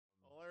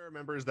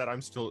remember is that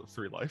I'm still at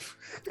 3 life.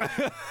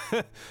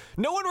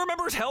 No one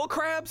remembers hell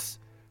crabs?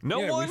 No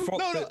Yeah, we one? fought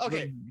No, the-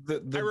 okay. The I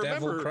devil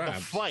remember the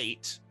crabs.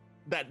 fight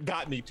that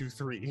got me to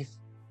 3.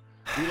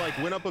 We like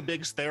went up a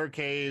big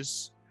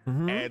staircase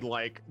Mhm. and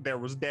like there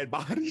was dead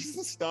bodies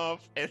and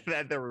stuff, and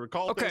then there were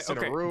cultists in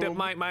a Okay. room.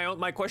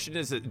 My question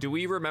is, do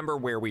we remember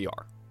where we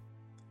are?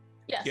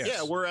 Yes. Yes.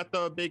 Yeah, we're at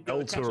the big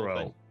El castle Toro.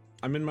 thing.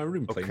 I'm in my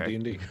room playing Okay.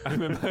 D&D.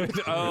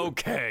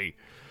 Okay.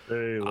 Hey, We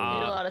did a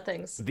Uh, lot of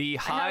things. The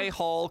High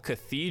Hall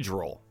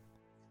Cathedral.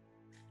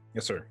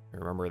 Yes, sir. I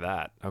remember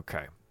that.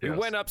 Okay. We Yes.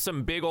 went up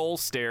some big old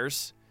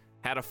stairs,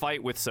 had a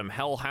fight with some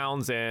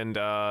hellhounds and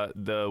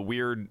the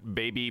weird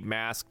baby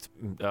masked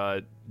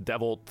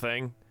devil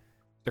thing.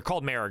 They're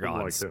called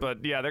Maragons, like it.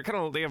 but yeah,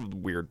 they have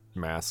weird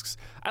masks.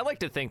 I like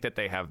to think that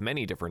they have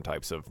many different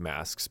types of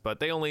masks,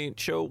 but they only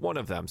show one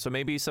of them. So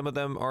maybe some of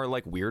them are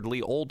like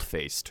weirdly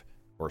old-faced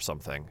or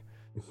something.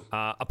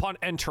 Upon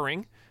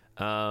entering,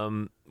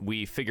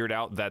 we figured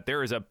out that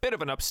there is a bit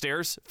of an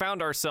upstairs,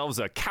 found ourselves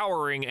a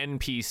cowering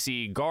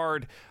NPC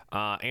guard,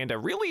 and a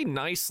really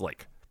nice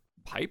like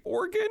pipe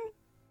organ,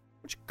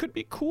 which could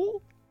be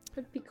cool.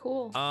 Could be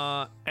cool.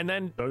 And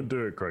then Don't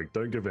do it, Craig.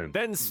 Don't give in.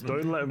 then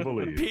Don't let him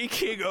bully you.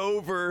 peeking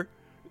over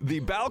the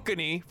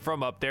balcony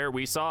from up there,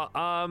 we saw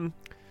a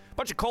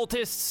bunch of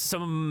cultists,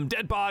 some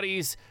dead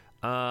bodies,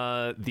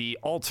 the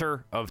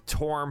altar of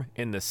Torm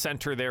in the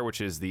center there,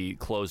 which is the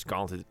closed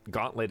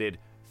gauntleted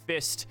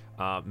fist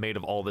made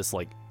of all this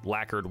like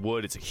lacquered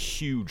wood. It's a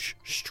huge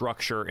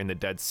structure in the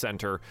dead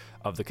center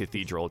of the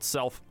cathedral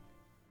itself.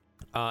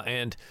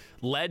 And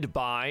led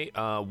by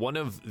one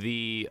of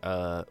the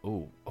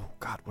oh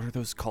god, what are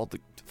those called?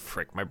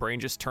 Frick, my brain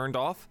just turned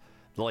off.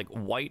 The like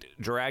white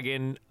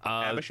dragon.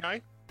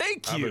 Abishai?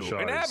 Thank you,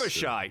 Abishai, an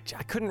Abishai.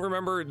 I couldn't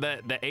remember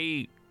the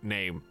A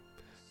name.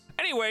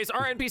 Anyways,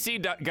 our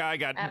NPC guy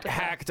got Abatha.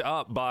 hacked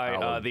up by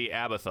Alan. the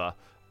Abatha,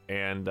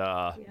 and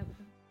Yeah.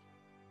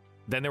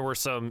 then there were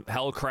some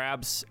hell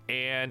crabs,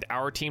 and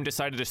our team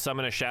decided to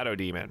summon a shadow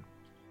demon.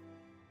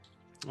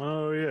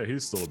 Oh yeah,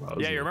 he's still about.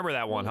 Yeah, isn't you remember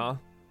that one, huh?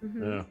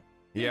 Mhm.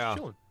 Yeah. Yeah.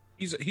 chilling.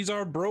 He's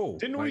our bro.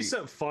 Didn't we Like,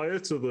 set fire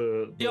to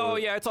the Oh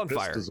yeah, it's on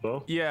fist fire. as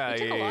well? Yeah, We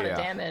took yeah, a lot yeah. of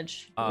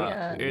damage. Yeah.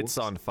 Yeah. It's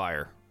on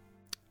fire.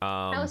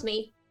 That was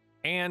me.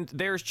 And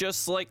there's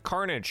just like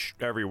carnage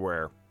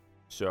everywhere.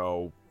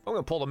 So I'm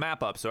gonna pull the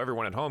map up so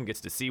everyone at home gets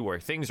to see where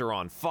things are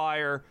on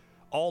fire.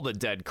 All the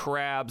dead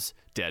crabs,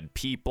 dead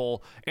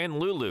people, and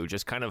Lulu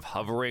just kind of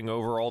hovering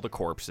over all the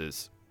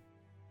corpses.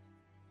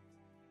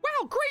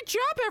 Wow, great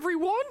job,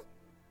 everyone!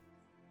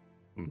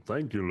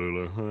 Thank you,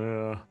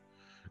 Lulu.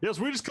 Yes,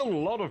 we just killed a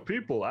lot of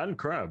people and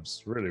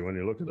crabs, really, when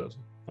you look at it.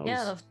 That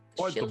Yeah, was the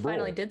quite the shield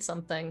finally brawl. did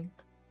something.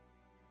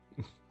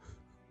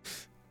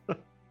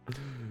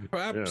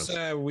 Perhaps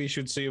we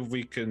should see if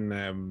we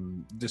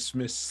can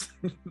dismiss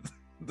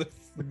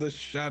the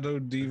shadow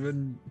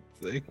demon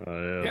thing.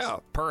 Yes. Yeah,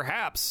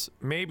 perhaps.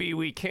 Maybe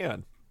we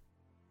can.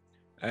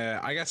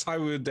 I guess I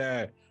would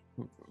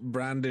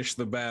brandish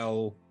the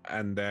bell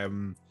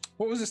and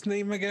what was his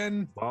name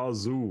again?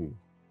 Bazoo.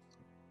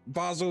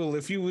 Basil,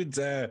 if you would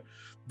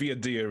be a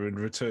deer and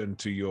return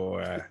to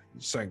your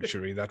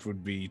sanctuary, that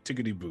would be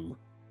tickety boo.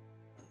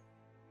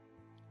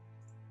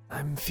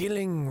 I'm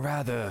feeling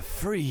rather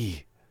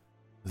free,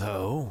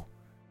 though.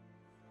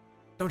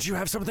 Don't you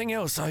have something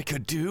else I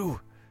could do?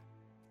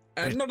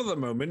 Not at the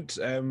moment.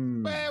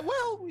 Well,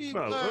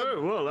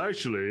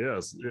 actually,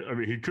 yes. I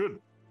mean, he could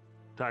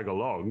tag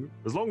along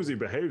as long as he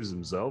behaves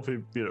himself.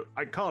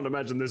 I can't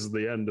imagine this is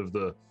the end of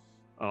the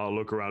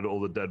look around at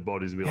all the dead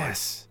bodies and be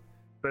Yes. like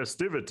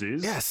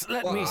festivities. Yes,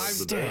 let Well, me I'm-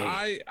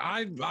 stay.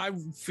 I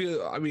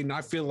feel. I mean,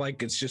 I feel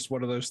like it's just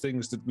one of those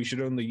things that we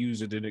should only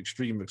use it in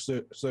extreme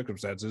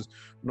circumstances,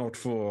 not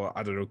for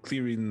I don't know,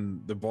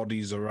 clearing the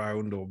bodies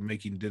around or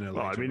making dinner.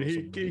 Well, I later mean, or he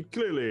something.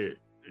 clearly,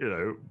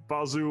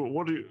 Bazoo.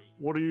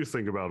 What do you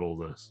think about all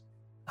this?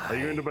 Are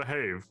you going to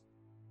behave?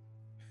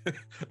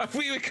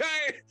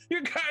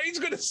 He's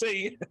going to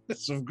say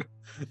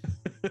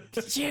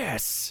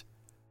Yes,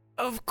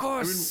 of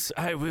course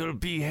I will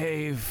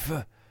behave.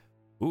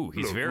 Ooh,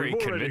 he's Look, very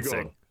we've already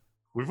convincing.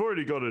 We've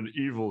already got an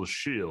evil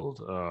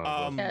shield.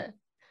 Yeah.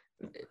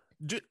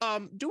 Do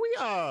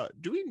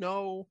we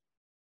know?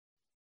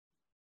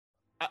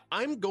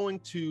 I'm going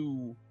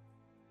to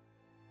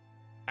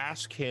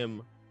ask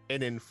him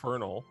in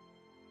Infernal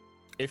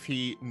if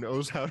he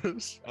knows how to,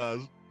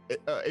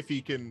 if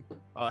he can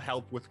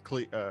help with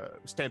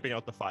stamping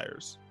out the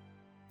fires.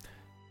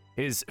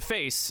 His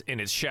face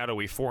in its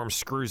shadowy form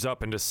screws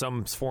up into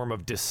some form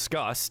of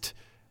disgust.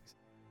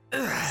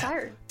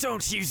 Sire.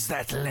 Don't use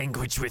that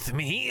language with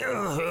me.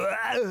 All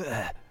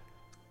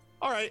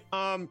right.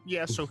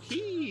 Yeah. So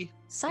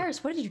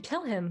Cyrus, what did you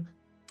tell him?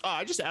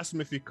 I just asked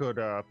him if he could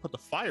put the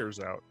fires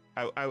out.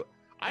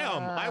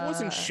 I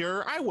wasn't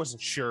sure. I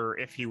wasn't sure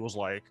if he was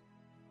like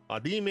a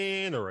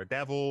demon or a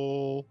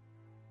devil,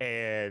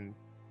 and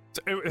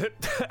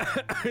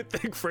I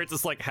think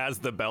Francis like has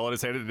the bell in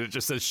his hand and it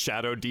just says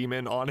Shadow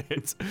Demon on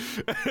it.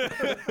 I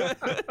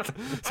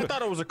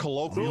thought it was a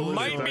colloquialism.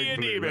 Might be a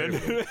demon.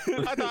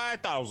 I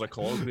thought it was a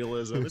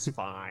colloquialism. It's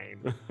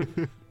fine.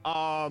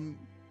 I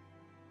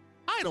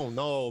don't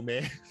know,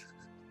 man.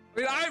 I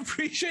mean, I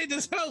appreciate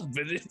his help,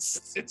 but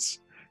it's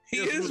he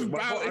Yes, is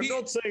but about. I'm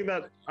not saying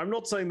that. I'm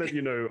not saying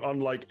that.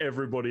 Unlike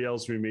everybody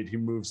else we meet, he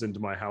moves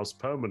into my house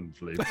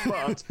permanently.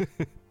 But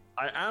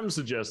I am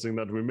suggesting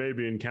that we may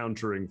be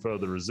encountering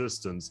further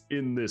resistance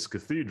in this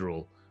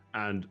cathedral,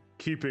 and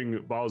keeping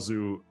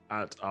Bazu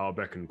at our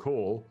beck and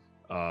call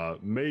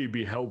may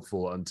be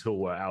helpful until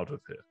we're out of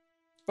here.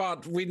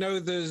 But we know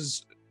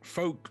there's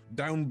folk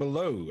down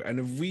below, and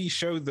if we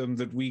show them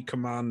that we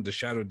command the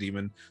shadow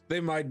demon, they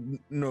might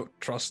not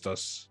trust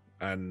us.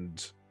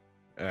 And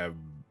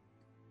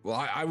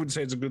well, I would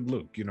say it's a good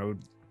look. We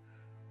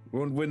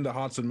won't win the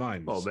hearts and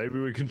minds. Well, maybe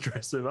we can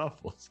dress him up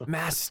or something.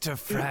 Master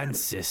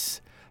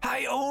Francis,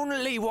 I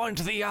only want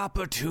the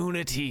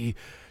opportunity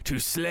to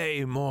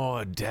slay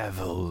more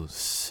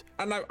devils.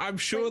 And I'm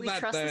sure Wait, we that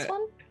trust this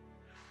one?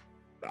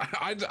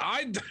 I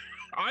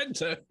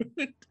don't.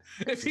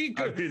 If he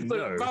could, I mean,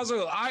 look, no.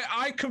 Basil,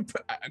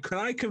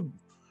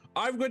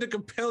 I'm going to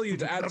compel you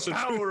to answer. The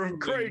power of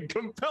truthfully. Craig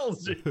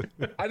compels you.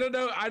 I don't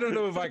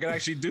know if I can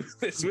actually do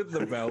this with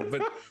the bell,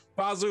 but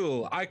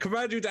Basil, I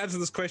command you to answer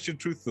this question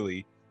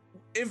truthfully.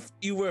 If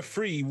you were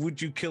free,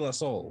 would you kill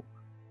us all?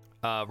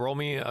 Roll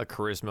me a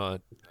charisma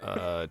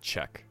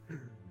check.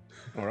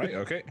 All right,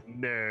 okay.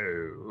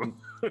 No.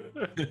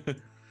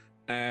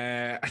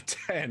 A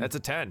 10. That's a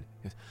 10.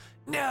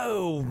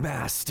 No,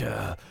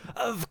 master.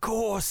 Of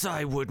course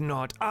I would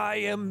not. I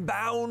am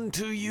bound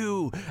to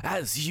you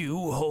as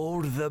you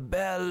hold the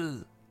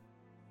bell.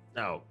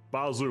 Now,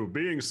 Bazu,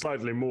 being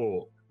slightly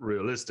more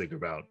realistic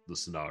about the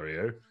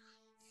scenario,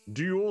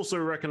 do you also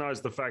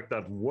recognize the fact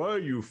that were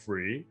you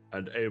free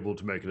and able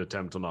to make an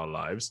attempt on our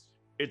lives,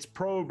 it's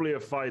probably a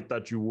fight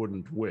that you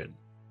wouldn't win?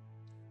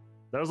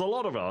 There's a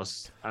lot of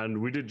us, and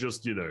we did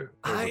just, I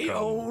overcome.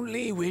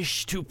 only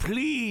wish to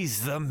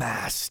please the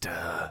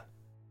master.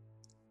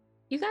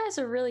 You guys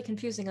are really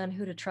confusing on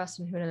who to trust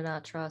and who to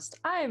not trust.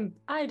 I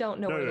don't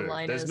know where the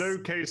line there's is. no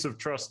case of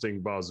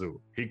trusting Bazu.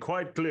 He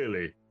quite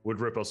clearly would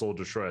rip us all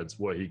to shreds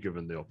were he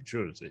given the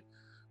opportunity.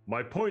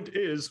 My point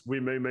is, we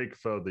may make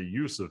further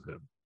use of him.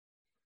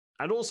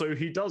 And also,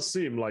 he does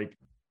seem like,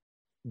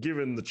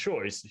 given the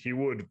choice, he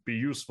would be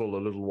useful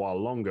a little while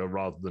longer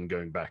rather than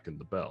going back in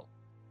the bell.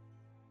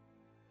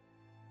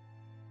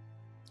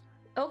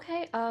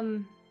 Okay,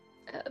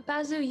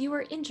 Bazu, you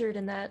were injured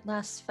in that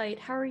last fight.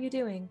 How are you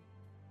doing?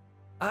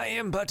 I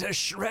am but a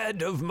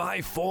shred of my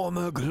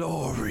former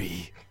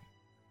glory.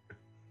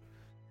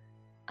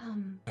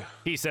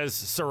 He says,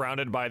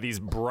 surrounded by these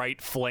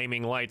bright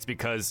flaming lights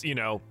because,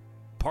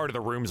 part of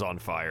the room's on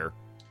fire.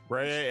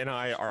 Ray and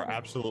I are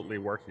absolutely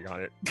working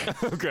on it.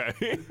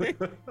 Okay.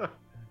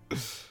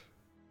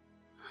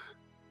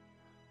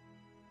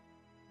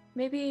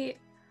 Maybe,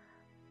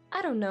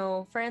 I don't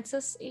know,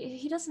 Francis.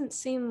 He doesn't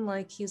seem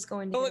like he's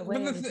going to get away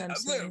anytime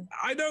soon.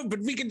 I know, but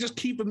we can just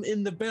keep him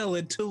in the bell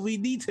until we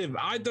need him.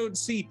 I don't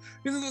see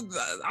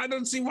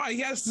why he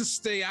has to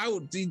stay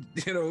out. He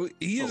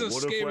is a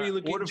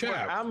scary-looking What if we're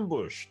chap.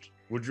 ambushed?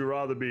 Would you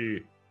rather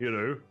be,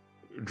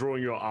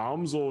 drawing your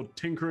arms or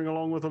tinkering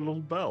along with a little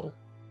bell?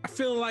 I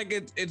feel like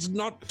it's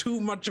not too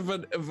much of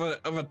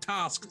a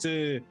task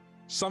to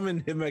summon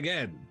him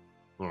again.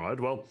 All right,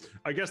 well,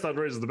 I guess that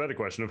raises the better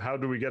question of how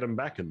do we get him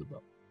back in the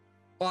bell?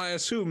 Well, I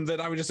assume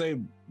that I would just say,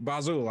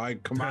 Basil, I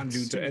command you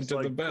to Seems enter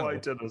like the bell.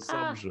 quite an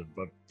assumption,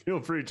 but feel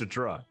free to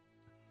try.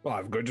 Well,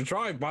 I'm going to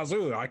try,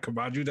 Basil. I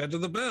command you to enter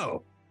the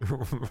bell.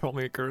 Roll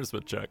me a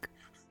charisma check.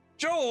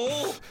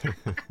 Joel,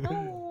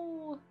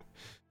 No.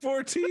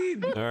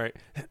 14. All right.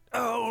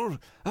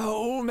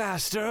 Oh,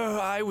 master,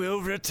 I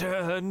will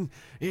return.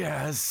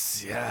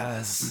 Yes.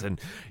 And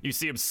you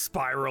see him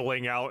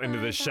spiraling out into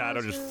the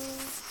shadow,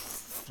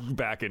 just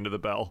back into the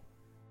bell.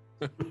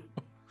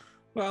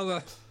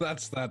 Well,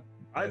 that's that.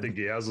 I think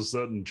he has a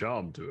certain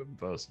charm to him,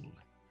 personally.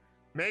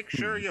 Make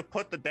sure you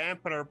put the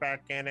dampener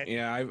back in it.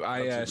 Yeah, I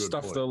That's a good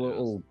stuffed point, a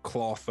little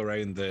cloth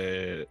around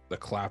the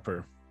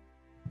clapper,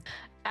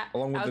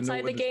 along with the Outside note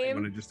the with thing game,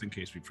 on it, just in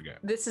case we forget.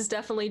 this is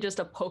definitely just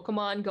a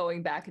Pokemon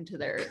going back into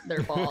their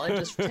ball and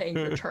just saying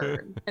your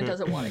turn and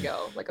doesn't want to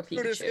go, like a Dude,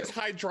 Pikachu. it's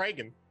High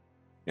Dragon.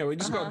 Yeah, we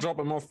just got Uh-huh. to drop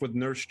him off with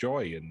Nurse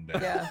Joy, and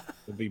Yeah.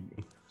 it'll be.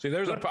 See,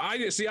 there's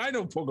I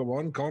know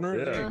Pokemon, Connor.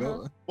 Yeah. There you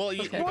go. Well,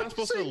 Okay. you're not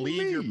supposed to What's it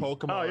leave your mean?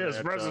 Pokemon. Oh, yes,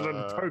 at,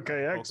 resident Poke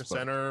expert.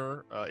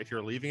 Center. If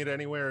you're leaving it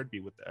anywhere, it'd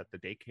be at the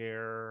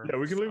daycare. Yeah,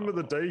 we can leave him at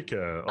the so-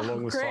 daycare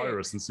along with great.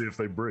 Cyrus and see if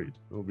they breed.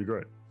 It'll be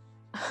great.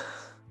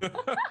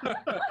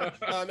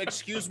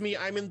 Excuse me,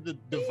 I'm in the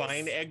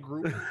Divine Egg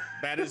group.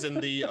 That is in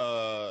the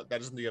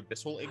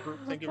Abyssal Egg group.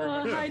 Thank you very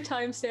much. Hi,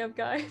 timestamp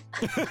guy.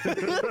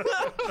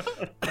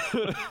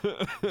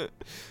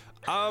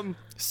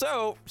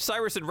 So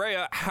Cyrus and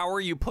Rhea, how are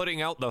you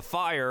putting out the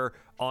fire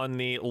on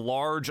the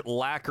large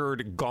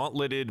lacquered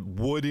gauntleted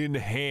wooden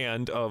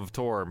hand of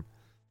Torm?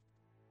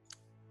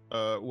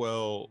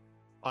 Well,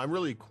 I'm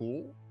really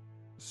cool,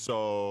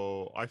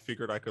 so I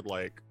figured I could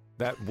like.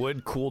 That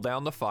would cool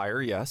down the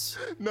fire, yes.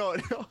 No.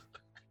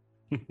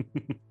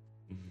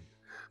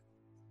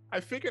 I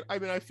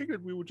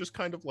figured we would just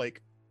kind of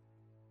like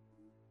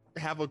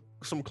have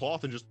some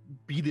cloth and just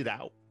beat it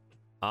out.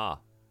 Ah,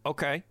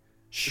 okay.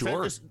 Instead of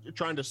Sure. just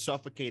trying to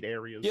suffocate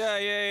areas.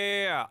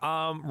 Yeah.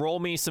 Roll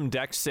me some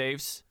dex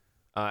saves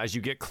as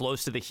you get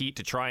close to the heat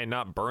to try and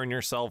not burn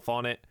yourself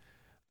on it.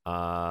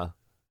 I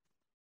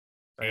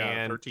got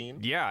And 13.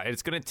 yeah,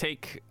 it's gonna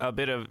take a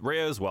bit of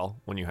Rhea as well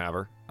when you have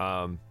her.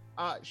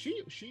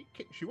 She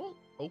won't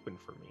open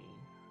for me.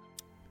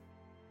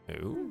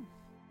 Ooh,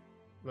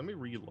 Let me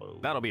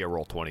reload. that'll be a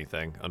roll 20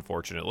 thing,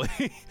 unfortunately.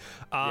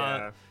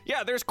 Yeah.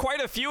 Yeah, there's quite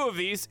a few of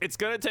these. It's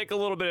gonna take a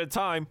little bit of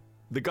time.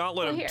 The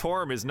Gauntlet Well, of here-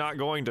 Torm is not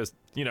going to,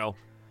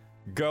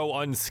 go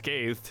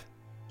unscathed.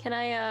 Can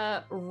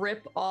I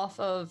rip off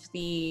of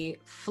the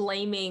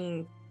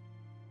flaming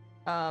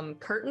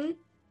curtain?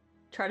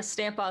 Try to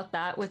stamp out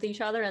that with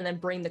each other and then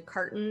bring the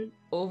curtain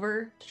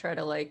over to try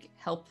to like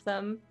help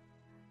them.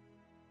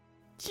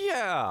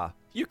 Yeah,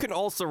 you can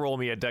also roll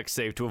me a dex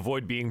save to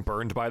avoid being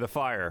burned by the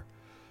fire.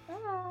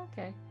 Oh,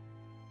 okay.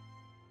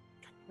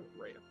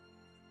 Rhea.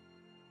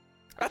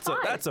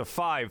 That's a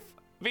 5.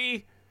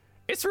 V,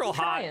 it's real I'm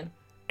hot. trying.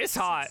 It's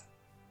hot.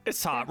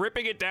 It's hot.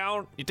 Ripping it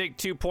down, you take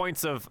 2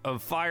 points of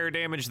fire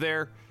damage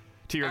there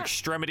to your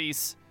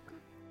extremities.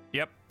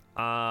 Yep.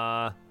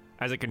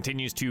 As it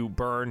continues to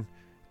burn,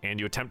 and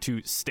you attempt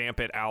to stamp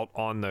it out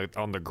on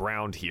the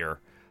ground here.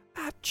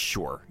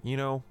 Sure.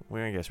 Well,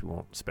 I guess we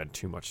won't spend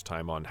too much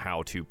time on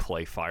how to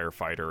play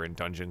firefighter in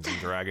Dungeons and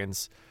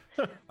Dragons.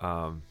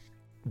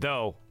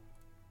 Though,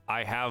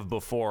 I have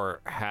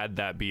before had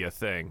that be a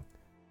thing.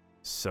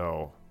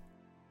 So,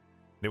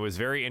 it was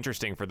very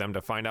interesting for them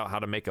to find out how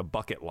to make a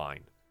bucket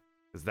line.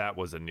 Because that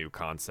was a new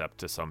concept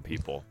to some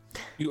people.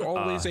 You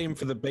always aim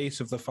for the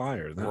base of the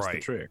fire. That's the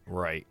trick.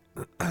 Right.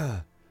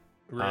 Rhea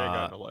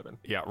got an 11.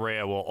 Yeah,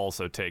 Rhea will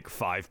also take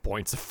 5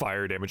 points of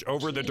fire damage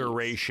over the Jeez.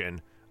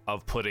 duration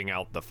of putting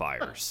out the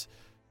fires.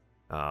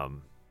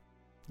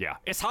 Yeah,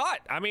 it's hot.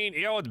 I mean,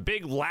 a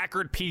big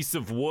lacquered piece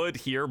of wood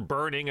here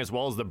burning, as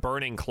well as the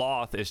burning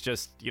cloth. It's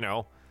just,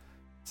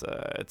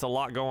 it's a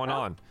lot going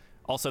on.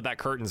 Also, that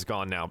curtain's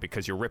gone now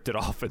because you ripped it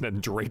off and then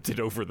draped it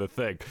over the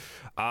thing.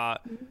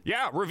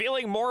 Yeah,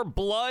 revealing more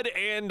blood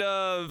and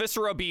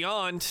viscera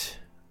beyond.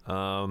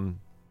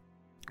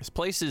 This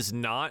place is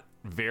not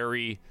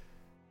very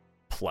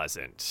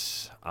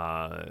pleasant.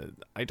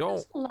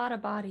 There's a lot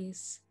of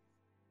bodies.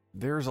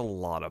 There's a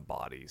lot of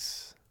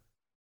bodies.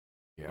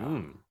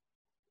 Yeah.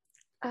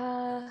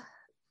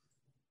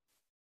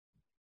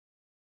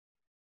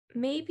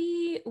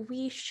 Maybe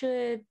we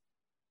should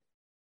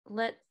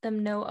let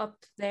them know up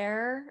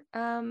there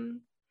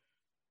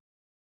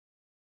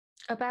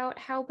about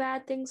how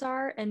bad things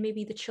are, and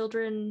maybe the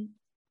children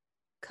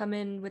come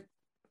in with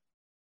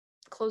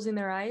closing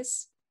their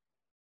eyes.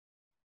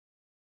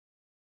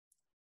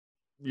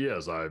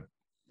 Yes, I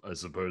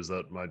suppose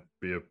that might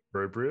be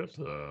appropriate.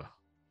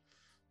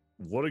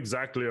 What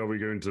exactly are we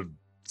going to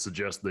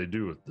suggest they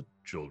do with the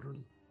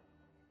children?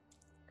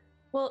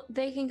 Well,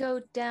 they can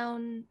go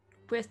down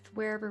with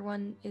where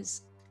everyone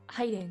is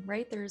hiding,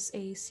 right? There's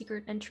a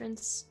secret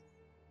entrance.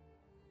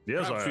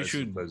 Yes, Perhaps I we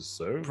should- suppose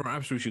so.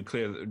 Perhaps we should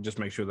just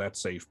make sure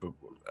that's safe,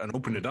 and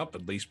open it up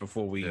at least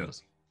before we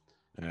Yes.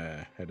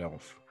 head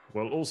off.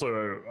 Well,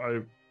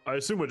 also, I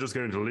assume we're just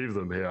going to leave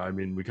them here. I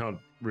mean, we can't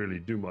really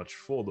do much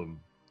for them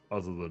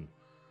other than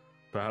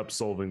perhaps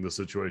solving the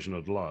situation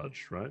at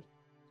large, right?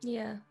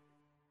 Yeah.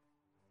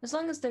 As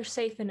long as they're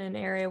safe in an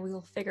area, we'll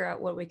figure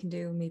out what we can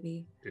do.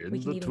 Maybe In we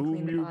can the even clean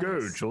tomb the you go,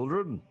 bodies.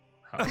 children.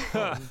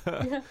 Have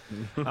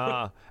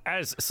fun.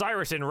 As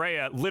Cyrus and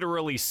Rhea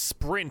literally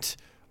sprint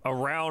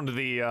around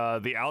the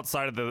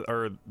outside of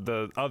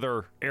the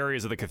other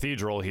areas of the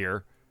cathedral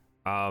here.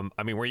 I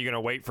mean, were you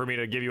gonna wait for me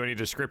to give you any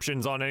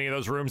descriptions on any of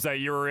those rooms that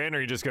you were in, or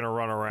are you just gonna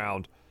run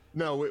around?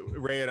 No,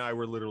 Ray and I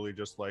were literally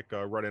just like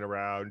running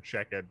around,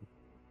 checking,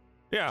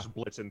 Yeah. just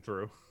blitzing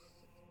through.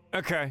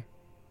 Okay.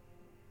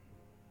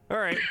 All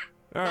right.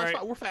 All That's right.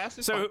 fine, we're fast.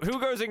 It's So fine. who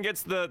goes and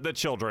gets the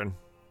children?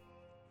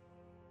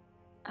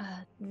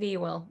 V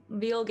will.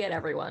 V'll get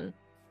everyone.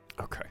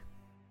 Okay.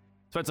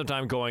 Spent some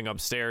time going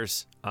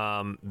upstairs.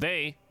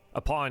 They,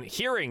 upon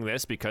hearing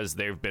this, because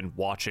they've been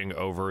watching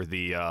over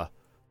the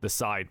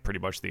side pretty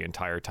much the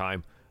entire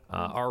time,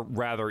 are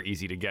rather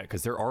easy to get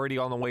because they're already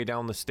on the way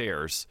down the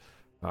stairs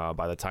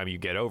by the time you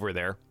get over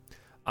there.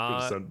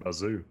 Could've sent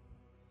Bazoo.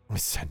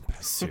 Send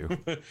Basu.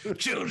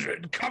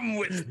 Children, come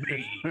with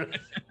me.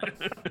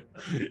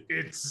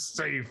 It's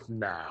safe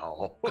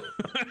now.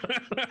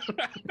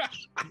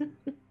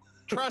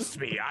 Trust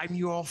me, I'm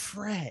your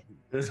friend.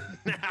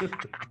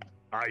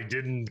 I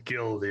didn't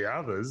kill the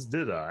others,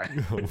 did I?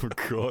 Oh,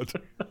 God.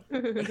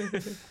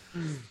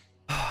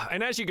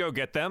 And as you go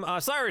get them,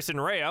 Cyrus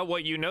and Rhea,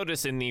 what you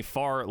notice in the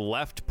far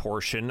left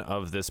portion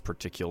of this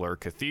particular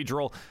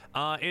cathedral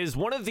is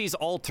one of these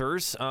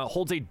altars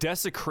holds a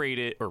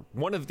desecrated, or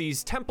one of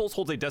these temples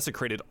holds a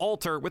desecrated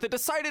altar with a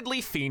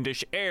decidedly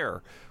fiendish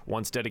air.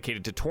 Once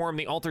dedicated to Torm,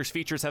 the altar's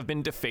features have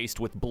been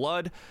defaced with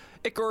blood,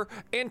 ichor,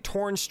 and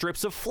torn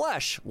strips of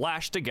flesh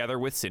lashed together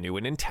with sinew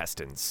and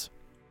intestines.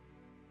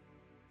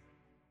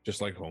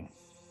 Just like home.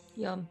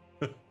 Yum.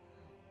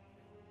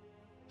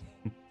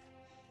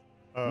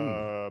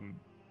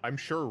 I'm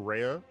sure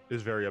Rhea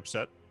is very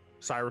upset.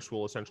 Cyrus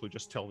will essentially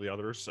just tell the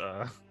others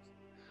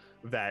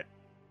that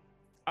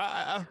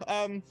I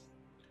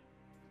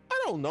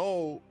don't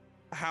know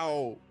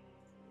how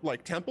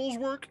like temples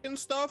work and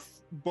stuff,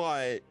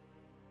 but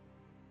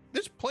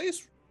this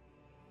place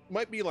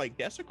might be like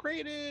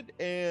desecrated,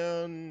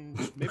 and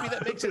maybe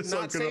that makes it I'm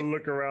not gonna safe.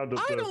 look around at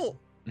I the don't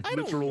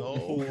literal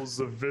know. pools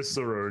of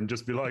viscera and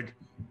just be like,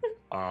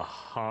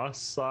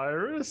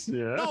 Cyrus,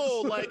 yeah.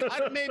 No, like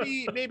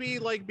maybe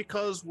like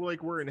because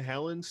we're in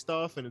hell and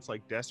stuff, and it's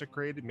like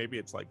desecrated. Maybe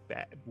it's like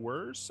that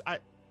worse. I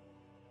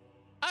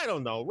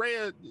don't know.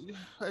 Rhea,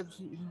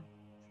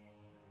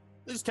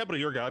 this is temple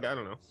of your god. I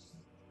don't know.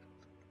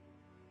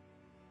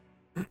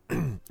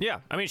 Yeah,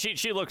 I mean,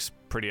 she looks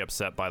pretty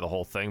upset by the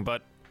whole thing,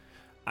 but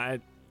I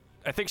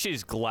think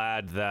she's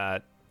glad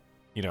that,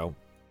 you know,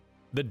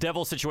 the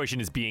devil situation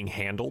is being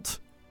handled.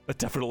 That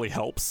definitely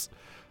helps.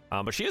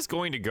 But she is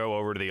going to go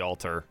over to the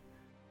altar,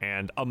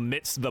 and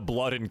amidst the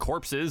blood and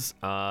corpses,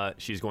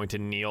 she's going to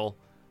kneel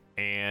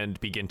and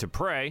begin to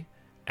pray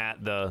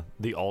at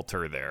the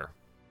altar there.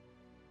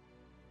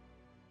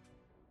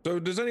 So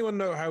does anyone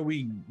know how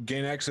we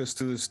gain access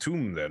to this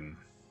tomb then?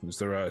 Is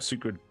there a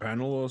secret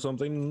panel or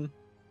something?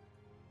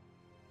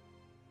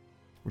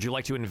 Would you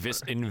like to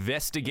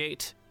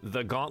investigate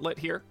the gauntlet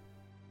here?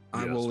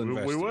 I Yes, will we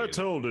investigate. were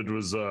told it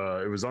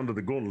was under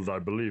the gauntlet, I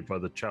believe, by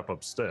the chap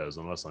upstairs,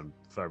 unless I'm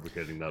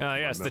fabricating that. from my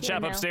Yes, the memory.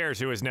 chap now. upstairs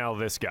who is now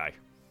this guy.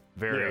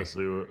 Very, Yes,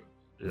 we were,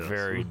 yes.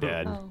 very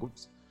dead. Oh.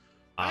 Oops.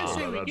 I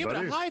say about we that, give it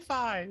buddy? a high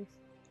five.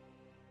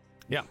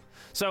 Yeah.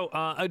 So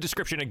a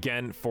description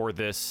again for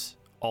this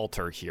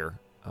altar here.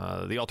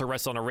 The altar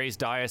rests on a raised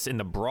dais in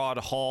the broad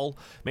hall,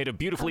 made of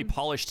beautifully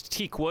polished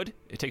teak wood.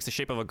 It takes the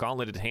shape of a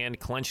gauntleted hand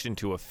clenched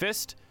into a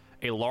fist.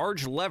 A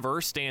large lever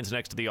stands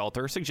next to the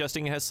altar,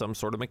 suggesting it has some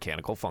sort of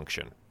mechanical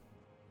function.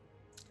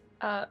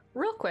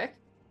 Real quick,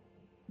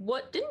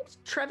 didn't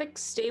Trevik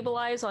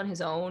stabilize on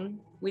his own?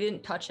 We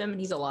didn't touch him, and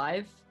he's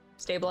alive,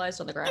 stabilized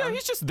on the ground. Yeah,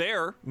 he's just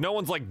there. No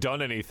one's like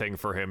done anything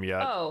for him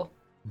yet. Oh,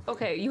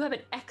 okay. You have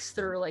an X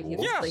through like he's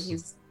Yes, like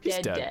he's he's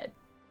dead. dead.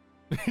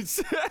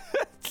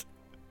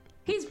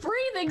 He's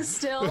breathing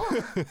still.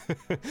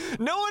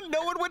 no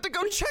one went to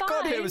go He's check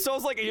on him. fine. So I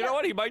was like, you know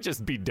what? He might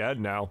just be dead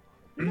now.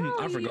 No,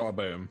 I forgot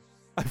about him.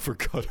 I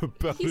forgot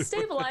about He it.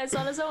 stabilized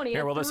on his own. He Here,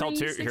 had will this help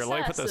too? 3 Here, let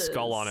me put the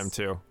skull on him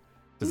successes.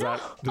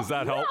 too. Does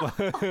that help?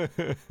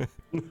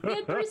 He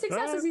had 3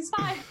 successes. He's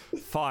fine.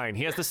 Fine.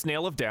 He has the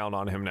snail of down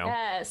on him now.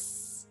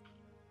 Yes.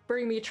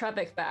 Bring me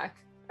Trevik back.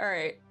 All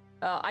right.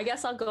 I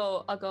guess I'll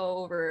go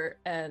over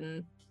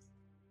and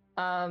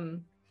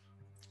I'm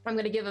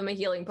gonna give him a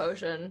healing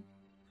potion.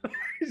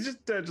 He's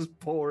just dead, just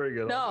pouring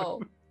it. No,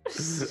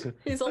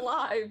 he's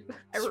alive.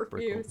 I Sprinkle.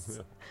 refuse.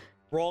 Yeah.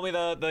 Roll me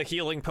the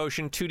healing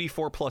potion,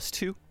 2d4 plus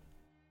 2.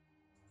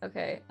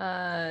 Okay.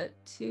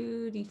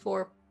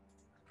 2d4.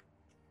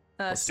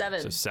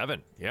 7. So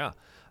 7, yeah.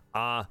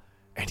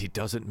 And he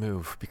doesn't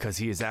move because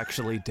he is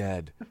actually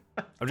dead.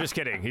 I'm just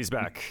kidding. He's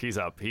back. He's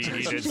up. He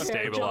did Yeah,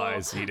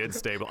 stabilize. He did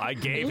stabilize. I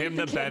gave him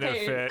the Leave the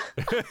campaign.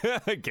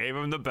 benefit. I gave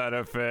him the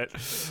benefit.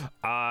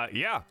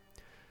 Yeah.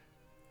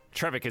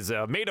 Trevik is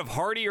made of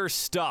hardier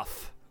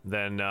stuff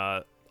than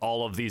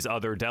all of these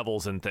other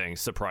devils and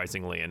things,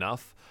 surprisingly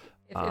enough.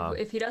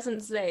 If he doesn't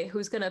say,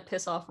 who's gonna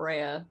piss off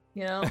Rhea?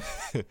 You know.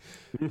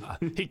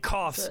 He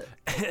coughs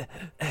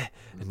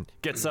and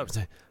gets up and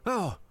says,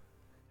 "Oh,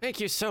 thank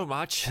you so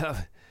much.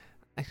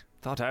 I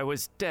thought I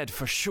was dead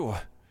for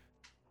sure.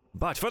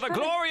 But for the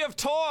glory of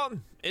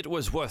Torm, it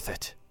was worth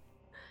it."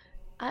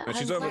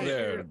 She's I'm over glad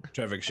there, you're-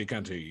 Trevik. She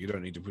can't hear you. You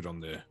don't need to put on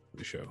the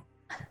show.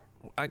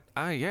 I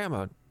am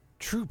a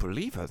true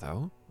believer,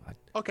 though.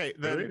 Okay,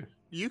 then Really?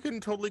 you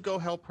can totally go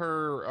help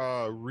her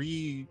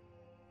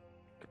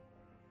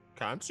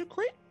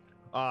consecrate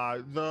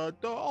the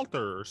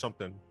altar or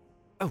something.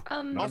 Um,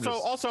 I'm just-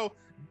 Also,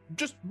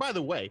 just by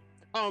the way,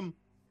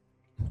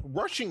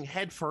 rushing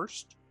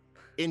headfirst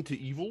into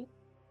evil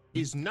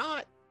is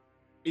not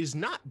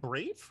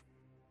brave.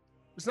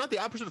 It's not the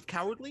opposite of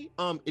cowardly.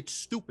 It's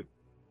stupid.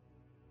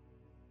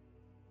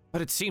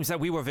 But it seems that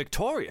we were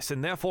victorious,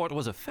 and therefore it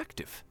was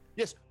effective.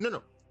 Yes,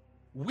 no.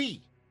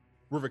 We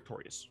were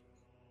victorious.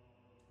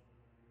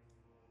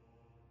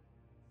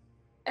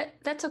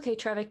 That's okay,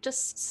 Trevik.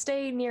 Just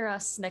stay near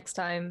us next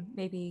time,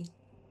 maybe.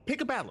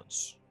 Pick a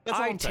balance. That's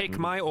all I I'm saying. take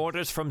my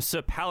orders from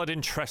Sir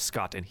Paladin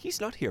Trescott, and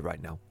he's not here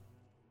right now.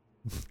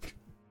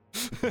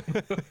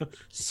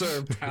 Sir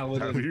Have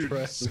Paladin you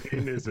Tress.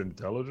 seen his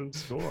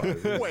intelligence score?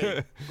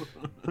 Wait,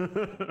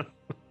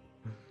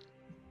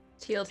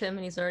 healed him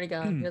and he's already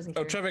gone. He doesn't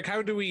Oh, care. Trevik,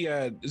 how do we?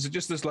 Is it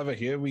just this lever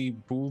here we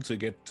pull to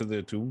get to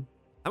the tomb?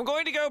 I'm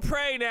going to go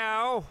pray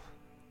now.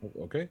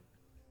 Oh, okay.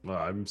 Well,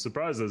 I'm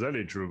surprised there's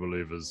any true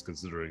believers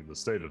considering the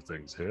state of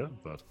things here,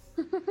 but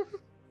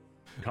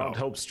can't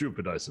help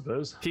stupid, I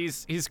suppose.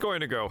 He's going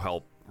to go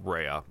help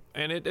Rhea,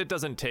 and it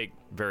doesn't take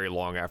very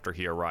long after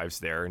he arrives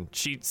there, and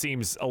she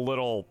seems a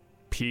little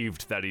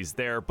peeved that he's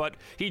there, but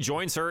he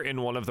joins her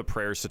in one of the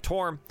prayers to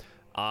Torm,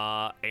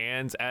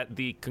 and at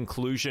the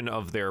conclusion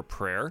of their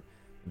prayer,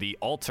 the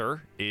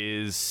altar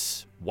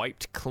is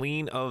wiped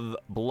clean of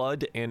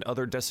blood and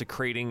other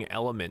desecrating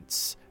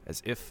elements,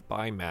 as if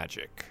by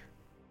magic.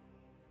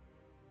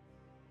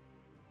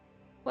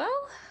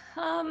 Well,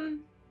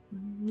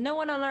 no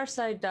one on our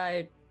side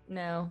died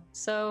now,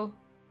 so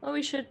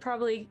we should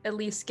probably at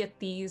least get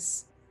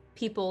these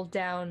people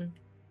down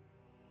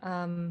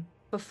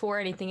before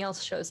anything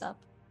else shows up.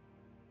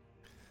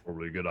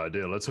 Probably a good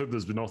idea. Let's hope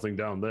there's been nothing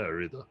down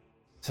there either.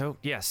 So,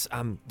 yes,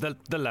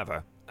 the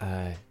lever.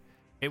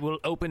 It will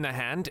open the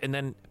hand, and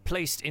then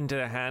placed into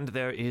the hand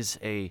there is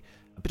a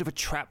bit of a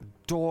trap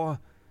door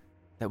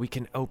that we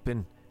can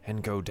open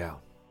and go down.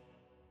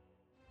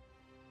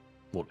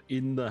 What,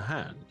 in the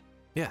hand?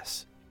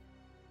 Yes.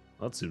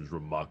 That seems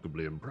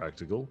remarkably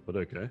impractical, but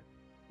okay.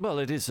 Well,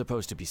 it is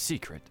supposed to be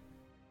secret.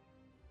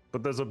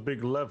 But there's a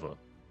big lever.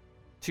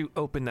 To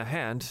open the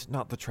hand,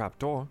 not the trap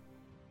door.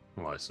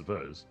 Well, I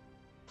suppose.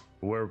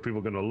 Where are people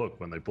going to look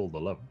when they pull the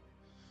lever?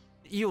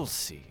 You'll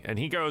see. And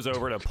he goes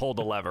over to pull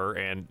the lever,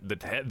 and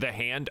the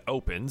hand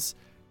opens,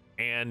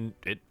 and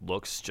it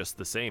looks just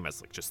the same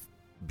as like just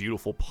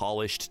beautiful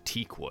polished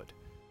teak wood.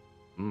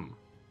 Hmm.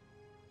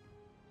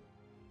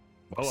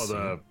 Well, are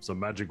there some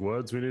magic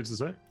words we need to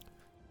say?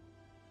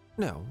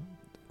 No,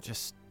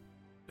 just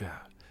yeah.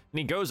 And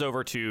he goes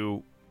over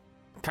to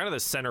kind of the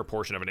center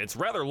portion of it. It's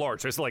rather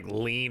large, so it's like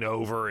lean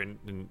over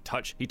and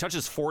touch. He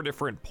touches 4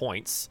 different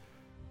points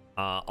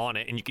on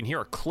it, and you can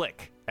hear a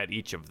click at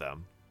each of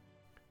them.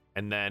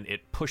 And then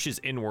it pushes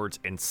inwards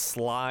and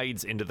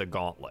slides into the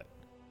gauntlet.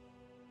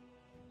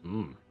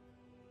 Hmm.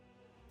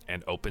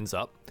 And opens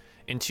up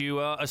into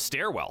a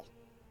stairwell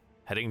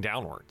heading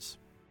downwards.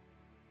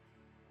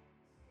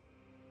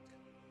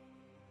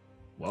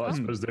 Well, I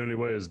suppose the only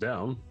way is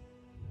down.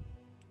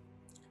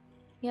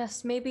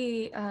 Yes,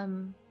 maybe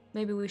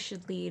we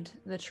should lead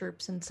the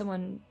troops and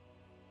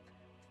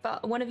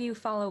one of you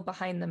follow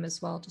behind them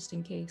as well, just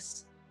in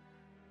case.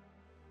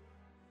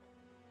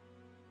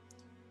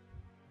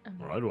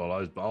 All right,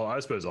 well, I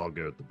suppose I'll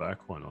go at the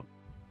back. Why not?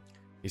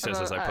 He says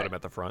as I put him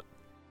at the front.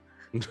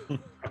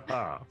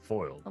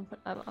 Foil.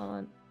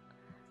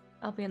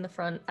 I'll be in the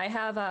front. I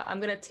have I'm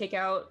gonna take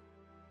out.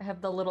 I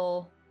have a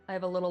little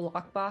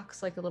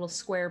lockbox, like a little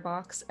square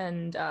box,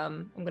 and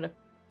I'm gonna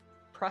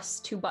press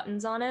 2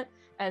 buttons on it,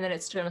 and then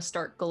it's gonna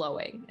start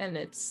glowing, and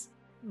it's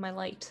my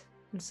light,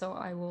 and so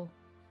I will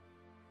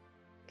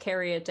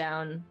carry it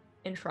down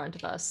in front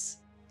of us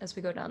as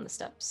we go down the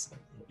steps.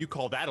 You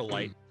call that a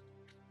light?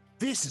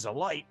 This is a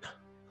light.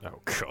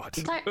 Oh God.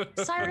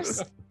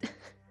 Cyrus,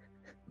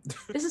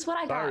 this is what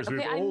I got. Cyrus, Okay,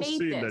 we've I all made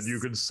seen this. that you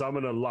can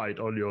summon a light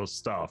on your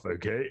stuff.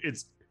 Okay,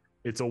 it's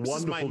a This is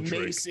wonderful my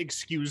trick. mace,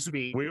 excuse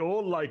me. We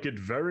all like it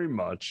very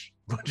much,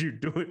 but you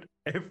do it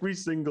every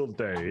single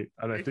day,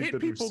 and I It think hit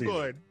that we've people seen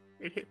good.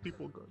 It hit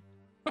people good.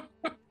 it.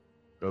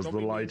 Does Don't the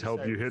be light mean,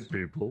 help you Cyrus. hit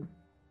people?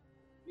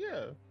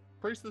 Yeah.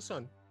 Praise the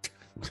sun.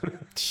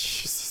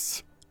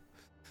 Jesus.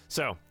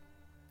 So,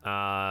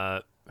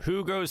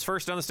 who goes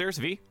first down the stairs?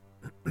 V?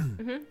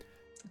 The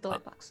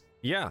light box.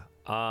 Yeah.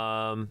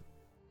 The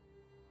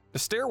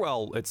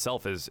stairwell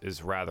itself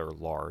is rather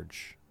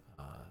large,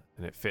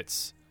 and it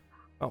fits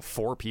about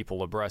 4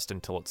 people abreast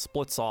until it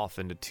splits off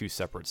into 2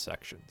 separate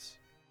sections.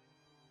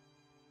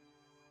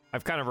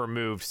 I've kind of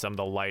removed some of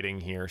the lighting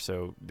here,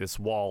 so this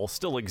wall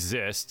still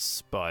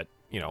exists, but,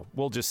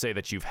 we'll just say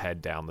that you've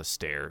head down the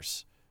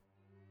stairs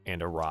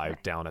and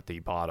arrived down at the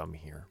bottom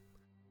here.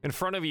 In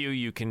front of you,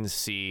 you can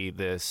see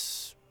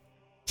this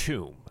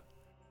tomb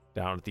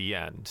down at the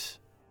end.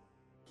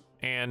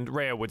 And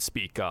Rhea would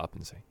speak up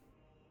and say,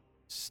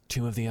 "It's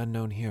Tomb of the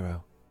Unknown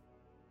Hero.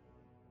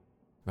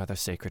 Rather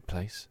sacred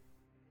place.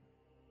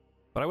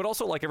 But I would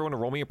also like everyone to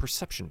roll me a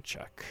perception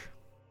check."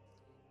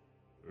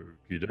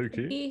 Okie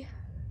dokie. We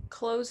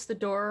close the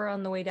door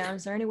on the way down.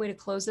 Is there any way to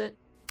close it?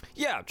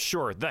 Yeah,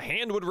 sure. The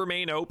hand would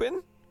remain open,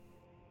 Okay,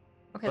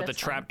 but the that's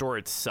fine. trapdoor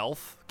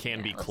itself can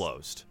Yeah, be let's-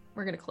 closed.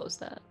 We're gonna close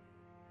that.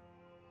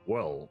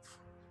 12.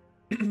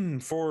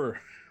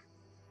 4.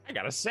 I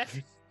got a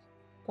 7.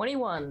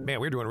 21. Man,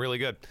 we're doing really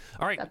good.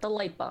 All right. Got the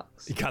light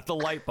box. You got the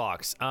light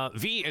box.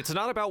 V, it's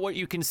not about what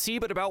you can see,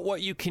 but about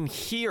what you can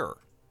hear.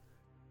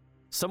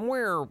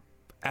 Somewhere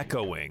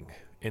echoing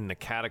in the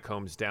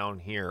catacombs down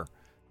here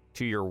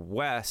to your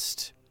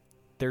west,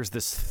 there's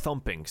this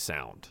thumping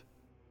sound,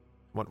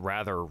 what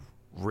rather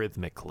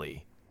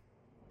rhythmically,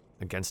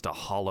 against a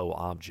hollow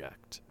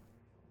object.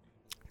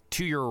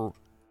 To your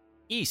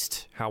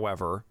east,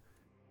 however,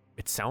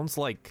 it sounds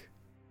like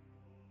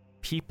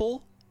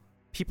people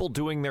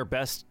doing their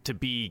best to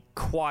be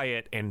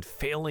quiet and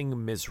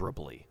failing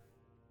miserably.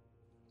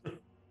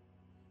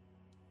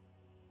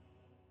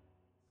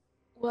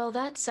 Well,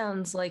 that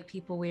sounds like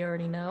people we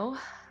already know.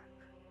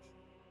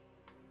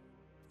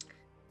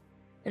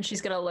 And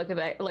she's gonna look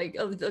at like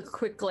a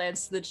quick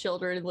glance to the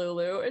children and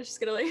Lulu, and she's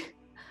gonna like,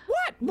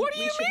 What? What do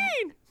We you should-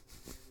 mean?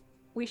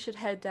 we should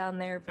head down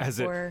there As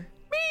it- before.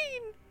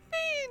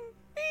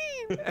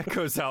 Mean.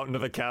 Echoes out into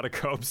the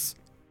catacombs.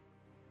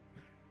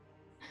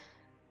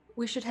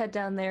 We should head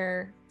down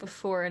there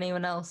before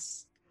anyone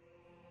else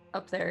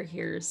up there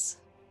hears.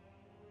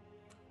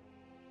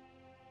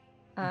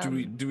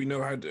 Do we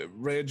know how to,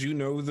 Rhea, do you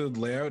know the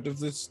layout of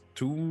this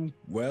tomb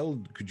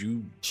well? Could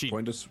you She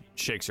point us?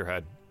 shakes her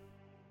head.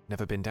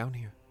 Never been down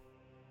here.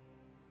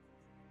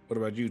 What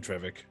about you,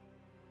 Trevik?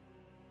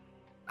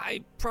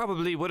 I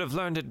probably would have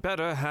learned it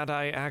better had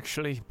I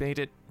actually made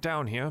it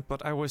down here,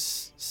 but I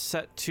was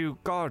set to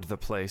guard the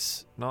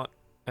place, not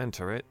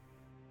enter it.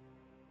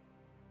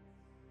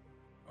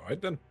 All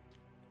right then.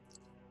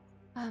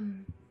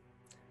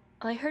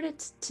 I heard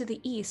it's to the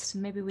east.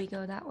 Maybe we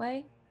go that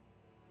way.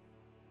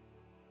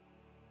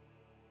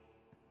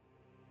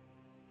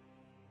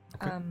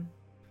 Okay.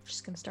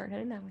 Just gonna start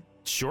heading that way.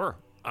 Sure.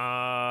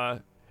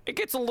 It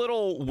gets a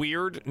little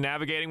weird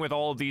navigating with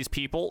all of these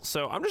people,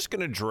 so I'm just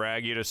gonna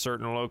drag you to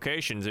certain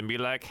locations and be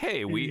like,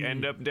 hey, we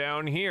end up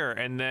down here,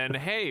 and then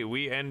hey,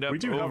 we end up We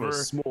do have over a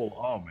small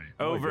army.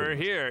 My over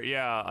goodness. here.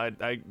 Yeah,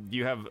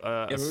 you have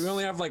Yeah, but we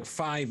only have like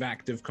 5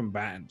 active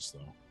combatants,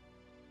 though.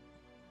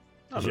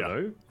 I don't Yeah.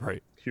 know.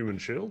 right. Human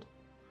shield.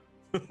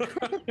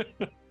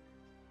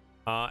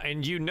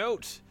 And you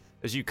note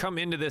as you come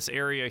into this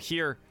area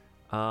here,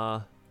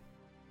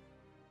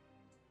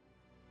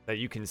 that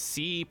you can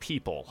see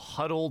people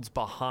huddled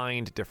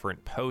behind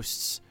different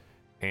posts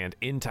and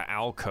into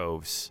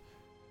alcoves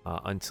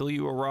until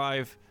you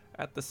arrive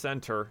at the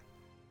center.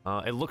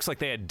 It looks like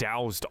they had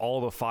doused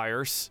all the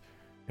fires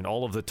and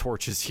all of the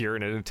torches here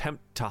in an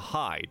attempt to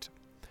hide.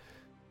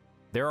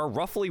 There are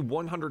roughly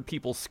 100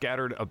 people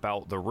scattered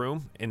about the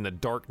room. In the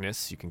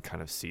darkness, you can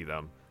kind of see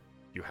them.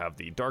 You have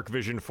the dark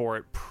vision for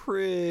it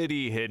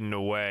pretty hidden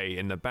away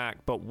in the back,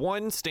 but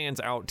one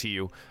stands out to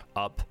you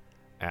up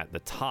at the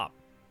top.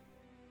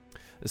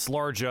 This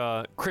large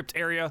crypt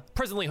area,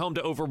 presently home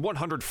to over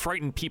 100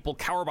 frightened people,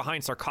 cower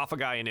behind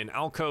sarcophagi and in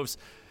alcoves,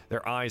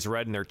 their eyes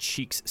red and their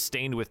cheeks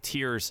stained with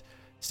tears.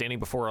 Standing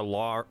before a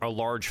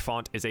large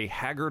font is a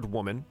haggard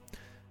woman,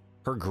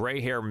 her gray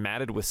hair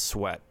matted with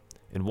sweat.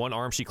 In one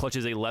arm, she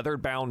clutches a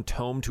leather-bound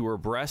tome to her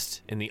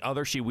breast. In the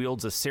other, she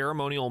wields a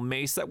ceremonial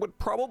mace that would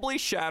probably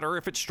shatter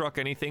if it struck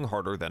anything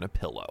harder than a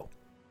pillow.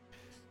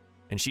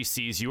 And she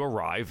sees you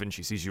arrive, and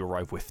she sees you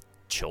arrive with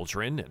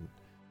children and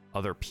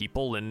other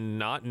people, and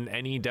not in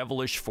any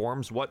devilish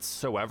forms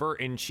whatsoever,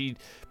 and she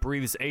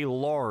breathes a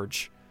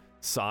large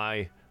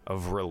sigh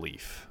of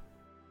relief.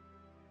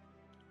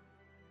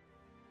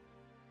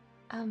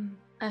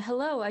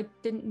 Hello, I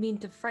didn't mean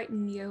to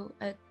frighten you.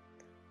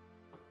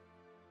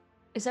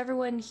 Is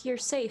everyone here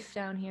safe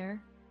down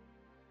here?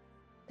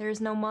 There's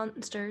no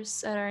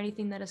monsters or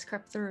anything that has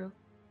crept through.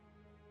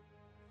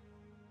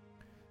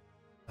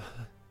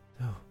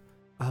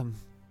 No.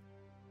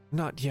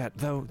 Not yet,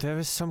 though there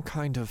is some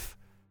kind of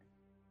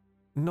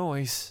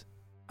noise.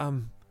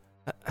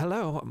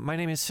 Hello, my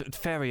name is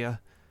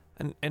Feria,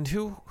 and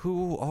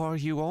who are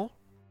you all?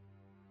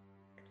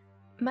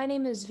 My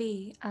name is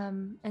V,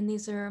 and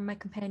these are my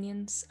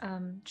companions.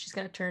 She's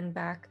gonna turn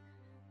back.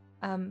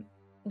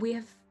 We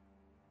have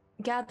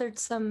gathered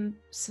some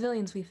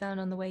civilians we found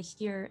on the way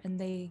here, and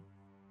they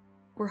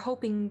were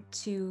hoping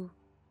to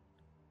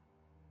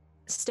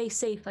stay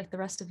safe like the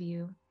rest of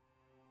you,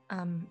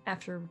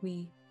 after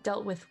we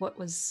dealt with what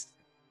was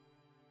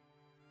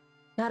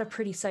not a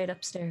pretty sight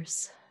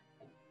upstairs.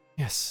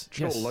 Yes,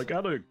 Sure, yes. like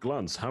at a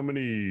glance, how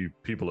many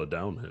people are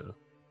down here?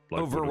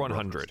 Like, Over with a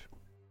 100. reference.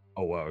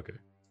 Oh wow, okay.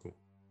 Cool.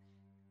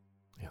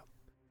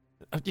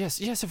 Yes,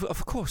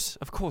 of course,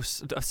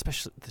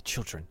 especially the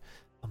children.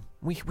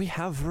 We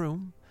have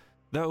room,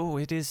 though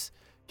it is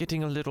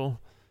getting a little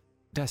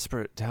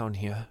desperate down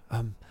here.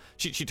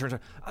 She turns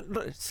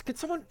around. Can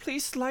someone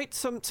please light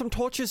some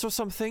torches or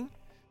something?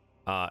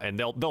 And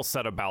they'll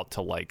set about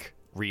to like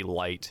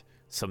relight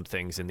some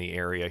things in the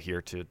area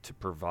here to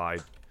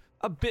provide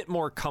a bit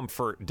more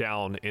comfort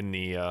down in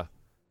the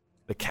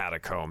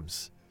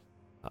catacombs.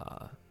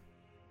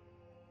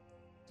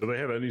 Do they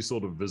have any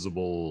sort of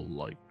visible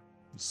like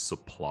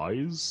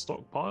supplies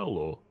stockpile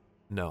or?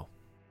 No.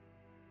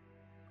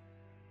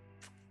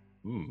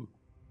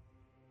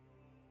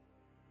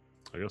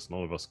 I guess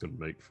none of us can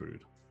make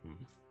food.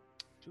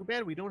 Too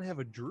bad we don't have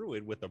a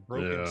druid with a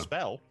broken Yeah.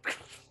 spell.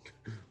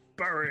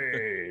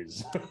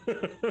 Berries.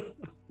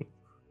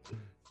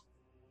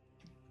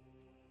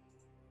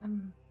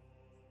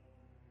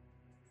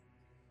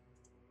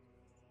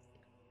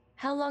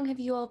 How long have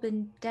you all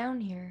been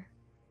down here?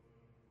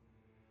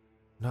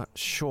 Not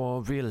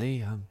sure,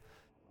 really.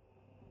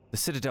 The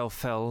Citadel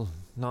fell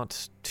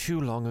not too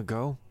long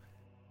ago,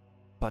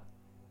 but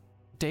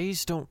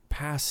days don't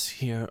pass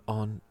here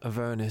on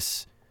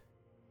Avernus.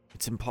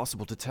 It's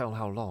impossible to tell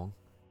how long.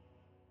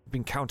 I've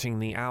been counting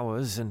the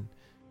hours, and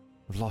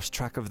I've lost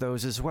track of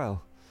those as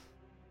well.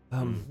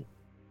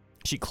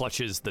 She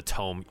clutches the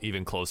tome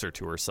even closer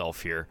to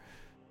herself here.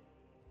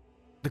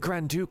 The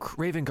Grand Duke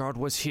Ravengard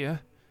was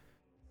here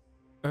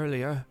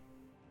earlier,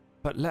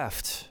 but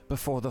left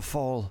before the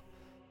fall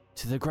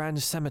to the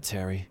Grand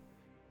Cemetery.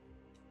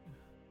 I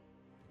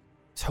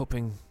was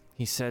hoping,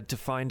 he said, to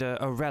find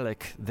a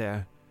relic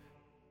there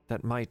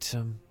that might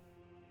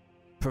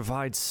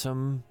provide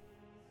some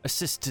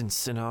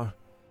assistance in our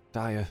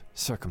dire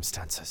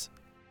circumstances.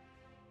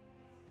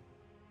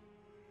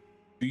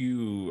 Do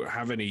you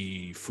have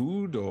any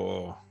food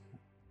or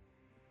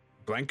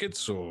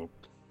blankets or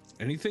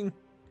anything?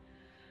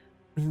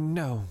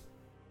 No,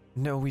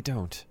 we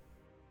don't.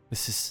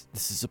 This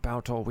is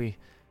about all we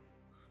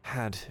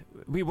had.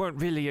 We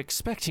weren't really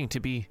expecting to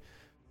be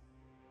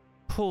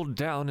pulled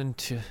down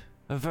into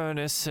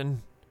Avernus,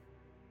 and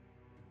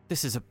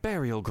this is a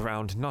burial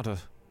ground, not a...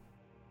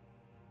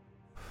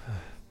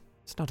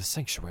 It's not a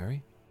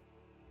sanctuary.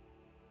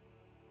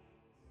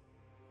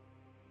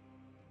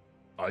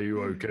 Are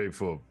you okay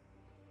for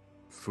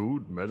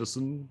food,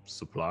 medicine,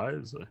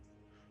 supplies?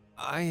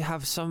 I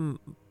have some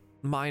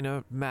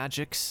minor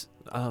magics,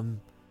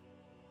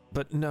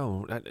 but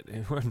no,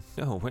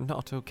 we're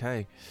not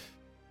okay.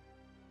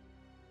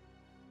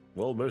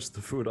 Well, most of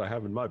the food I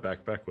have in my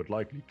backpack would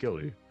likely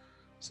kill you,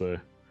 so...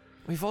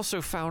 We've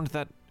also found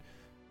that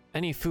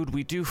any food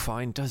we do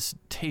find does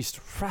taste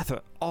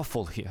rather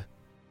awful here.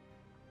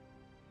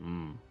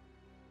 Hmm.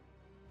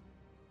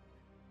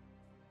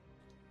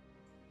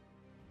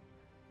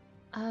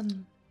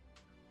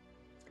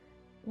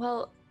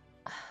 Well,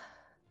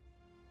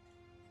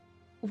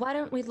 why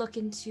don't we look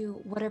into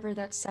whatever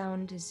that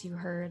sound is you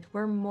heard?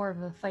 We're more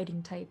of a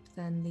fighting type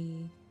than the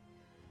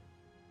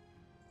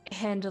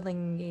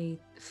handling a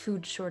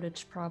food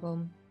shortage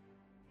problem.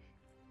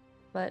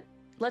 But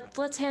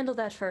let's handle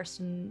that first,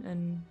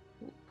 and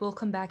we'll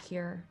come back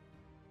here.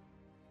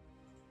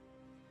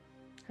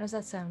 How does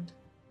that sound?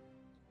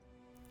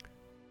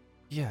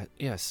 Yeah,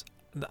 yes.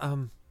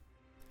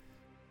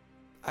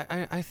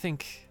 I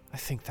think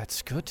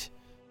that's good.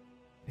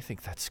 I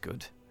think that's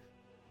good.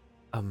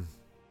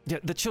 Yeah,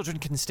 the children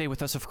can stay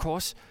with us, of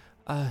course.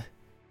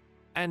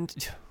 And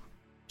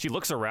she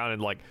looks around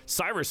and, like,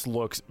 Cyrus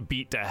looks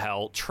beat to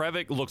hell.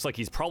 Trevik looks like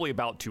he's probably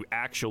about to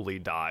actually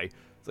die.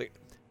 It's like,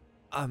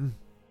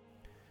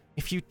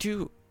 if you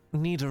do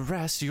need a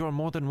rest, you are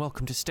more than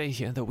welcome to stay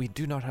here, though we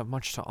do not have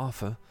much to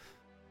offer.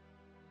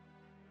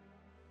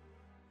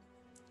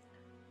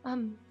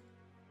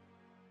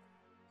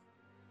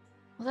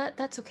 Well,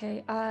 that's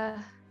okay.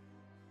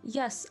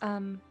 Yes,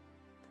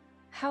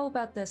 how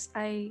about this?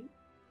 I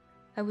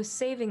was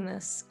saving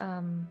this,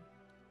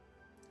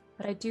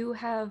 but I do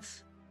have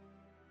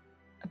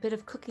a bit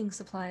of cooking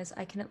supplies.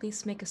 I can at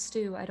least make a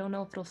stew. I don't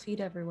know if it'll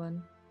feed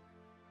everyone.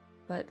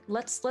 But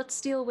let's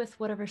deal with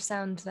whatever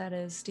sound that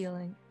is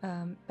stealing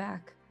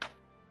back.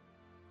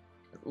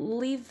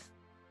 Leave,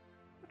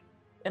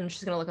 and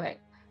she's gonna look away.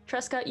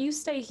 Trescott, you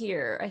stay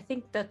here. I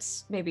think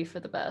that's maybe for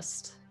the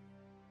best.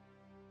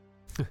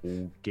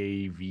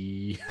 Okay,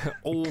 V.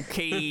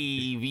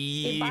 Okay,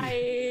 V.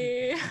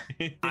 Bye.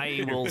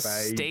 I will Bye,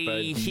 stay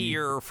buddy.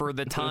 here for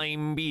the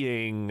time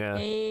being.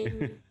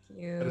 Thank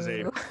you. That is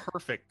a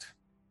perfect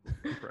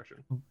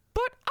impression.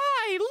 But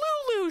I,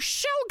 Lulu,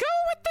 shall go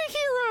with the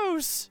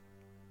heroes.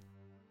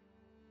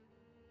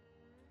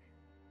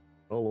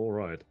 Oh, all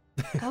right.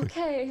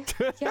 Okay.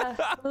 Yeah,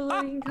 Lulu,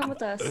 you can come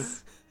with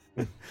us.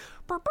 Burr,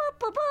 burr,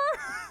 burr, burr.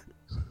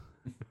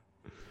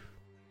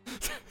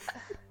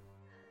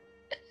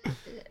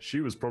 She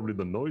was probably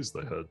the noise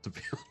they heard, to be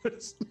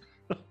honest.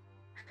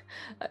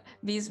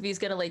 V's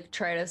gonna like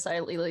try to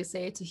silently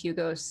say it to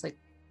Hugo. It's like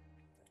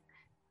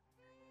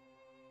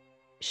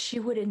she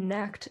would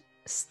enact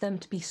them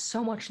to be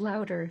so much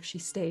louder if she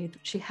stayed.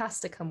 She has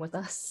to come with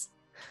us.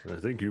 I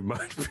think you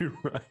might be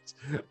right.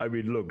 I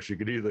mean, look, she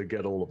could either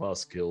get all of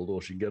us killed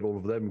or she can get all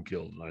of them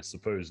killed. And I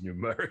suppose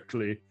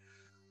numerically,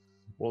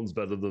 one's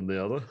better than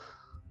the other.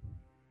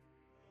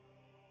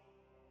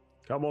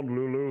 Come on,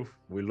 Lulu.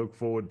 We look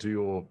forward to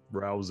your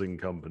rousing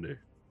company.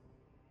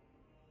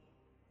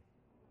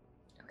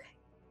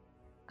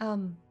 Okay.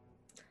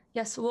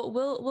 Yes,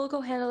 we'll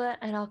go handle that,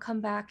 and I'll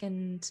come back,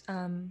 and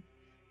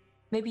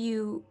maybe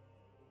you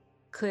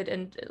could,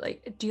 and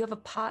like, do you have a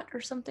pot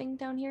or something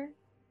down here?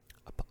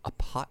 A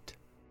pot?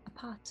 A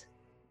pot.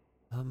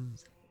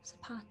 It's a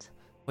pot.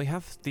 We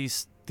have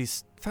these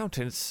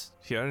fountains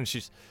here, and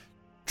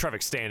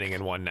Trevik's standing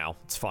in one now.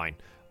 It's fine.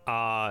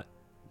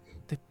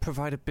 They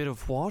provide a bit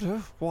of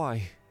water.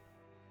 Why?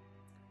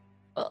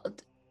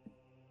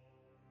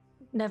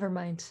 Never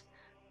mind.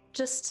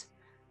 Just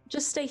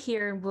stay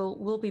here, and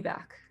we'll be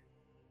back.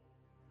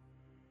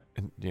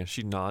 And yeah,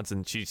 she nods,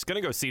 and she's gonna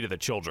go see to the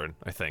children,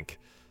 I think.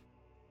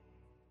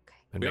 Okay.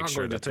 And We make are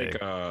sure going to that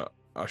take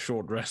a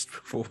short rest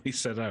before we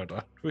set out,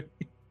 aren't we?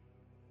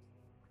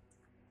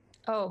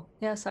 Oh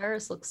yeah,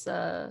 Cyrus looks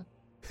rough.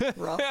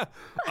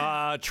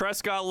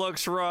 Trescott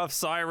looks rough.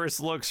 Cyrus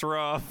looks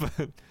rough.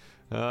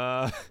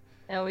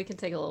 Yeah, we can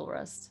take a little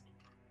rest.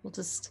 We'll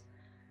just.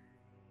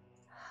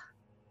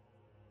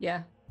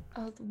 Yeah.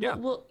 Yeah,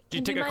 Well, you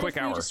can take you a mind quick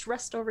if we hour. just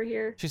rest over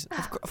here? She's,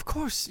 of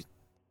course,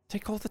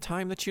 take all the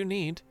time that you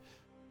need.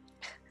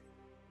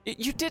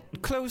 You did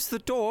close the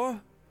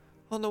door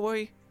on the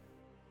way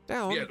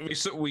down. Yeah,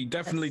 we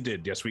definitely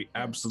did. Yes, we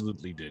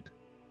absolutely did.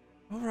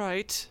 All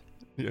right.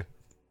 Yeah.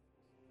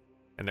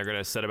 And they're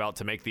gonna set about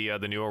to make the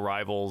new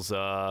arrivals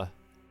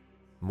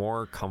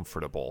more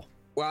comfortable.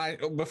 Well,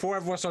 before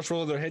everyone starts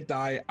rolling their hit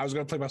die, I was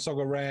gonna play my Song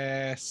of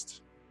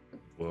Rest.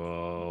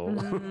 Whoa,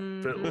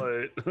 bit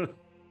late.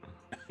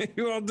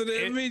 You wanted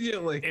it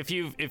immediately. If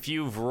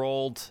you've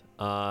rolled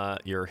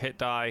your hit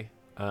die,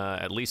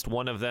 at least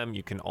one of them,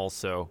 you can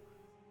also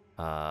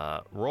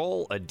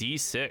roll a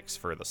d6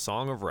 for the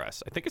Song of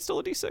Rest. I think it's still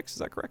a d6. Is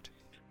that correct?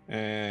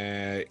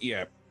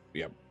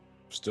 Yeah.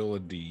 Still a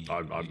D.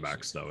 I'm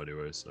maxed out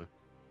anyway, so.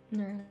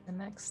 I'm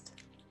next.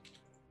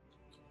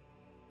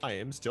 I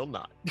am still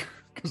not,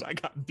 because I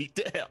got beat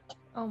to hell.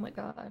 Oh my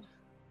god.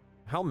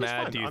 How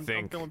mad fine. do you I'm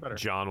think feeling better.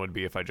 John would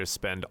be if I just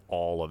spend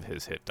all of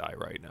his hit die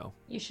right now?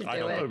 You should I do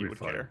don't it. think That'd you be would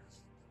fine. care.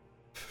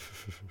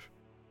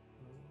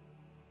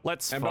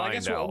 Let's But I find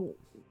guess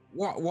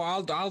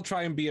out. I'll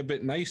try and be a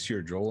bit nice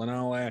here, Joel,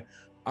 and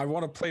I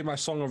want to play my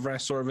Song of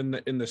Rest sort of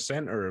in the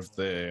center of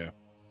the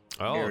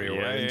Oh, area,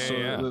 yeah, right? yeah, So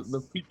yeah.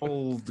 the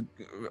people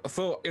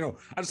thought,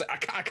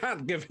 I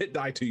can't give hit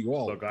die to you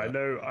all. Look, I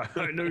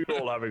but- know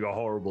you're all having a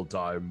horrible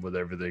time with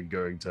everything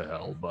going to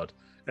hell, but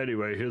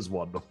anyway, here's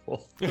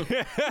wonderful.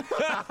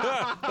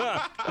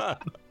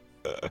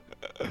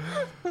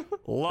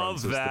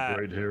 Love Francis, that. the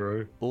great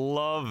hero.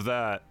 Love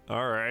that.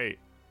 All right.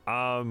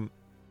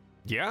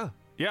 Yeah.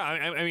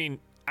 I mean,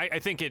 I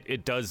think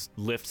it does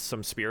lift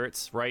some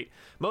spirits, right?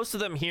 Most of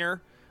them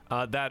here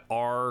that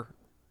are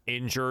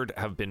injured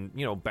have been,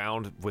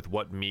 bound with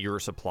what meager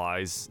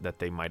supplies that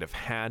they might have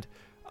had.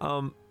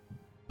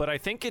 But I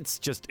think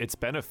it's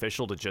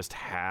beneficial to just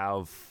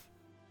have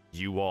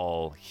you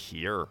all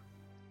here,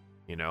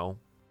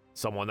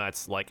 someone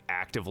that's like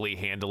actively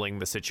handling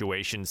the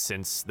situation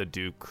since the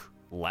Duke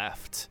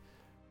left.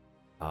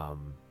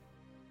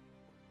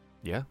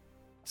 Yeah,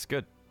 it's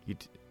good.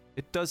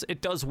 It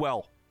does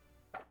well.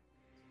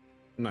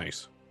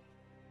 Nice.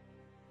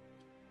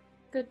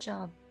 Good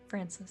job,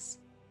 Francis.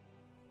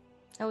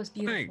 That was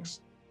beautiful.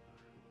 Thanks.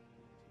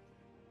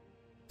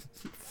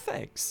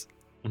 Thanks.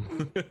 Do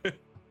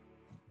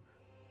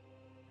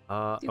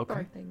Okay.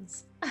 bar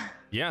things.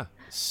 Yeah.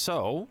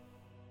 So,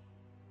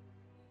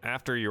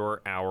 after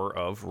your hour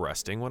of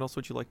resting, what else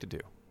would you like to do?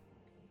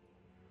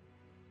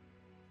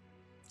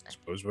 I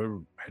suppose we're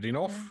heading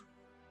off.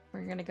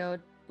 We're gonna go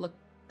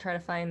try to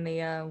find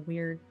the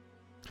weird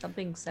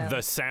thumping sound.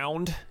 The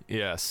sound?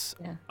 Yes.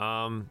 Yeah.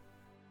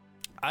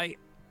 I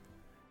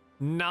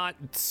not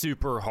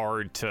super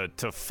hard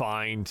to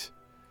find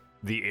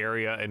the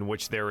area in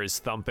which there is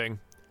thumping.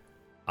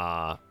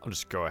 I'll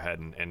just go ahead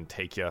and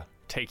take you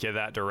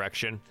that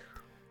direction.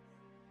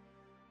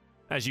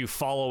 As you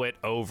follow it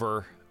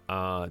over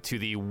to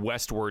the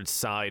westward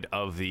side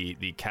of the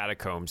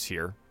catacombs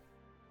here.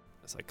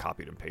 As I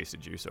copied and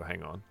pasted you, so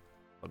hang on.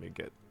 Let me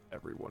get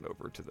everyone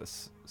over to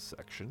this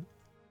section.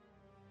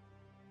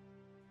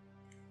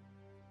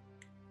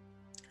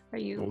 Are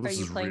you Well, this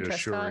is playing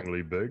Trescott?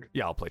 reassuringly big.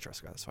 Yeah, I'll play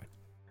Trescott. That's fine.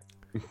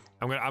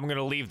 I'm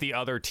gonna leave the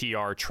other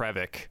TR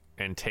Trevik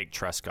and take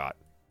Trescott.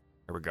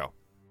 Here we go.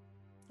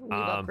 We've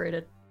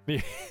upgraded.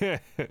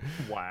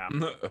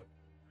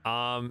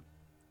 Wow.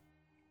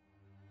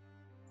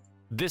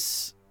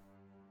 This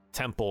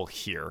temple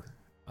here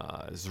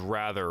is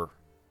rather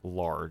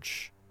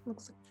large.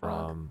 Looks like a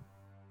frog.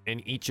 In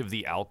each of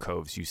the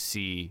alcoves, you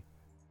see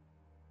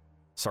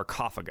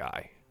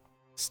sarcophagi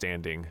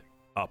standing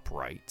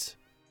upright.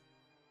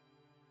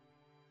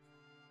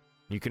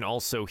 You can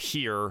also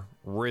hear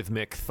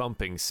rhythmic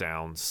thumping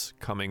sounds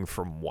coming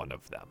from one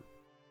of them.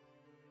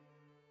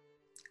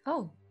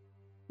 Oh,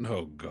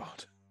 Oh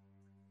God.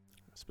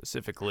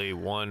 Specifically,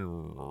 one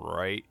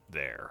right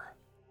there.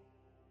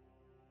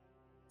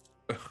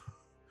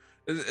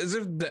 As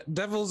if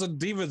devils and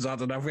demons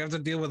aren't enough, we have to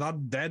deal with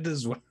undead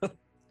as well.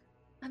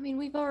 I mean,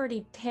 we've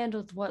already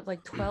handled what,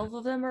 like 12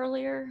 of them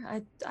earlier.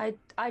 I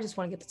just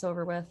want to get this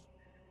over with.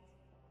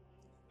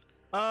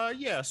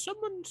 Yeah.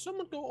 Someone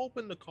go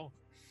open the call.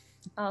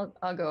 I'll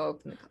go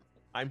open the.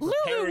 I'm Lulu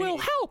preparing. will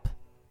help.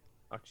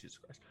 Oh, Jesus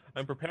Christ!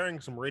 I'm preparing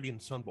some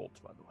radiant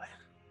sunbolts, by the way.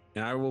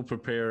 And I will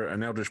prepare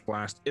an Eldritch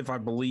Blast if I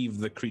believe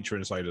the creature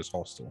inside is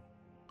hostile.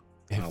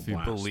 I'll If you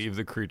blast. believe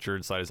the creature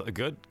inside is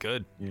good.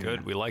 Yeah.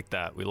 We like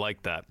that.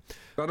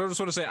 But I just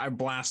want to say I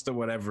blast at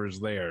whatever's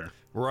there,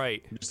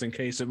 Right. just in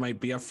case it might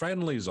be a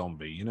friendly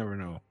zombie. You never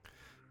know.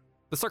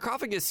 The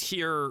sarcophagus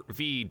here,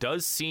 V,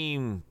 does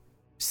seem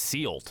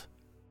sealed.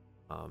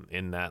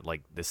 In that,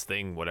 like, this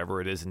thing,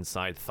 whatever it is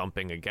inside,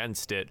 thumping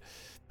against it,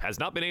 has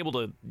not been able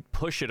to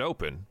push it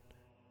open.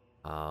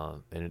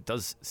 And it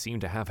does seem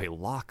to have a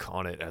lock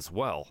on it as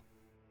well.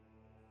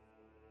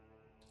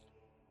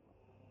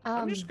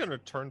 I'm just gonna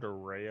turn to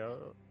Rhea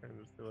and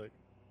just be like,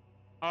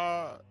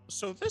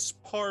 so this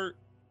part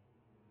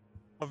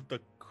of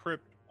the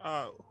crypt,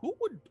 who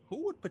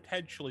would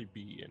potentially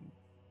be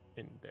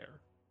in there?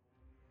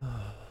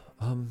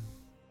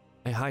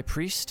 A high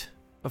priest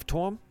of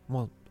Torm?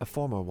 Well, a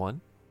former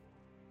one.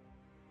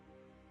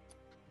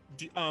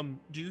 Do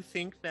you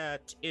think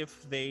that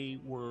if they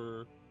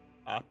were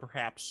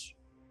perhaps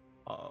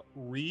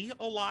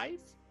re-alive,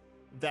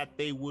 that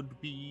they would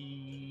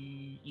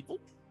be evil?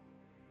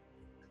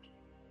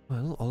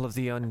 Well, all of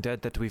the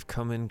undead that we've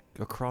come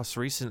across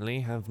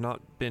recently have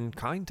not been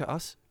kind to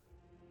us.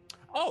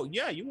 Oh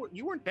yeah, you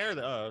weren't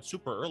there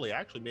super early. I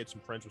actually made some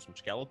friends with some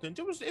skeletons.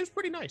 It was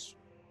pretty nice.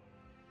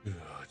 Oh,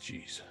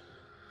 jeez.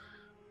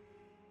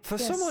 For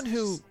Yes. someone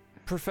who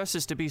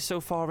professes to be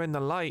so far in the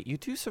light, you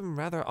do some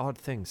rather odd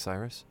things,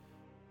 Cyrus.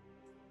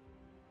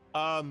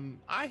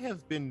 I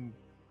have been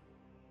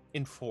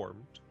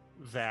informed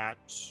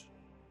that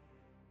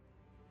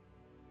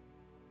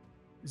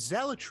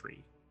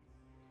zealotry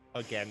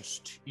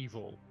against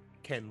evil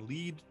can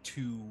lead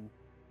to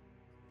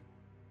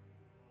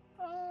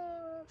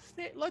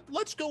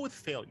let's go with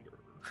failure.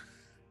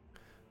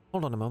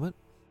 Hold on a moment.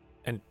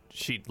 And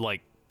she,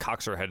 like,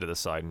 cocks her head to the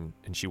side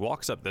and she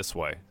walks up this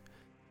way.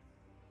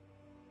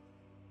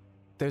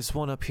 There's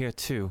one up here,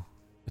 too.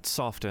 It's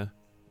softer.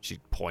 She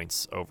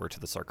points over to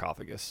the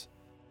sarcophagus.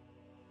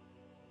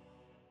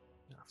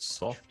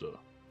 Softer.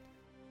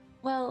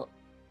 Well,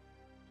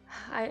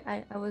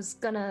 I was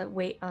gonna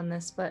wait on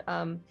this, but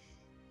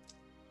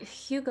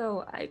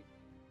Hugo,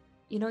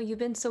 you've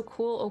been so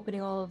cool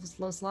opening all of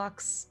those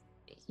locks.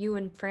 You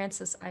and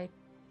Francis, I've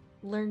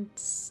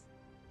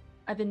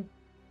been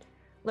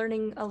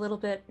learning a little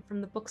bit from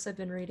the books I've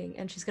been reading,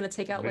 and she's gonna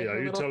take out like Are her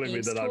you little telling me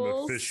thieves' that I'm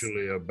tools.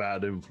 officially a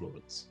bad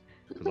influence?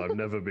 Because I've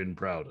never been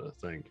prouder,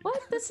 thank you.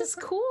 What? This is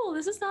cool.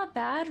 This is not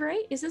bad,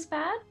 right? Is this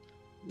bad?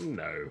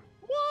 No.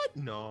 What?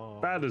 No.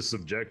 Bad is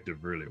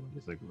subjective, really, when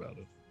you think about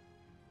it.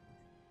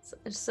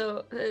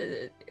 So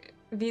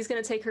V's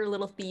gonna take her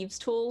little thieves'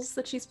 tools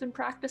that she's been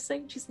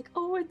practicing. She's like,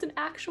 "Oh, it's an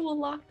actual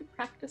lock to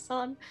practice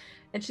on,"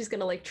 and she's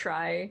gonna like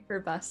try her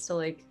best to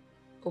like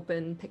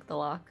pick the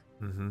lock.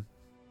 Mm-hmm.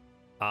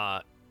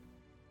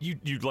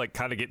 You like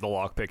kind of get the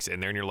lockpicks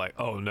in there, and you're like,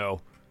 oh no,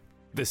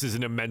 this is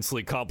an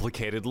immensely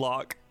complicated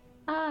lock.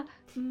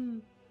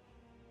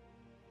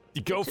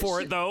 You go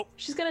for it though.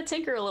 She's gonna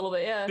tinker a little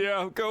bit, yeah.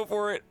 Yeah, go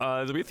for it.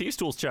 There'll be a thieves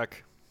tools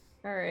check.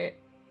 All right.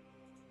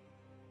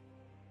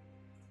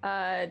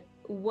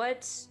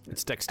 What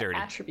It's dexterity.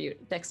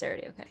 attribute?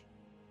 Dexterity. Okay.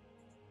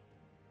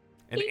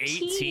 An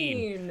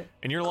 18.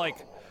 And you're like,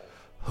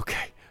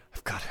 okay,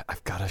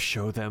 I've got to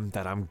show them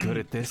that I'm good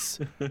at this.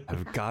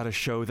 I've got to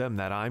show them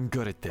that I'm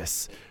good at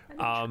this.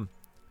 And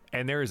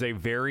there is a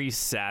very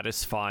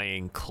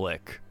satisfying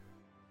click.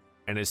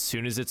 And as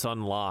soon as it's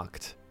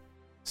unlocked,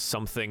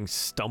 something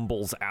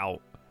stumbles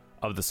out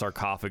of the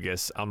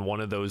sarcophagus on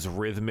one of those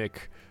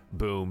rhythmic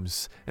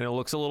booms, and it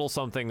looks a little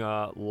something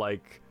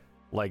like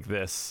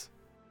this.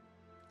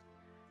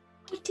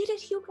 I did it,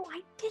 Hugo.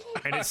 I did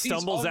it. And it He's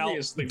stumbles out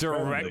obviously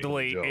directly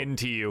friendly, Joe.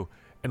 into you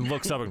and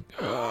looks up and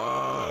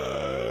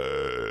Hello.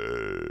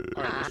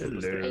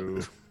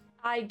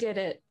 I did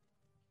it.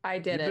 I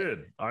You did it.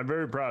 did. I'm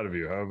very proud of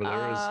you. However,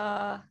 there is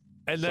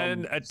and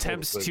then some sort of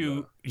attempts thing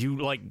to you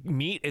like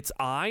meet its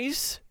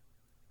eyes,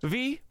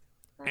 V,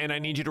 and I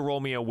need you to roll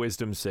me a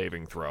wisdom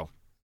saving throw.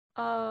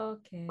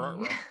 Okay.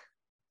 Ruh-roh.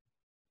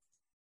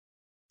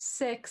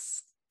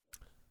 6.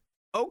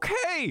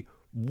 Okay.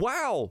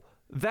 Wow.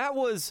 That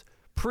was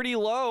pretty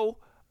low.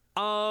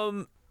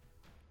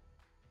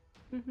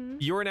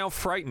 You're now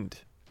frightened.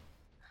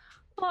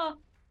 Well,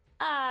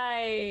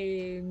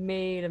 I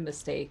made a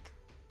mistake.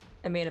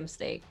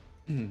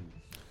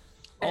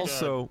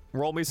 Also,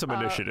 roll me some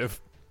initiative.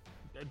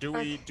 Do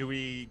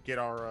we get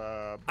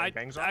our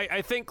bangs on?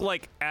 I think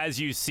like as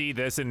you see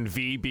this and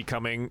V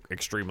becoming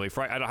extremely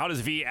frightened. How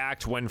does V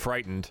act when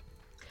frightened?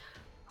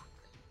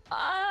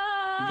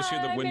 You just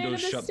hear the I made a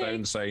windows shut mistake.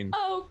 down saying,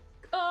 Oh,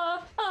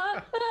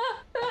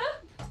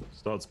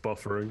 starts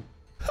buffering.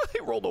 He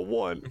rolled a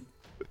 1.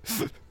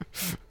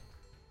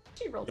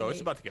 she rolled No, an it's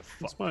 8. about to get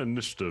fucked. It's my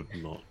initiative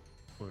not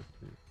working.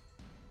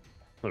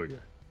 There we go.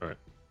 All right.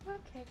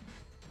 Okay.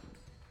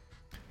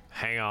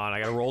 Hang on, I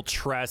gotta roll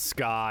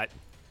Trescott.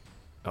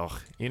 Oh,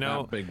 you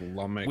know, that big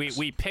lummox.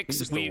 we pick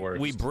He's the we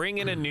worst. bring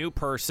in a new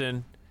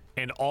person,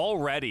 and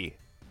already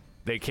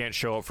they can't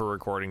show up for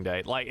recording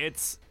day. Like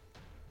it's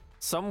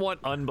somewhat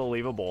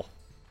unbelievable.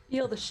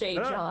 Feel the shade,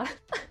 John.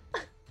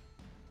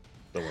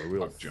 Don't worry, we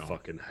all Fuck John.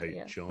 fucking hate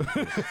Yeah. John.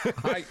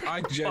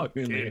 I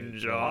genuinely Fucking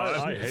John.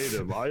 I hate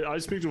him. I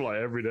speak to him like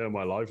every day of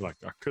my life. Like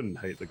I couldn't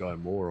hate the guy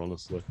more,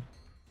 honestly.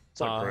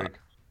 It's like Craig.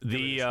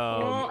 The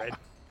Don't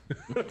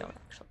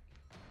actually.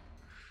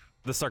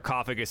 the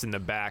sarcophagus in the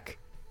back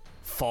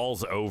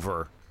falls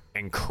over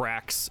and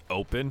cracks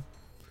open.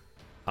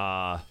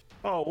 Oh,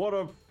 what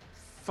a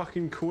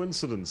fucking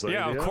coincidence!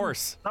 Yeah, of ADM.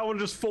 course. That one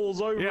just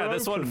falls over. Yeah, and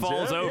this one opens,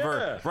 falls yeah?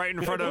 over Yeah. right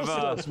in front of course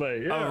it does,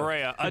 mate, yeah.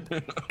 Rhea.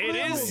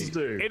 else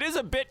do? It is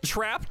a bit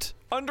trapped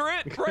under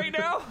it right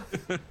now,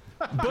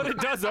 but it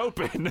does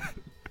open.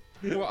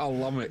 What a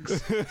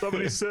lummox.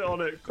 Somebody sit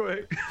on it,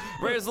 quick.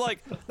 Rhea's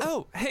like,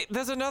 oh, hey,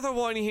 there's another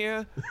one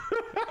here.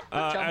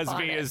 Jump As on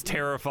V it. is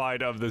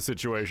terrified of the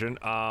situation.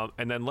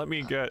 And then let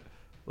me get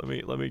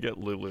Let me get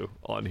Lulu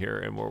on here,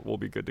 and we'll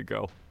be good to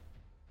go.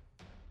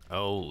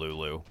 Oh,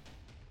 Lulu.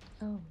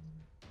 Oh.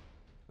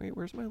 Wait,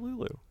 where's my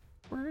Lulu?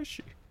 Where is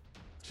she?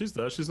 She's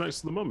there. She's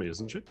next to the mummy,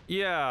 isn't she?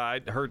 Yeah,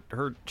 her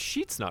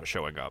sheet's not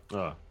showing up.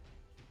 Ah.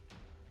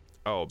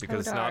 Oh,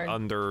 because it's not darn.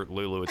 under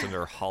Lulu, it's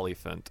under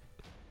Hollyphant.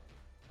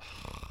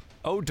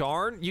 Oh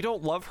darn, you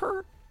don't love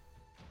her?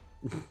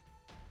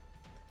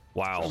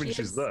 Wow. I mean,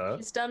 she's there.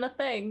 She's done a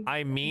thing.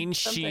 I mean,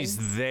 Something.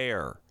 she's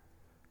there.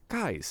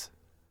 Guys.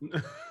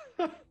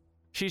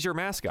 She's your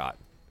mascot.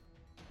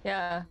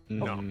 Yeah.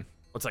 No. 1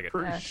 second.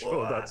 Pretty Yeah.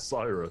 sure that's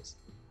Cyrus.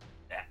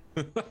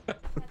 I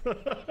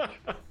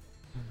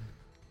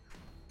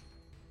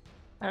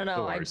don't know.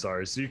 Don't worry,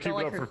 Cyrus. So you keep don't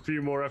it like up for her- a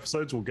few more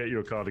episodes, we'll get you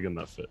a cardigan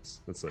that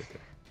fits. That's okay.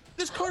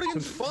 This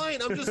cardigan's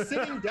fine. I'm just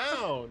sitting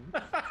down.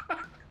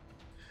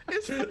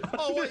 It's,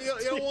 oh, wait,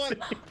 you know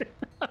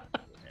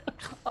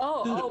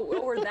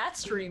what? We're that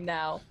stream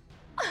now.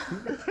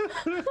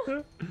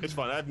 It's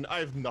fine. I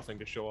have nothing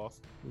to show off.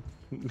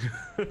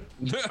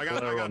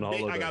 They're on I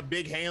holiday. got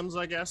big hands,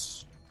 I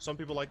guess. Some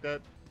people like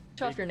that.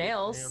 Show off Big, your big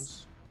nails.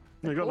 hands.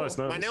 You got Cool. nice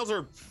nails. My nails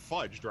are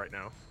fudged right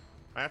now.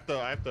 I have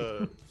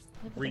to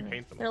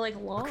repaint them. They're like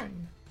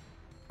long.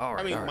 All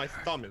right. I mean, all right. my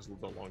thumb is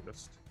the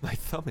longest. My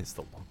thumb is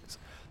the longest.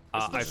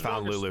 It's the I found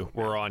strongest. Lulu.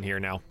 We're on here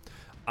now.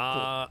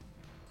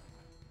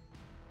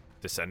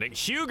 Descending.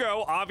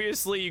 Hugo,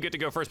 obviously you get to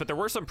go first, but there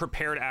were some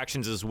prepared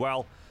actions as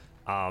well.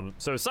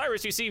 So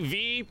Cyrus, you see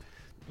V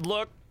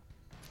look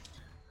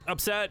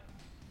upset.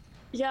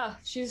 Yeah,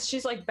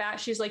 she's like back.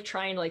 She's like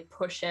trying to like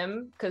push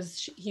him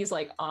because he's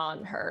like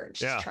on her.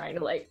 She's Yeah. trying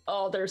to like.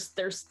 Oh, there's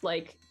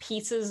like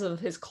pieces of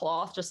his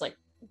cloth just like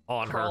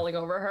On her. crawling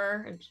over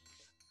her. And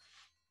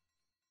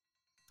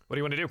What do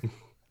you want to do?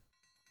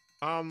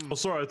 Oh,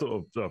 sorry. I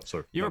thought. Oh,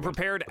 sorry. You have a Never mind.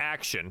 prepared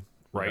action,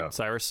 right, Yeah.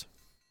 Cyrus?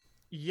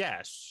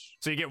 Yes.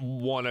 So you get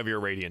one of your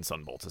Radiant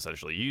Sunbolts,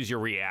 essentially. Use your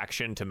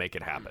reaction to make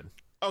it happen.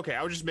 Okay,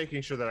 I was just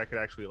making sure that I could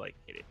actually like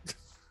hit it.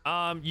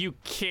 You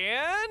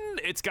can.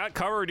 It's got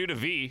cover due to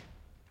V.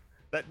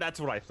 That's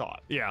what I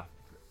thought. Yeah.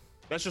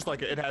 That's just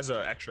like it has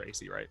a extra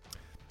AC, right?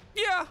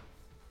 Yeah. I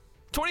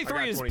 23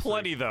 got is 23.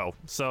 plenty, though.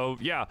 So,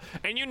 yeah.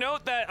 And you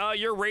note that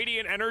your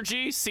radiant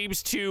energy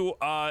seems to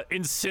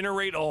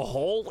incinerate a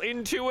hole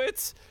into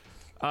it.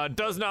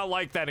 Does not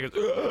like that. It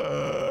goes,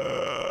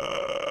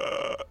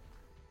 "Ugh."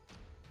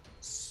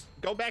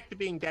 Go back to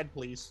being dead,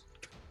 please.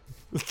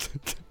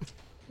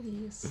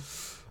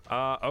 please.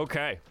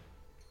 Okay.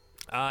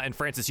 And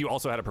Francis, you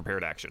also had a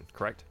prepared action,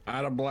 correct? I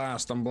had a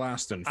blast. I'm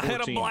blasting. I had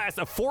a 14. blast.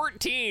 A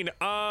 14.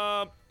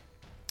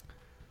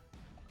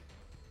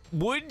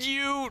 Would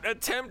you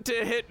attempt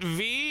to hit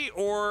V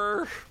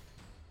or?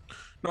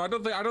 No, I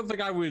don't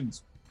think I would.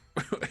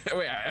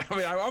 Wait, I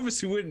mean, I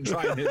obviously wouldn't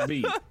try and hit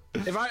B.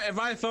 If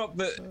I thought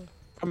that,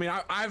 I mean,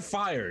 I've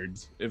fired.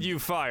 If, You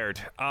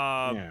fired.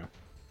 yeah.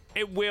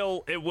 It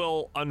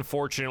will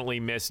unfortunately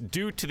miss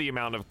due to the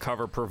amount of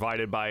cover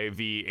provided by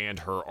V and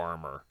her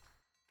armor.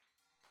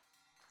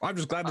 I'm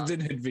just glad it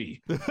didn't hit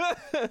V.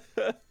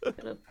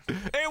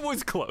 It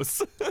was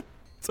close.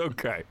 It's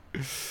okay.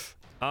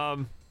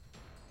 All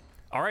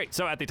right,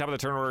 so at the top of the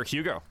turn order,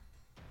 Hugo.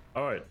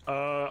 All right.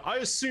 I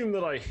assume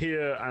that I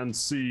hear and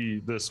see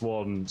this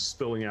one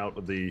spilling out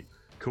of the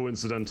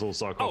coincidental Oh,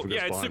 sarcophagus.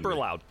 yeah, it's behind super me.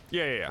 loud.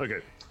 Yeah. Okay.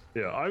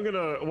 Yeah, I'm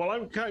gonna. Well,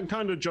 I'm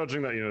kind of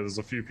judging that there's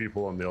a few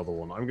people on the other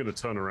one. I'm gonna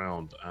turn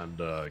around and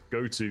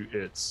go to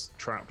its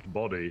trapped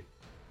body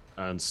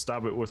and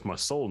stab it with my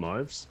soul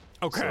knives.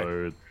 Okay.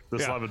 So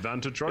this Yeah. live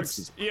advantage, right?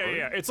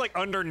 Yeah. It's like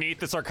underneath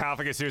the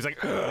sarcophagus. He's like,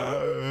 Yeah,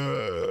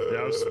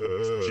 I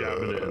was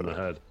jabbing it in the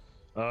head.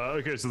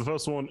 Okay, so the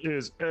first one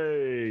is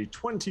a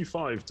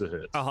 25 to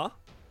hit uh-huh.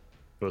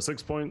 for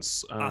 6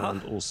 points,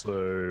 and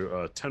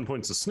also 10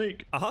 points to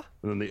sneak. Uh-huh.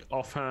 And then the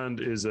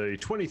offhand is a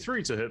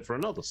 23 to hit for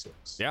another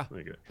 6. Yeah. There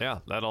you go. Yeah,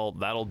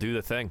 that'll do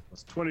the thing.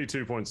 That's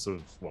 22 points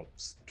of,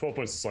 12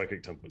 points of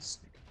psychic, 10 points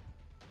of sneak.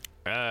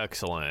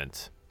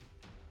 Excellent.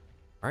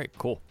 All right,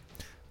 cool.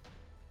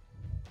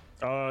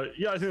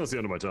 Yeah, I think that's the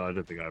end of my turn. I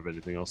don't think I have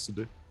anything else to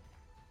do.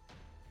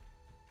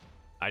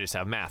 I just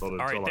have math. Not All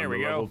right, until there I'm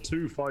we a go. Level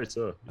 2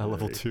 fighter. A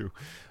level Yay. 2.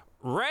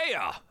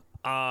 Rhea.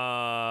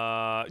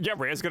 Yeah,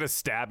 Rhea's gonna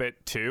stab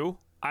it too,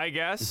 I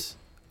guess.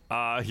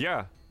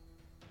 Yeah.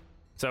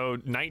 So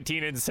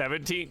 19 and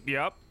 17.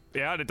 Yep.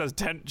 Yeah, and it does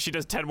 10. She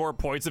does 10 more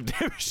points of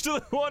damage to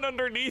the one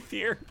underneath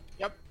here.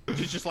 Yep.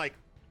 She's just like,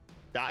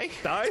 die.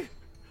 Die.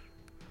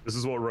 This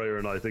is what Raya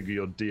and I think are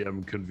your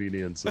DM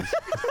conveniences.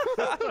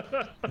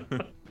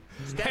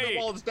 Stand Hey. the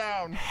walls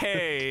down.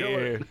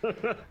 Hey.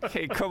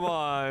 Hey, come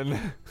on.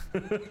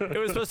 It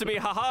was supposed to be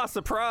haha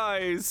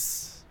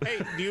surprise. Hey,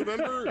 do you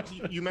remember?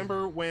 You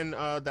remember when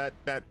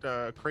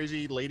that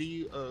crazy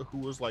lady who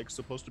was like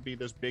supposed to be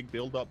this big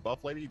build-up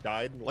buff lady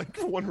died in like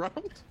one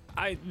round?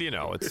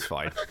 It's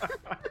fine.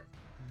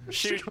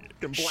 She fucking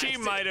blasted.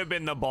 might have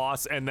been the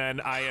boss, and then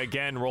I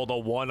again rolled a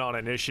 1 on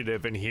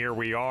initiative, and here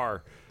we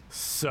are.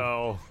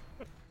 So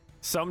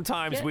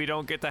sometimes Yeah. we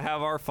don't get to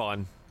have our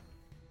fun.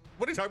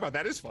 What are you talking about?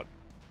 That is fun.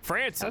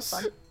 Francis,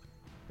 That's fun.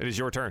 it is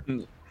your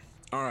turn.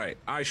 All right,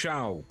 I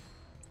shall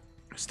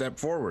step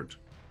forward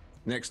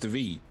next to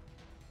V.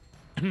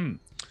 And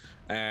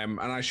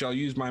I shall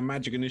use my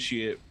magic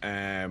initiate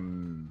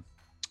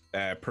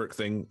perk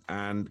thing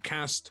and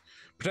cast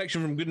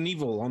protection from good and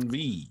evil on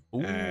V.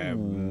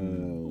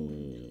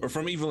 Or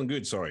from evil and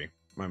good, sorry.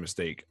 My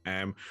mistake.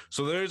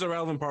 So there is a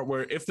relevant part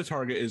where if the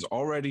target is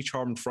already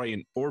charmed,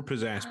 frightened, or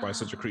possessed by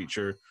such a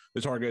creature,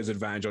 the target has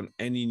advantage on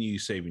any new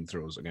saving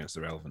throws against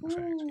the relevant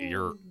effect.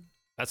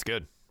 That's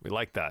good. We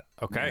like that.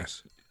 Okay.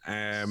 Yes.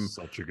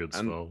 Such a good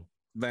spell.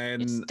 Then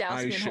Just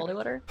douse me in holy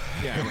water.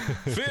 Yeah.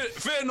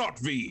 fear not,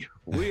 V.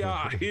 We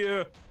are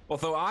here.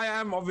 Although I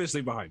am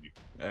obviously behind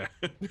you.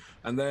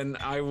 And then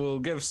I will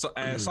give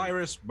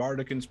Cyrus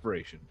Bardic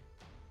Inspiration.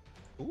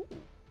 Ooh.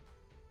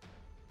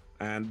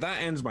 And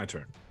that ends my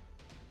turn.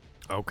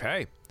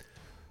 Okay.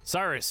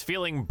 Cyrus,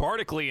 feeling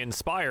bardically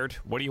inspired,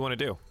 what do you want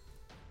to do?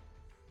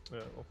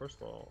 Well, first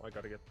of all, I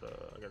gotta get the.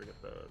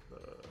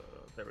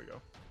 There we go.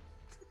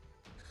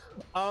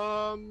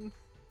 Oh,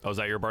 is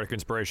that your bardic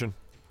inspiration?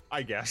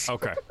 I guess.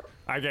 Okay.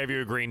 I gave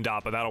you a green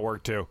dot, but that'll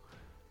work too.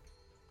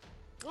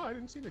 Oh, I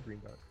didn't see the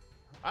green dot.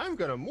 I'm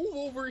gonna move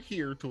over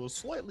here to a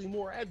slightly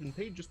more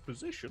advantageous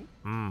position,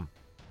 and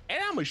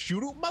I'm gonna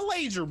shoot out my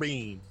laser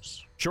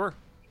beams. Sure.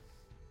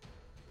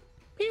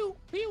 Pew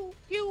pew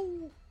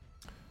pew.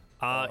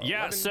 Yeah,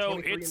 11, so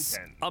 23, and it's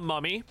 10. a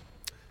mummy.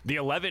 The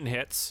 11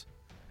 hits,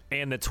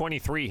 and the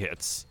 23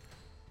 hits.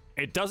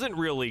 It doesn't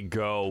really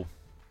go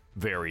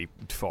very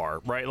far,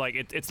 right? Like,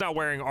 it's not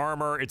wearing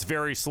armor. It's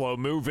very slow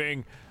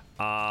moving.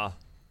 Yeah.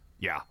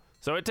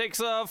 So it takes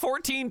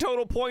 14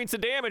 total points of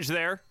damage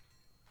there.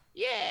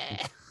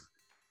 Yeah.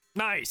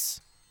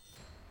 Nice.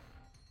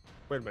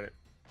 Wait a minute.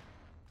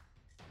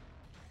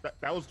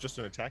 That was just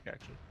an attack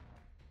action.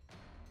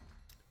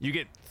 You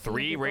get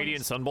 3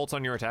 Radiant Sunbolts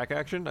on your attack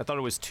action? I thought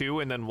it was 2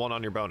 and then 1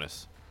 on your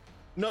bonus.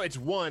 No, it's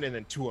 1 and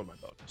then 2 on my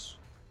bonus.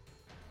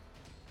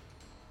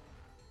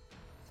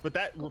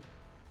 But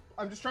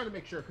I'm just trying to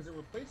make sure because it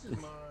replaces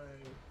my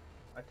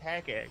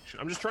attack action.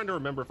 I'm just trying to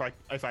remember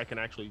if I can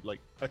actually like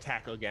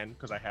attack again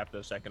because I have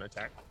the second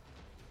attack.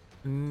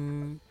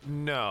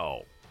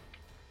 No.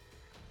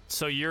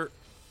 So you're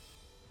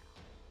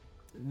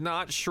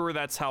not sure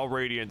that's how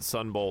Radiant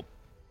Sunbolt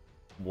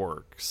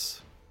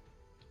works.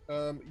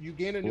 You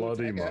gain a new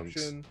Bloody attack monks.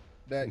 option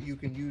that you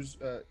can use.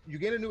 You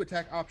gain a new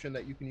attack option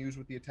that you can use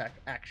with the attack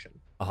action.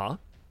 Uh-huh.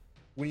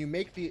 When you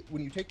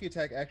take the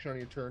attack action on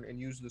your turn and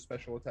use the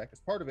special attack as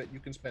part of it, you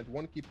can spend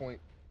 1 key point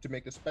to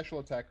make the special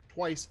attack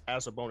twice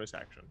as a bonus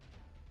action.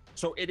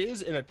 So it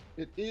is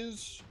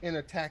an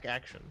attack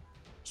action.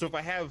 So if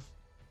I have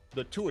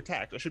the 2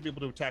 attacks, I should be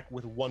able to attack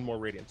with 1 more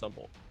Radiant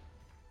Sunbolt.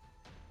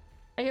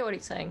 I get what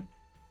he's saying.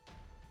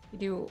 You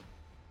do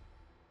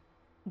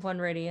 1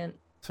 radiant.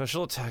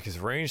 Special attack is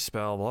ranged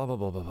spell, blah, blah,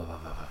 blah, blah, blah, blah,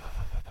 blah,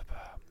 blah, blah,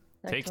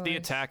 blah. Take the Excellent.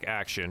 attack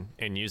action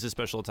and use the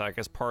special attack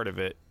as part of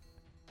it.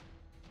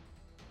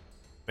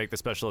 Make the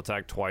special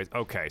attack twice.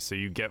 Okay, so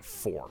you get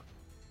 4.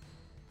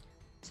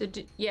 So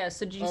did you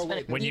spend?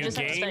 wait, When you just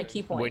have to spend a gain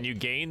key point. when you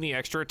gain the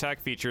extra attack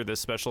feature, this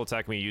special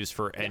attack can be used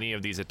for any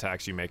of these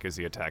attacks you make as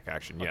the attack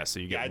action. Yeah, so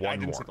you get I 1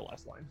 didn't more. see the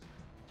last line.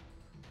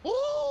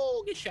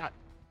 Oh, get shot.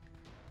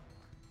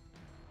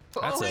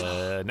 That's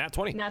Oh, a nat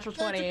 20. Natural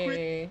That's a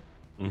 20.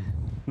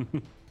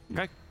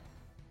 Okay.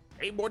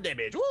 8 more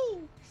damage.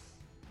 Woo!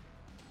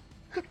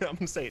 I'm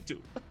gonna say it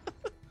too.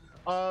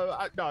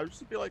 I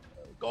just be like,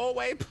 go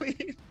away,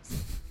 please.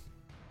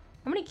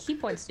 How many key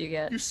points do you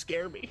get? You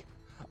scare me.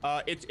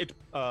 It's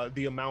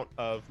the amount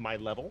of my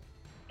level,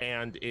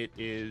 and it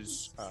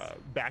is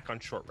back on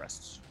short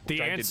rests. which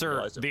The I didn't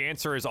realize it-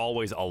 answer is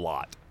always a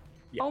lot.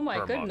 Yeah, Oh my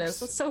for goodness, monks.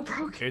 that's so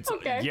broken. It's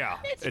okay. yeah,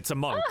 it's a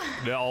monk.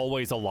 They're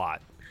always a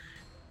lot.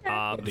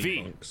 Bloody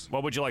V, monks.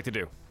 what would you like to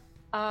do?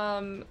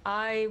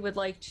 I would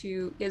like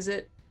to.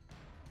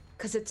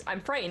 I'm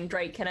frightened,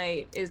 right?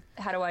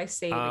 How do I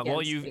save against Well,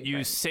 being you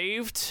frightened?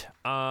 saved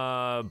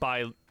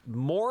by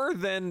more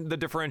than the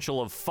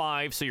differential of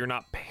 5, so you're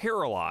not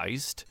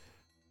paralyzed.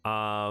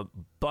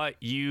 But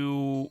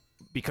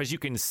because you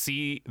can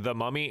see the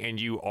mummy and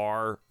you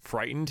are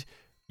frightened,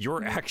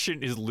 your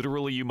action is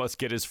literally you must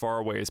get as far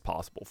away as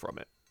possible from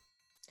it.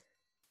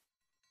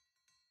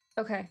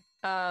 Okay.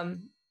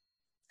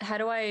 How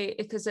do I?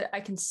 Because I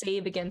can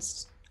save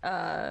against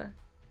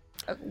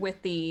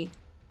with the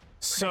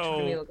protection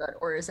from evil So good,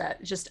 or is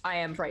that just I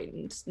am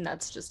frightened and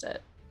that's just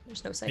it?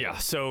 There's no saving. yeah,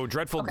 so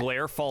dreadful Okay.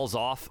 glare falls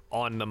off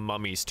on the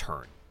mummy's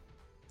turn.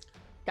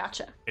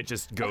 Gotcha. It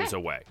just goes Okay.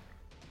 away.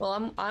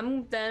 Well,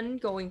 I'm then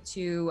going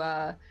to.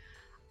 I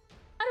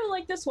don't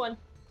like this one.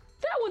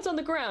 That one's on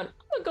the ground.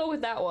 I'm gonna go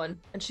with that one.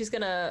 And she's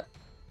gonna.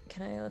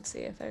 Let's see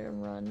if I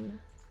can run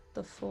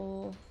the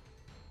full.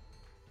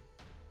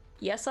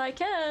 Yes, I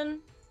can.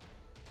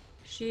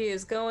 She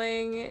is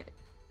going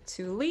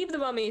to leave the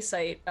mummy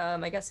site.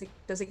 I guess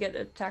does it get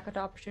attack of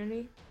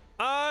opportunity?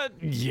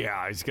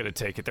 Yeah, he's gonna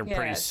take it. They're Yeah,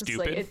 pretty it's just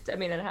stupid.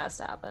 it has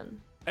to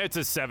happen. It's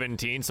a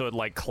 17, so it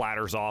like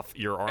clatters off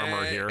your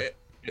armor here.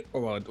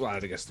 Well, I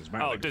guess there's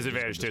Oh,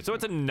 disadvantage too. So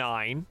it's a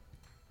 9.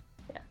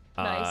 Yeah.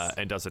 Nice.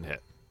 And doesn't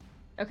hit.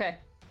 Okay.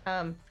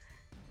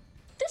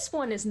 this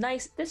one is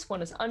nice. This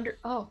one is under.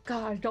 Oh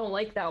God, I don't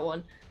like that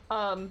one.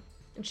 And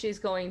she's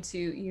going to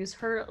use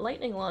her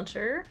lightning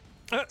launcher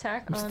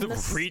attack on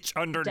this reach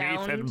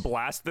underneath and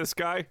blast this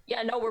guy.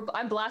 Yeah, no,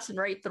 I'm blasting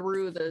right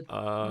through the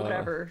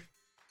whatever.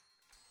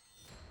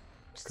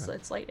 Okay.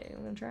 It's lightning.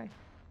 I'm gonna try.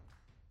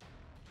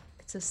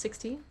 It's a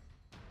 16.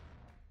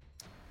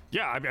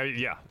 Yeah,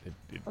 yeah.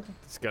 Okay.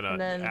 It's gonna and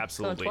then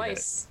absolutely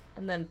twice,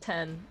 and then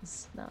 10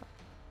 is not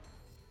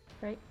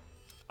right.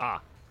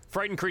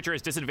 Frightened creature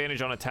has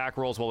disadvantage on attack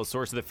rolls while the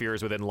source of the fear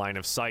is within line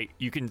of sight.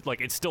 You can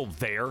it's still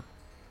there,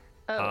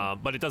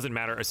 but it doesn't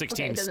matter. A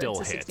 16 still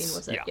hits. 16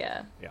 was it?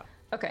 Yeah.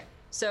 Okay,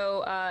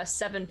 so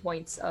 7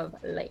 points of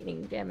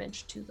lightning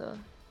damage to the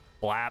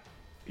blap.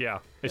 Yeah,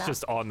 it's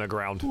just on the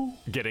ground,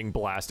 getting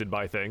blasted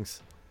by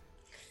things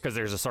because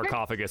there's a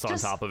sarcophagus on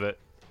top of it.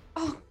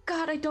 Oh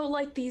God, I don't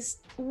like these.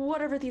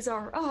 Whatever these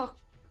are. Oh.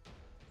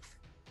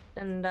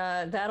 And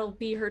that'll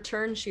be her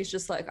turn. She's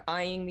just like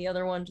eyeing the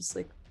other one, just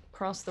like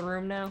across the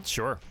room now.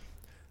 Sure.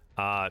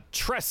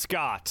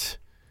 Trescott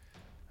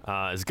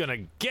is gonna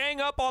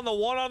gang up on the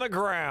one on the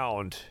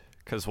ground,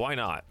 cause why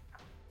not?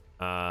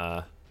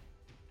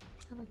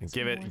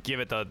 Give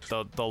it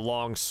the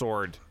long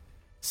sword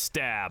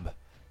stab,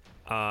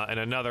 and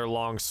another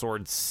long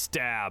sword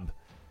stab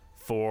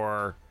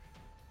for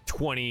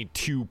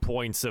 22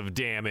 points of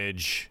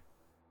damage.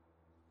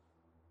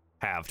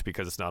 Halved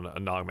because it's not a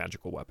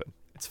non-magical weapon.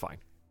 It's fine.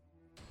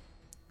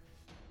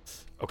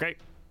 Okay.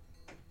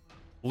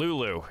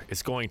 Lulu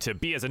is going to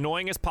be as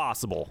annoying as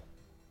possible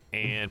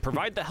and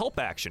provide the help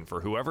action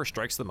for whoever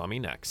strikes the mummy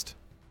next.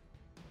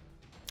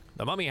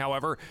 The mummy,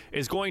 however,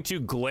 is going to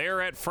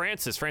glare at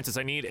Francis. Francis,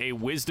 I need a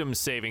wisdom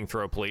saving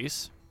throw,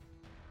 please.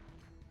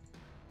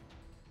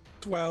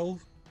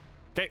 12.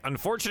 Okay,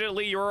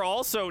 unfortunately, you're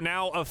also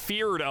now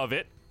afeared of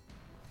it.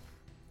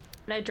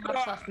 And it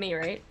drops off me,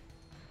 right?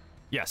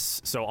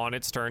 Yes, so on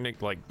its turn,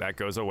 that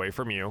goes away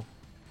from you.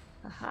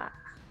 Aha.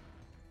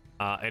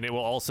 And it will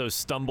also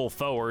stumble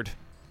forward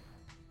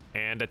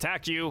and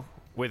attack you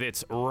with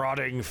its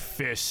rotting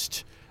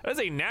fist. That is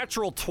a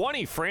natural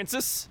 20,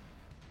 Francis.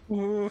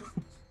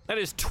 That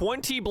is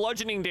 20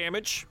 bludgeoning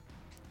damage,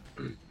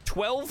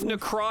 12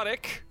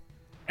 necrotic,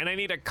 and I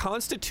need a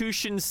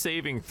Constitution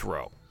saving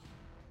throw.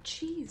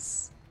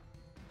 Jeez.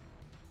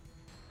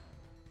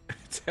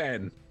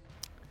 10.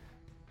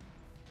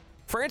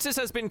 Francis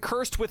has been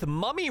cursed with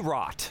mummy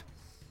rot.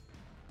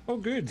 Oh,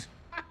 good.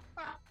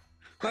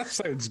 That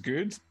sounds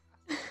good.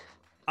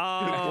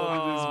 I'm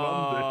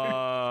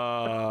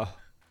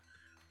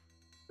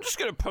just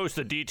gonna post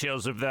the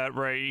details of that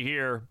right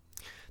here.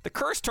 The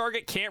cursed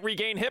target can't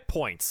regain hit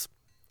points.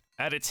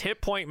 Its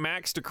hit point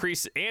max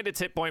decreases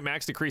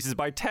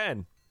by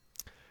 10.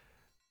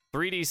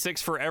 3d6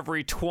 for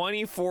every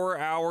 24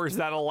 hours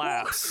that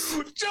elapse.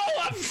 Joe,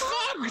 I'm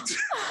fucked!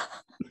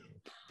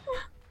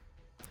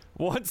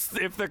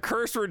 If the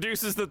curse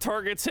reduces the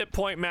target's hit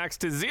point max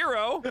to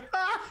 0,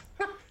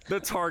 the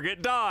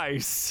target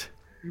dies.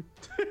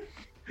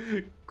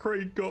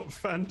 Craig got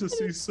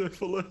fantasy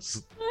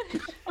syphilis.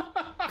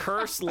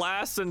 Curse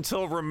lasts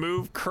until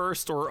remove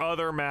cursed or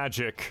other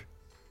magic.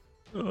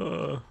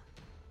 Well,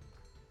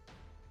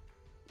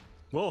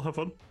 have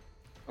fun.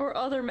 Or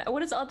other.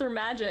 What is other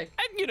magic?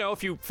 And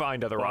if you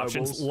find other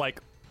options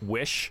like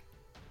wish.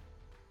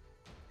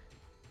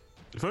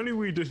 If only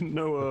we didn't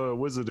know a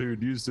wizard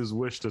who'd used his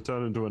wish to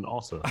turn into an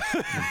otter.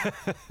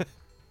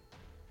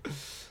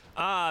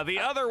 The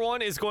other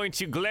one is going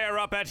to glare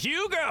up at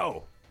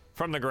Hugo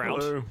from the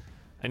ground. Hello.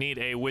 I need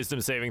a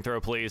wisdom saving throw,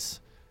 please.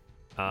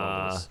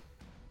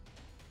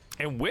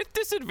 And with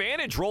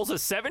disadvantage, rolls a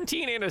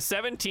 17 and a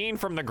 17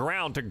 from the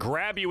ground to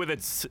grab you with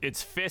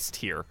its fist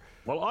here.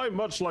 Well, I,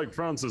 much like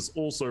Francis,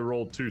 also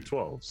rolled 2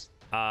 12s.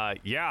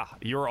 Yeah,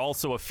 you're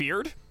also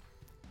afeared.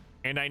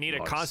 And I need a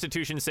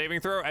Constitution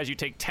saving throw as you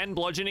take 10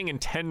 bludgeoning and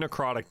 10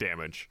 necrotic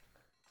damage.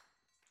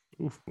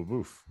 Oof, oof,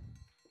 oof.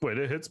 Wait,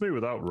 it hits me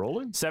without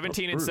rolling?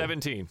 17 and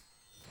 17.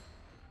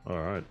 All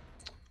right.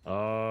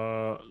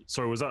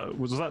 Sorry, was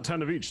that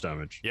 10 of each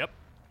damage? Yep.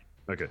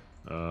 Okay.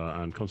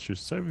 And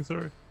Constitution saving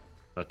throw.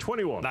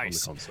 21.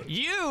 Nice. On the con save.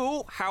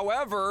 You,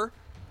 however,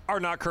 are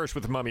not cursed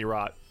with mummy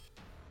rot.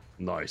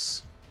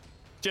 Nice.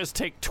 Just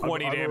take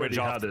 20 I've damage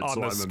off it, on so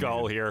the I'm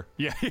skull immune. here.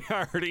 Yeah, you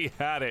already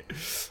had it.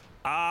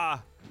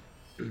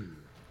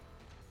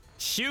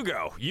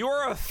 Hugo, you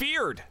are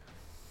afeared.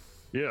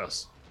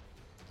 Yes.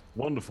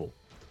 Wonderful.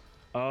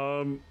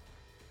 So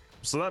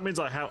that means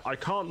I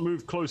can't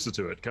move closer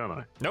to it, can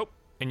I? Nope.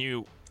 And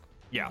you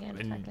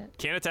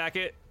can't attack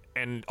it,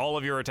 and all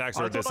of your attacks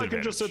are I thought disadvantage. I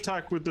can just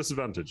attack with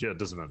disadvantage. Yeah,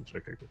 disadvantage.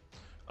 Okay, good.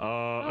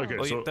 Okay,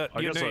 Well, so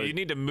I guess you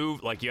need to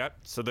move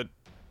so the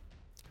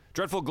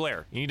dreadful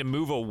glare. You need to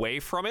move away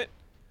from it.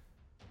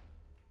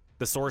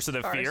 The source of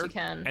the far as fear, you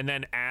can. and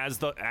then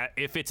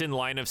if it's in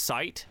line of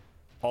sight,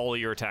 all of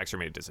your attacks are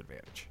made at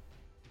disadvantage.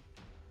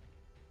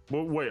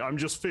 Well, wait, I'm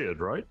just feared,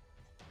 right?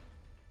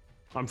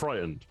 I'm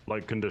frightened,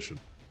 like condition.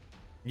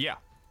 Yeah.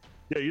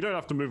 Yeah, you don't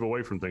have to move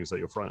away from things that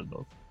you're frightened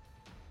of.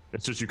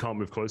 It's just you can't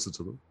move closer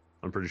to them.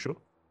 I'm pretty sure.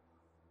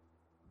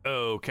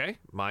 Okay,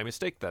 my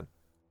mistake then.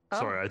 Oh.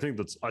 Sorry, I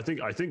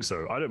think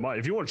so. I don't mind.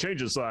 If you want to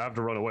change it so I have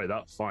to run away,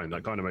 that's fine.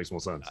 That kind of makes more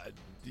sense.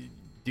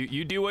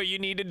 You do what you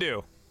need to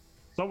do.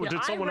 Did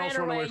I someone else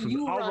ran run away away, from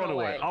you I'll run run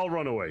away. away. I'll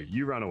run away.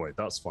 You ran away.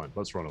 That's fine.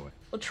 Let's run away.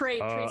 We'll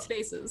trade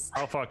spaces.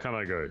 How far can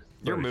I go?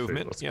 Your 30 feet.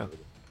 movement, Let's yeah.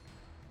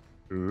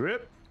 go.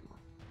 Rip.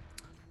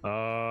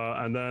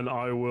 And then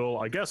I will,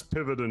 I guess,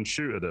 pivot and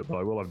shoot at it, but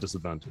I will have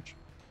disadvantage.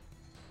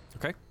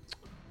 Okay.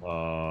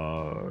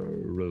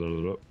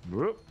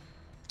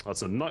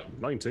 That's a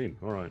 19.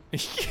 All right.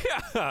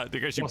 Yeah,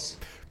 because you Plus-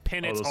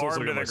 pin its that's also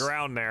arm to got the my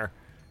ground there.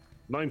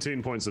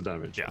 19 points of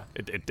damage. Yeah,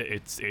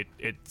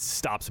 it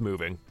stops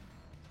moving.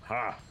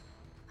 Ha!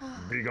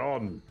 Be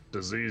gone,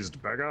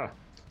 diseased beggar.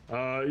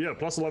 Yeah,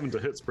 plus 11 to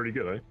hit's pretty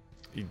good,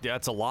 eh?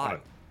 That's a lot.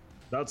 Right.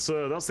 That's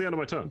the end of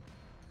my turn.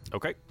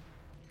 Okay.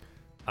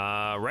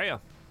 Rhea.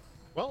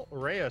 Well,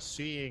 Rhea,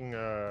 seeing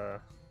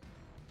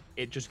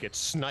it just get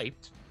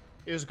sniped,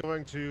 is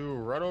going to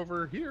run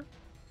over here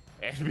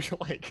and be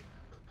like,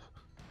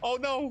 "Oh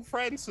no,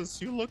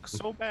 Francis, you look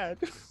so bad."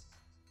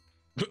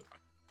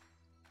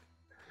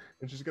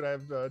 And she's gonna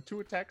have 2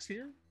 attacks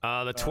here.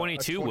 The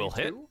 22 will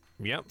hit. 22.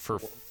 Yep, for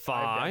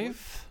 5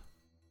 5.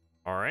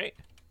 All right.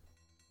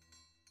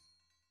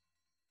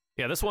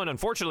 Yeah, this one,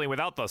 unfortunately,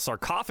 without the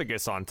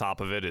sarcophagus on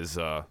top of it, is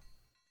a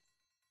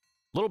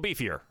little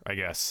beefier, I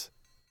guess.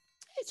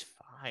 It's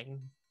fine.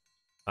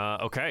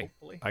 Okay.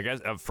 Hopefully. I guess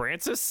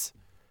Francis,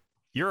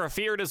 you're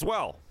afeared as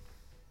well.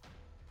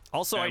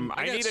 Also, I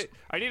guess-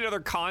 need another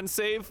con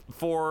save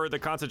for the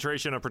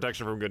concentration of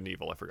protection from good and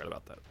evil. I forgot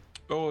about that.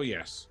 Oh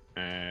yes.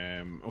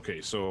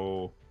 Okay,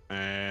 so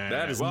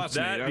That is that's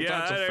that. me. Yeah,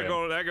 That's a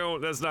fail.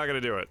 that's not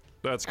gonna do it.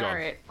 That's gone. All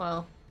right.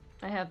 Well,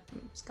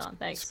 it's gone.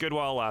 Thanks. It's good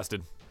while it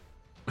lasted.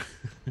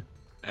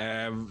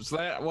 So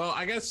that, well,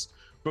 I guess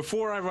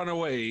before I run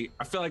away,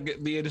 I feel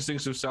like the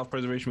instincts of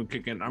self-preservation would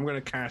kick in. I'm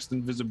gonna cast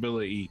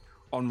invisibility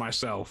on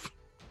myself.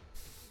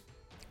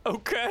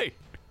 Okay.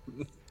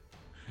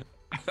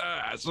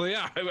 So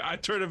yeah, I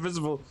turn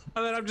invisible,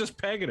 and then I'm just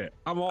pegging it.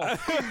 I'm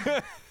off.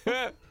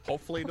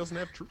 Hopefully, it doesn't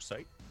have true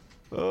sight.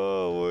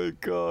 Oh my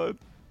god.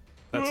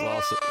 That's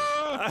awesome.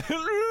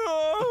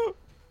 No!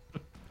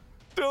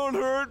 Don't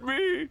hurt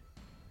me.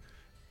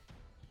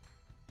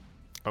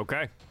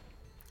 Okay.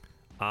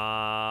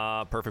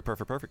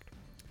 Perfect.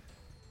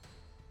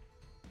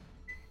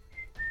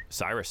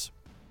 Cyrus.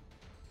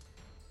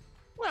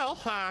 Well,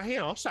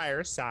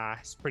 Cyrus is a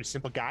pretty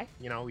simple guy.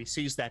 He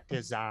sees that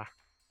his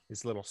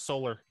little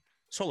solar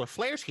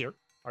flares here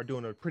are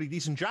doing a pretty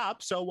decent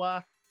job.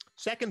 So,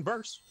 second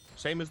verse,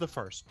 same as the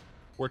first.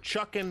 We're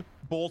chucking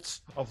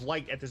bolts of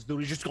light at this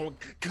dude. He's just going,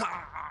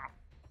 "Gah!"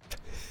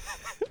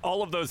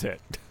 All of those hit.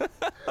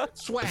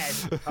 Swag.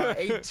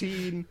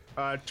 18,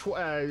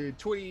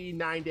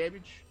 29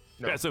 damage.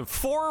 No. Yeah, so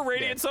 4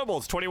 radiant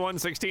sunbolts. 21,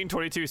 16,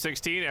 22,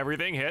 16.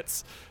 Everything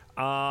hits.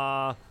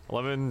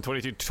 11,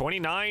 22,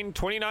 29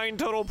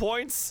 total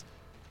points.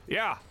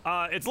 Yeah,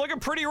 it's looking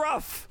pretty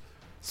rough.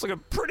 It's looking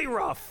pretty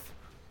rough.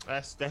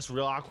 That's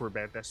real awkward,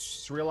 man.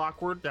 That's real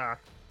awkward. I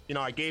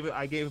gave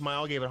it my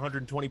all, gave it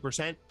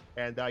 120%,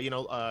 and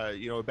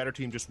a better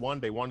team just won.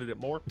 They wanted it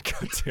more.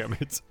 God damn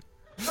it.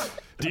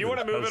 Do you want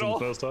to move As at in the all?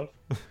 First half?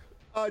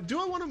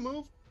 Do I want to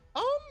move?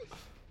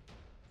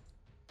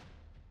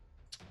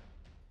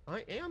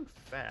 I am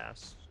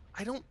fast.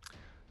 I don't.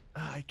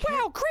 I can't.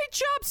 Wow, great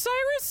job,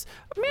 Cyrus!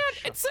 Man,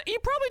 you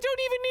probably don't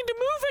even need to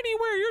move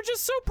anywhere. You're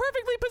just so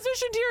perfectly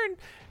positioned here, and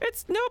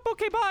nope.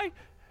 Okay, bye.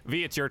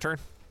 V, it's your turn.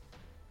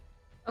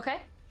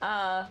 Okay.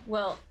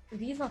 Well,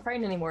 V's not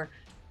frightened anymore.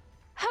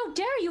 How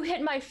dare you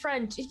hit my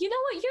friend? You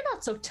know what? You're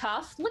not so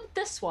tough. Look at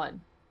this one.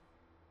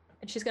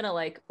 And she's gonna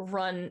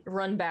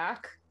run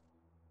back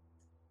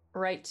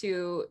right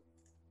to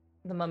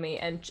the mummy,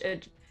 and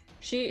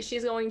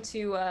she's going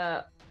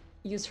to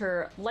use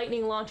her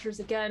lightning launchers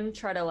again,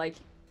 try to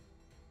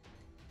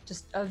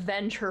just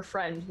avenge her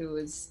friend who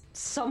is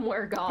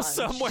somewhere gone.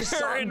 Somewhere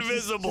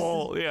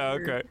invisible. Yeah,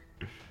 okay.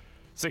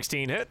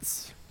 16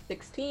 hits.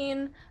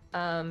 16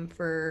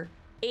 for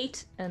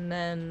 8, and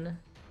then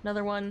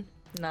another one,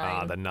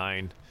 9. The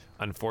 9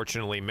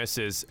 unfortunately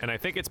misses, and I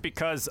think it's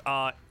because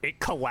it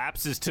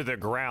collapses to the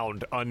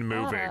ground,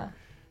 unmoving.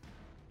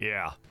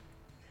 Yeah.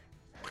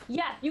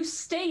 Yeah, you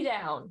stay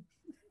down.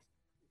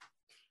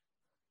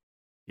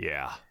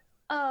 Yeah.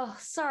 Oh,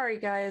 sorry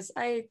guys.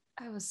 I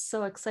was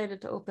so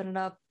excited to open it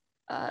up.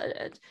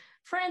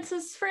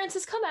 Francis,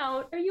 come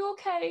out. Are you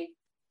okay?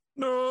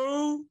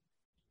 No.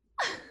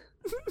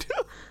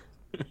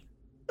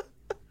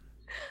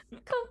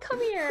 Come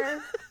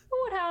here.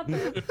 What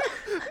happened?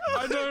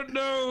 I don't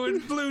know.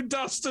 It blew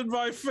dust in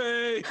my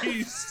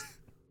face.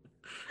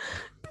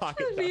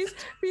 Pocket dust.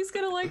 He's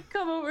gonna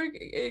come over.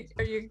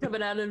 Are you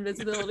coming out of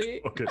invisibility?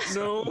 Okay.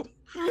 No.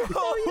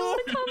 Oh, you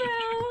want to come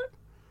out?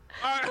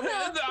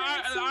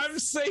 I'm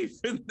safe.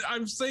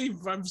 I'm safe.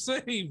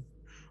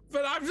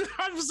 But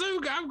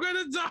I'm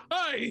gonna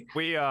die.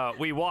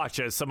 We watch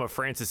as some of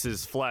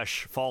Francis's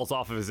flesh falls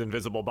off of his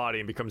invisible body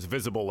and becomes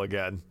visible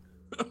again.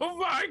 Oh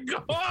my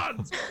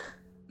god!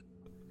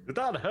 Did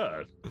that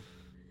hurt?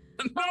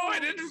 No, I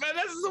didn't.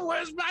 That's the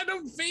worst. I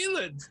don't feel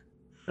it.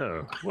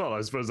 Oh, well,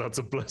 I suppose that's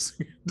a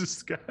blessing in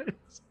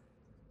disguise.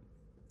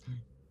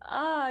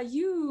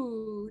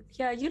 You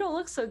don't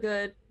look so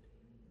good.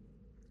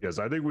 Yes,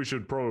 I think we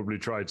should probably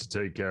try to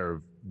take care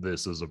of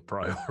this as a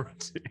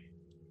priority.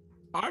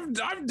 I'm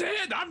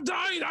dead. I'm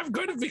dying. I'm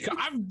gonna become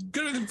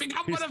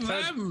one of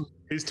them.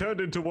 He's turned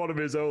into one of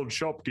his old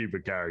shopkeeper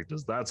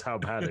characters. That's how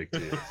panicked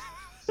he is.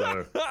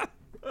 So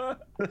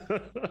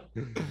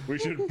we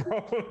should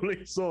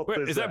probably sort Wait,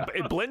 this is that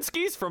out.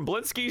 Blinsky's from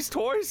Blinsky's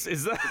Toys?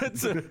 Is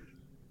that?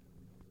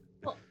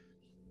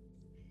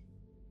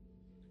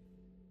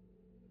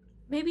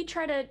 Maybe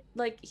try to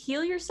like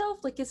heal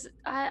yourself. Like,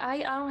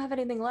 I don't have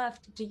anything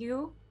left. Do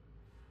you?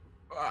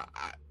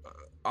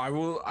 I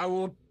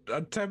will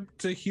attempt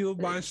to heal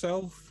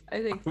myself.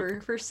 I think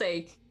for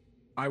sake.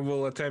 I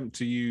will attempt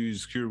to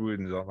use cure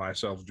wounds on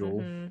myself, Joel.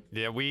 Mhm.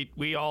 Yeah,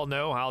 we all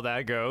know how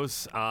that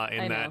goes.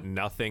 In that know.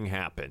 nothing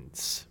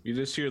happens. You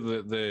just hear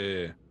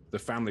the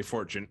family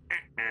fortune.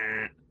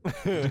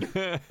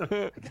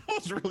 That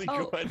was really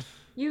Oh. good.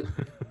 You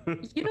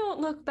don't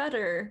look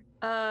better.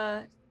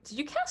 Did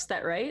you cast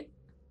that right?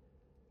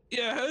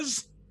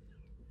 Yes.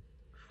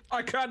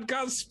 I can't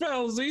cast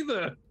spells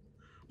either.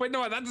 Wait,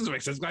 no, that doesn't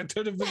make sense. I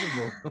turned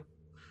invisible.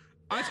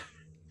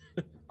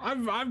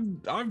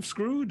 I'm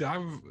screwed.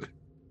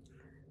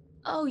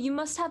 Oh, you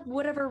must have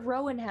whatever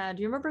Rowan had.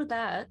 You remember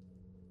that?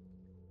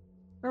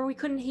 Or we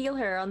couldn't heal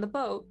her on the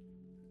boat.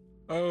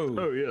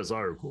 Oh yes,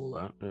 I recall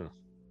that.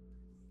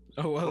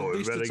 Yeah. Well, Oh, at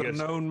least but I it's a guess-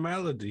 known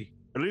melody.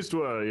 At least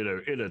we're,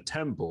 in a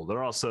temple.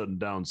 There are certain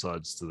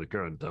downsides to the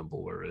current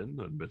temple we're in,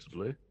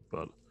 admittedly.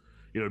 But,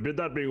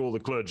 that being all the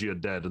clergy are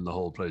dead and the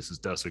whole place is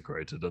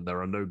desecrated and there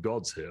are no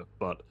gods here.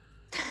 But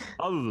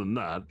other than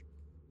that,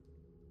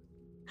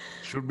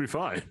 should be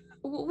fine.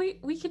 We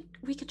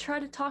could try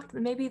to talk to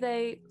them. Maybe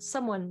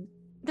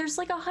there's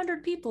like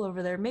 100 people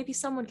over there. Maybe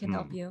someone can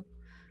help you.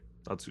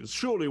 That's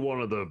surely one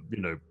of the,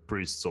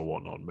 priests or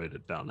whatnot made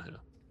it down here.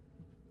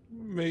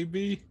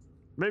 Maybe.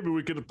 Maybe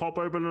we could pop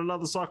open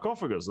another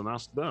sarcophagus and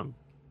ask them.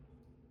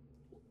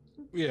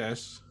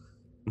 Yes.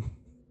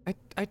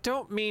 I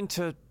don't mean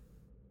to,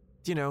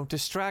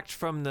 distract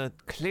from the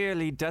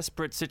clearly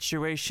desperate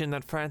situation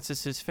that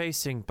Francis is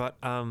facing, but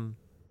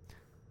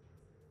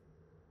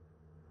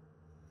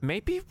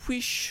maybe we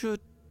should.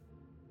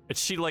 And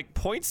she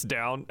points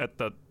down at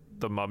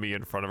the mummy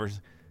in front of her.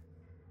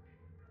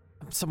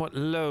 I'm somewhat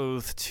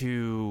loath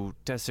to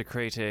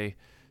desecrate a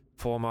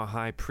former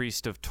high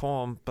priest of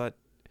Torm, but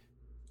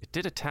it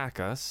did attack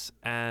us,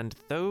 and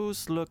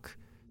those look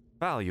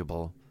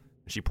valuable.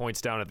 She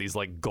points down at these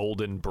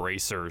golden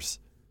bracers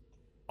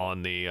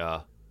on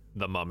the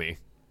mummy.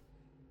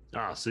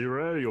 Ah, see,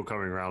 Ray, you're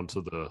coming around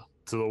to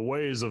the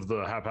ways of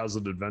the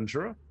haphazard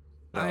adventurer.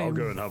 I'll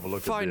go and have a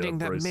look Finding at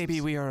the that braces.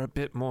 maybe we are a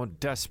bit more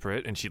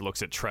desperate, and she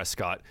looks at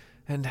Trescott,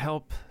 and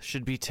help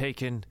should be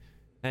taken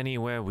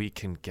anywhere we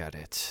can get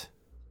it.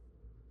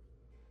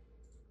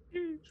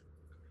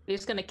 You're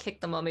just gonna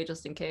kick the mummy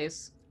just in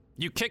case.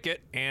 You kick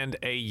it, and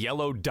a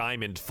yellow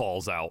diamond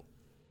falls out.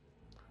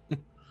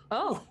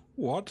 Oh,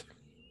 What?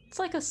 it's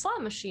like a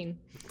slot machine.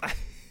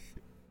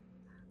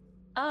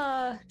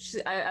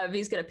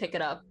 He's gonna pick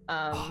it up.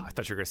 I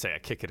thought you were gonna say I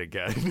kick it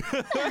again.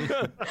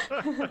 I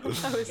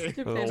was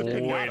stupid.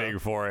 Waiting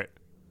for it.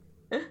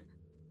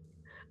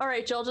 All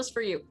right, Joel, just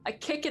for you. I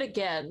kick it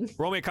again.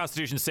 Roll me a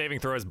Constitution saving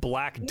throw as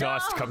black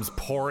dust No! comes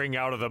pouring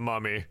out of the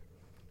mummy.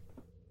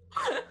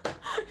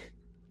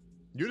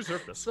 You deserve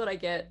this. That's what I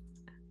get.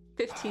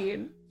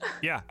 15.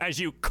 Yeah, as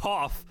you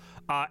cough,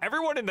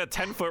 everyone in the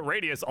 10-foot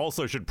radius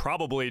also should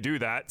probably do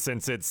that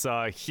since it's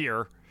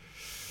here.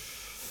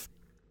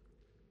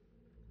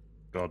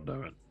 God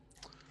damn it.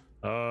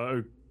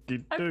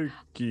 Okie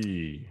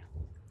dokie.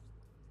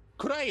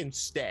 Could I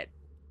instead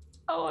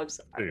Oh, I'm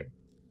sorry.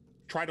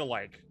 try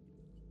to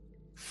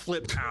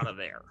flip out of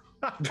there?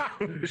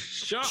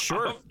 Shut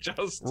Sure. up,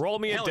 just Roll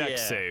me a Hell dex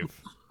yeah.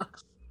 save.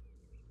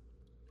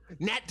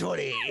 Nat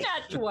 20.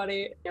 Nat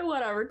 20. Yeah,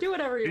 whatever. Do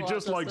whatever you He want.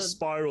 just Justin.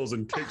 spirals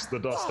and kicks the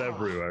dust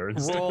everywhere.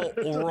 Instead.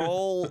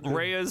 Roll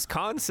Rhea's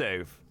con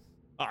save.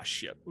 Ah,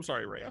 shit. I'm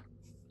sorry, Rhea.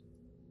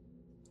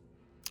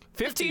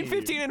 15,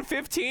 15, and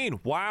 15.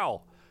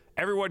 Wow.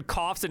 Everyone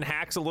coughs and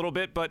hacks a little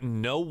bit, but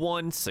no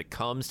one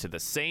succumbs to the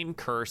same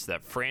curse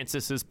that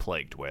Francis is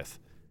plagued with.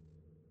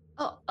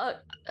 Oh,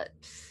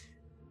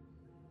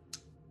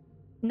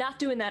 not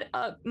doing that.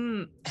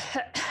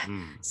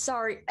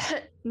 Sorry.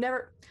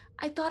 Never.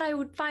 I thought I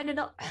would find it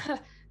out.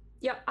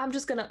 Yeah, I'm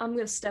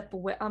gonna step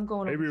away. I'm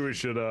going. Maybe we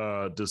should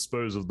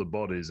dispose of the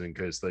bodies in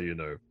case they,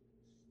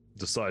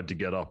 decide to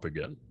get up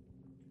again.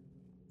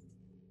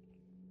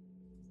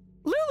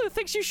 Lulu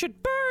thinks you should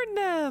burn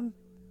them.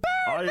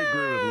 I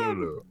agree with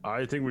Lulu.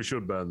 I think we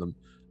should burn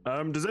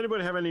them. Does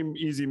anybody have any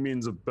easy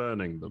means of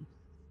burning them?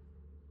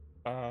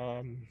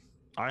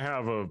 I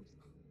have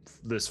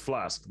this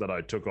flask that I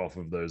took off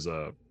of those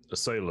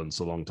assailants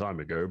a long time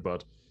ago,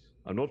 but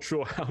I'm not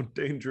sure how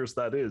dangerous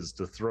that is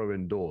to throw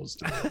indoors.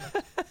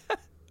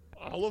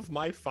 All of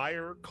my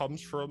fire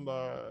comes from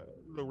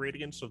the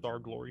radiance of our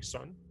glory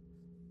sun.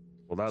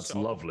 Well, that's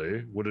So-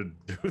 lovely. Would it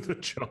do the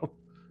job?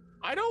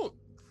 I don't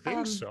think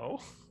Um,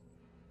 so.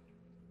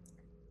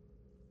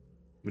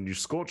 When you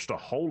scorched a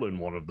hole in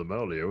one of them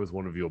earlier with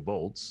one of your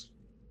bolts,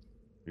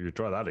 you could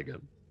try that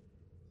again.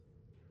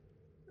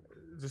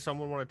 Does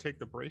someone want to take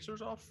the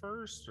bracers off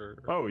first, or?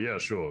 Oh yeah,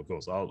 sure, of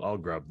course. I'll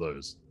grab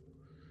those.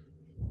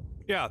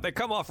 Yeah, they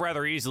come off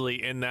rather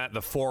easily in that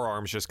the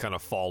forearms just kind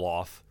of fall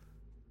off.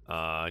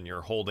 And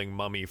you're holding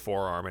mummy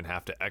forearm and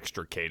have to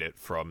extricate it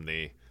from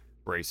the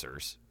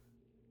bracers.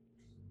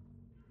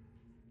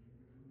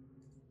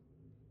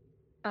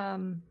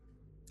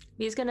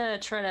 He's gonna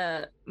try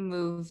to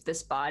move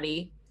this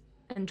body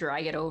and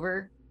drag it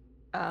over.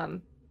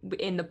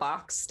 In the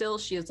box still,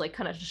 she is like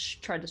kind of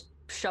tried to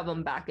shove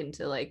him back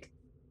into like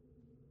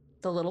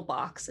the little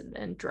box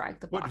and drag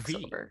the What box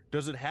V? over.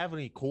 Does it have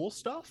any cool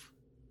stuff?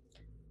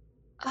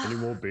 Any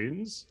more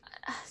beans?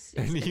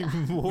 Any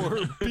more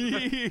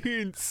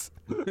beans?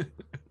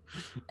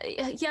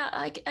 Yeah,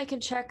 I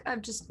can check.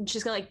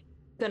 She's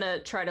gonna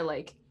try to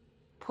like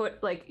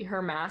put like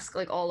her mask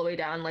like all the way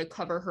down, like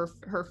cover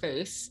her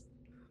face,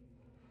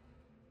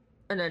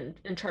 and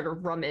try to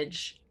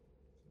rummage.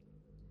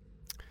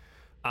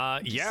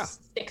 Yeah.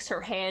 Sticks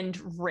her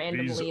hand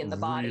randomly He's in the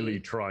body. really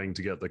trying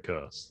to get the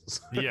curse.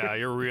 Yeah,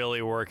 you're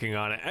really working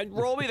on it. And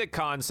roll me the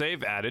con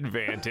save at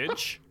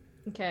advantage.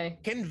 Okay.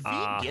 Can V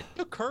get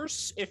the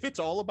curse if it's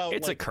all about?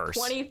 It's a like, curse.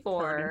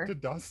 24. turning to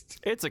dust.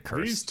 It's a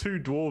curse. These two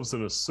dwarves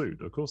in a suit,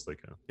 of course they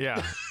can.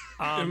 Yeah.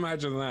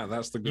 Imagine that.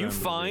 That's the You grand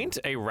find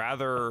a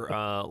rather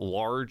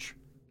large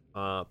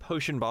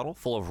potion bottle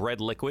full of red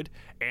liquid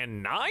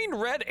and 9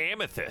 red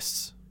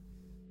amethysts.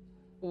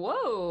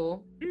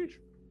 Whoa.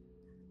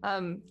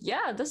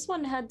 Yeah, this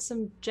one had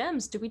some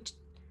gems.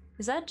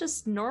 Is that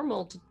just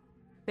normal to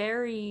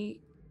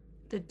bury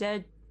the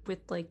dead with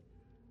like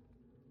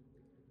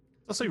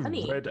I say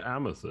Honey. red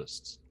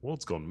amethysts.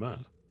 What's gone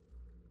mad?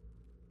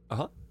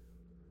 Uh-huh.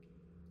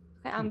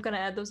 I'm gonna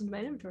add those into my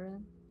inventory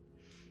then.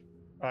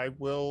 I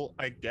will,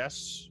 I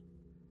guess,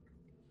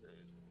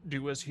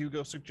 do as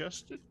Hugo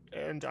suggested,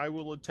 and I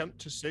will attempt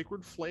to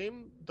sacred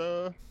flame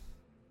the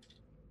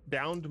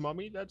downed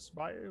mummy that's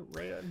by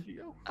Rhea and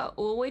Hugo.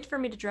 We'll wait for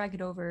me to drag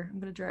it over. I'm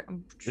gonna drag.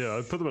 Yeah,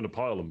 I'd put them in a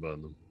pile and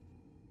burn them.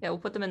 Yeah, we'll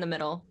put them in the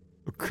middle.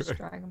 Just Okay.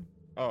 drag them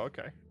Oh,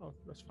 okay. Oh,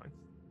 that's fine.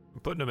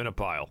 I'm putting them in a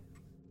pile.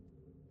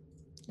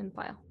 in the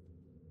pile.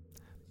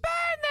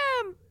 Burn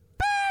them!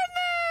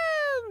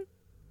 Burn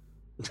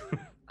them!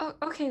 Oh,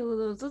 okay,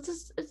 Lulu.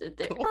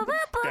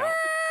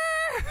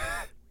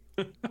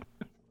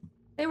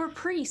 They were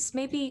priests.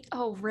 Maybe.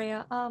 Oh,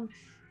 Rhea.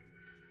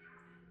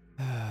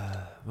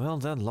 Well,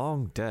 they're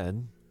long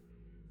dead.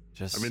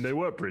 Just. I mean, they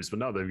were priests, but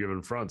now they've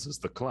given Francis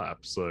the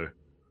clap, so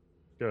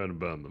go ahead and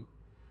burn them.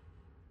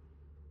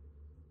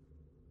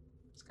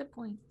 That's a good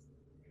point.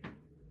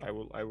 I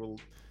will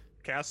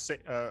cast.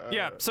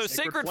 Yeah. So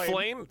sacred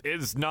flame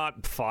is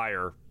not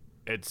fire.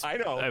 It's I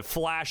know. a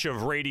flash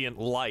of radiant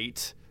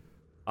light.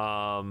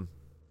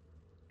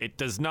 It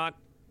does not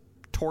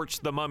torch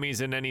the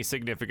mummies in any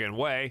significant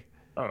way.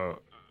 Oh,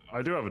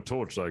 I do have a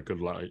torch that I could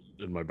light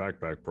in my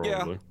backpack,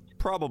 probably.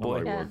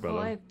 Probably. Might Yeah. work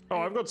Well, better.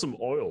 I've got some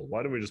oil.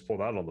 Why don't we just pour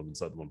that on them and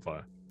set them on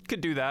fire? Could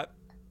do that.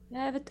 I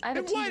have a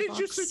And why tea did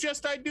you box.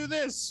 suggest I do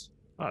this?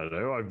 I don't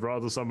know. I'd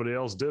rather somebody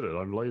else did it.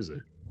 I'm lazy.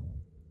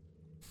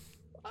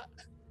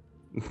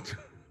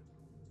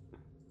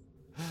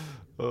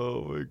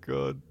 Oh my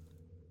god.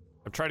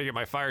 I'm trying to get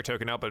my fire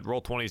token out, but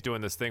Roll20 is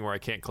doing this thing where I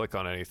can't click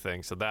on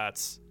anything, so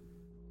that's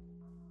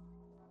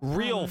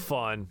real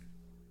fun.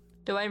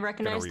 Do I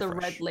recognize the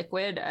refresh. red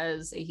liquid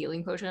as a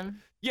healing potion?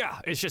 Yeah,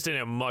 it's just in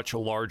a much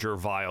larger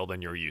vial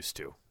than you're used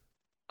to.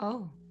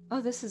 Oh,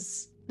 this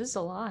is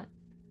a lot.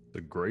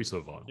 The grace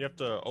of on. You have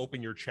to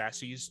open your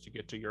chassis to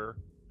get to your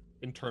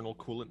internal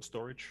coolant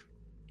storage.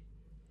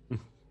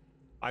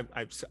 I'm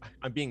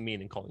being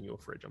mean and calling you a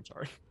fridge. I'm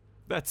sorry.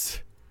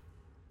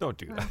 Don't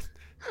do that.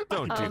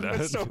 Don't do that.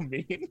 That's so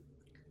mean.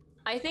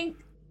 I think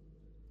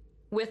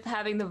with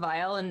having the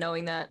vial and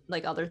knowing that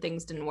like other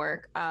things didn't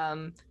work,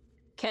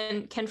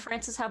 can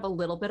Francis have a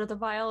little bit of the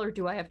vial, or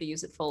do I have to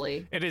use it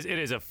fully? It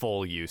is a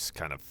full use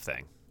kind of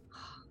thing.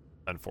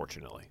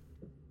 Unfortunately.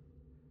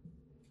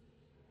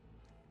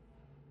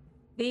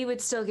 V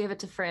would still give it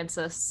to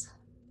Francis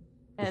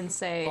and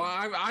say,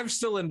 Well, I'm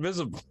still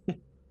invisible.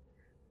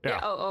 Yeah.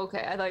 Oh,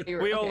 okay. I thought you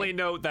were. We okay. only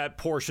note that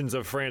portions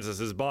of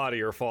Francis's body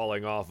are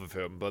falling off of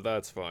him, but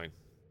that's fine.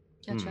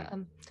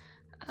 Gotcha.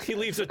 He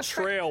leaves a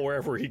trail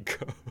wherever he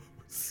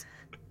goes.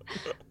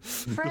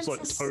 Just like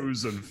Francis.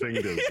 toes and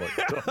fingers.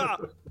 Like,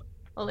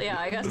 Well, yeah.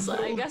 I guess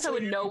I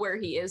would know where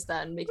he is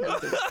then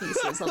because there's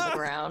pieces on the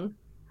ground.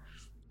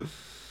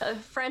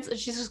 Francis,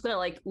 she's just gonna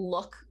like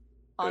look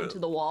onto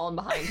the wall and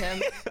behind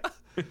him.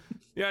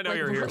 Yeah, I know like,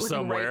 you're here looking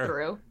somewhere. Right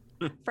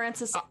through.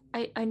 Francis,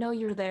 I know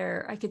you're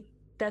there.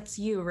 That's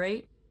you,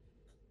 right?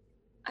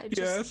 I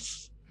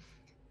just,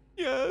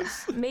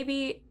 Yes. Yes.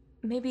 Maybe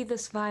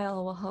this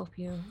vial will help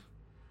you.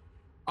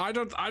 I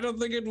don't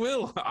think it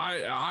will.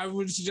 I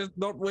was just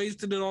not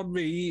wasting it on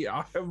me.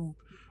 I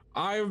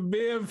am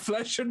mere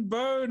flesh and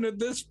bone at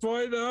this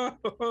point. Oh.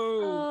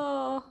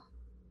 Oh,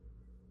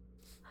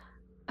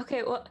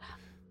 Okay, well,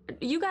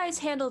 you guys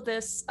handle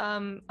this.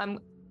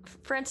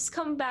 Francis,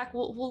 come back.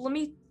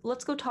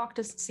 Let's go talk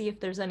to see if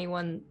there's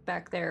anyone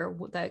back there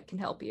that can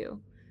help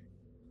you.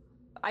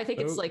 I think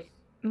it's like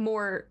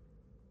more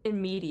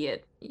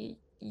immediate.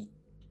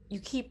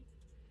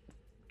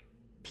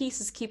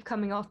 Pieces keep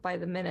coming off by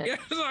the minute. Yes,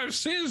 I've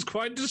seen it's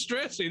quite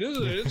distressing,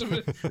 isn't it? It's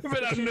a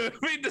bit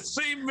unnerving to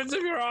see bits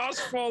of your ass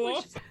fall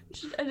off.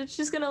 And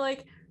she's gonna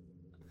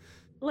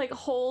like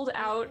hold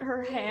out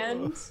her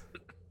hand.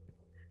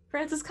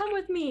 Francis, come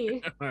with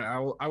me.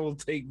 I will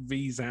take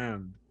V's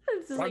hand.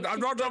 Like, I'm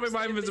not dropping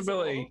my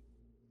invisibility.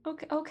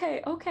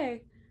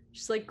 Okay.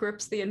 Just like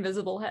grips the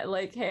invisible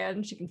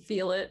hand. She can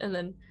feel it, and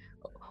then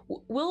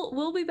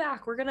we'll be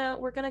back. We're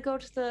gonna go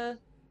to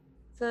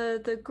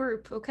the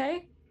group.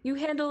 Okay, you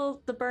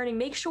handle the burning.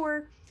 Make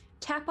sure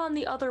tap on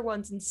the other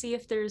ones and see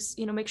if there's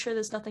make sure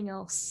there's nothing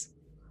else.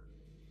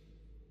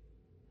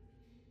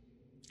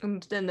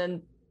 And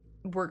then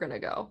we're gonna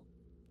go.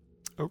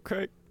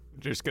 Okay.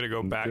 Just gonna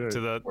go back to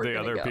the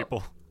other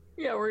people.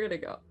 Yeah, we're gonna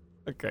go.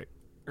 Okay.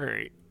 All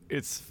right.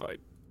 It's fine.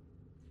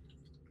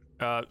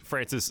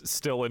 Francis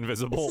still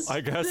invisible,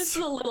 I guess. This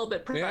is a little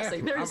bit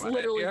pressing. Yeah, There's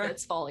literally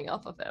bits falling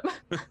off of him.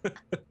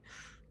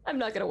 I'm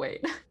not gonna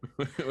wait.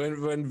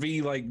 when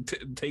V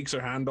takes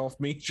her hand off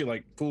me, she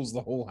pulls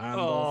the whole hand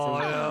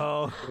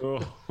off. Oh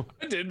no!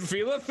 I didn't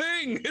feel a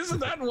thing. Isn't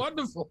that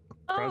wonderful?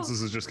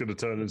 Francis is just going to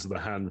turn into the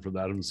hand from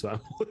Adam's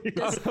family.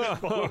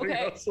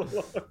 Okay.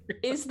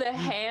 Is the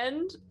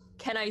hand?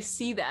 Can I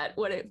see that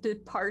when the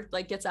part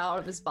gets out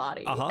of his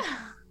body?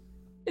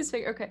 His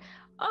finger. Okay.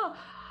 Oh.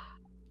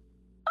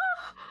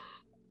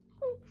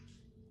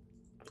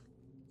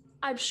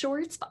 I'm sure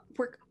it's fine.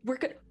 We're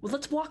good.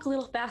 Let's walk a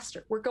little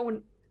faster. We're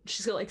going.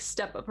 She's gonna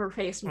step up her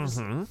face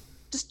and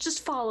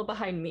just follow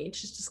behind me.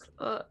 She's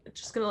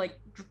just gonna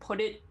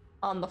put it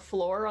on the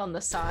floor on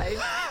the side.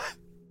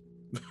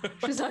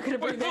 She's not gonna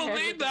bring the hand.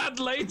 We'll need that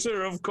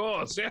later, of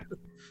course. Yeah.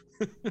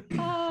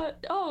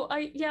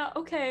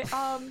 Okay.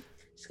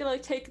 She's gonna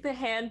take the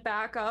hand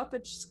back up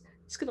and just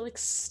gonna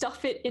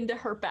stuff it into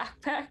her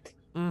backpack.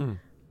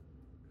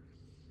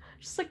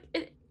 Just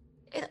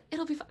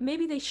it'll be fine.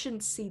 Maybe they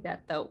shouldn't see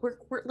that though.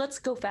 Let's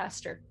go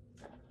faster.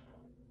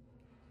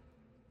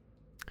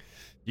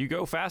 You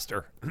go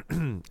faster,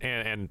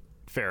 and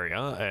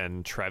Feria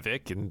and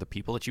Trevik and the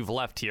people that you've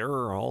left here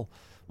are all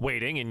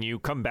waiting, and you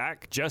come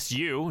back, just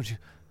you.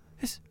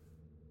 Is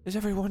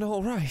everyone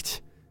all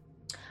right?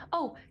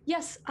 Oh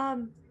yes,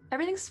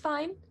 everything's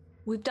fine.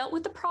 We've dealt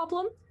with the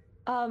problem.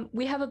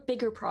 We have a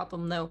bigger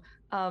problem though.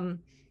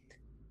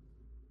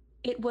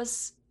 It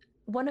was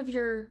one of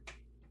your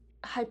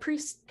high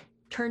priests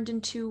turned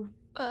into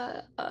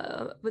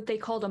what they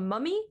called a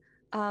mummy.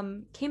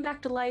 Came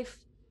back to life.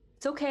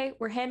 It's okay.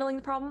 We're handling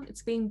the problem.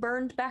 It's being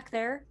burned back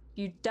there.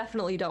 You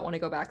definitely don't want to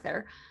go back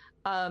there.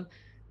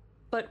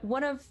 But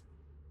one of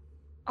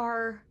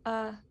our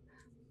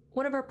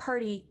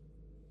party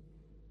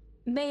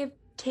may have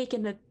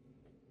taken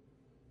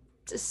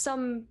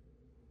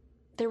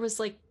there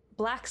was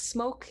black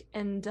smoke,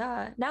 and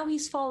now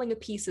he's falling to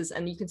pieces,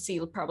 and you can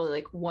see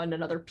probably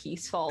another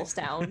piece falls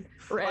down.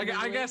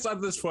 I guess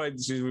at this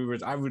point,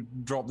 I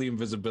would drop the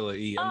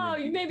invisibility.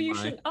 Maybe you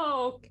should.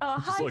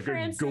 Hi,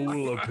 Francis. A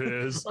ghoul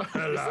appears.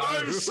 Hello.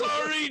 I'm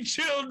sorry,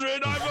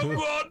 children. I'm a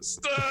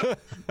monster.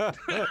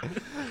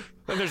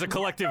 And there's a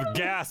collective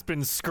gasp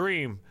and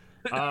scream.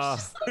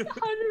 Just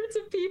hundreds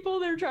of people.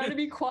 They're trying to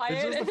be quiet.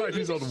 It's just the fact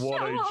he's on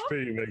 1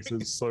 HP makes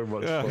it so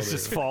much funnier. It's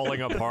just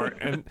falling apart.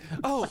 And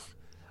oh,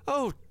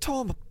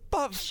 Tom,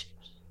 above.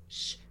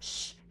 Shh.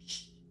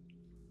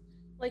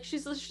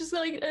 She's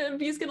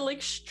V's gonna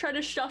try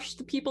to shush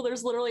the people.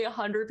 There's literally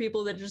 100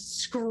 people that just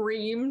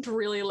screamed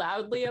really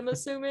loudly. I'm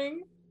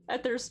assuming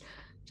that there's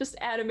just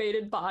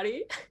animated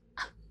body.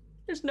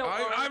 There's no.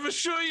 I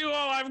assure you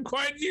all, I'm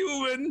quite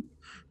human.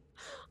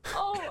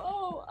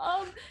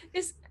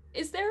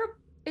 Is there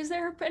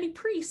any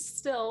priests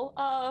still?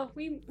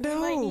 We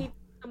might need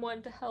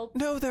someone to help.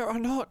 No, there are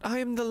not. I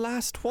am the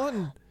last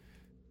one.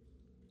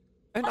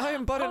 And I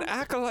am but an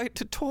acolyte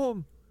to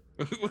Tom.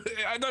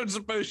 I don't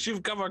suppose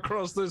you've come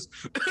across this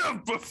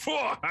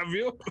before, have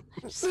you?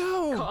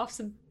 No.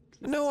 Coughs and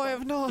No, I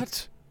have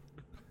not.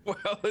 Well,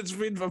 it's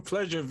been a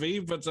pleasure, V,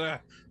 but I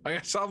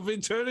guess I'll be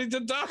turning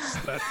to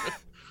dust then.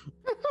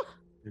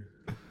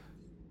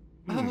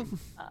 Oh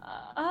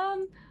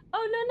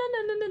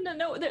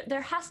no!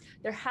 There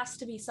has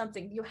to be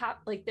something. You have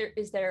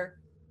is there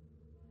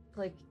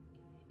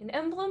an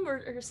emblem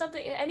or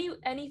something?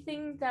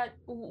 Anything that?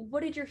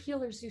 What did your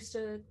healers used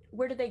to?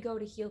 Where did they go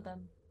to heal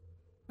them?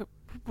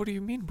 What do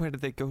you mean? Where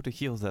did they go to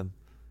heal them?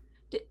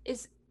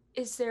 Is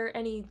there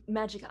any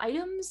magic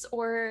items,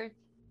 or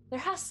there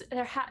has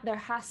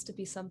to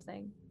be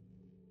something?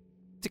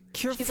 To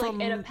cure She's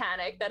from in a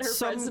panic that her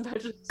friends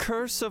about to...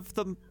 curse of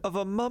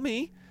a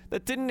mummy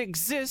that didn't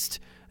exist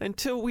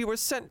until we were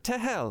sent to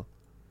hell.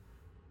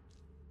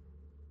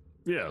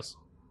 Yes.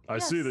 I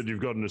see that you've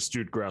got an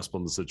astute grasp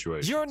on the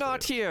situation. You're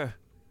not here.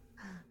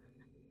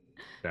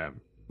 Damn.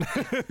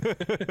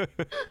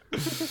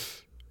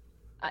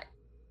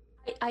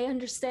 I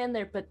understand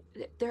there, but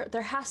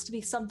there has to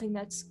be something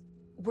that's.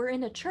 We're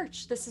in a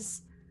church. This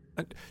is.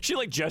 She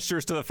like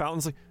gestures to the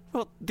fountains like,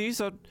 well,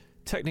 these are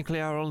technically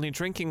our only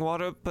drinking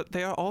water, but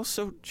they are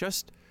also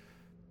just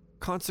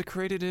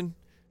consecrated in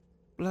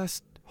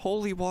blessed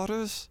holy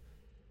waters.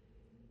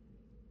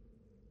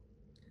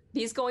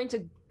 He's going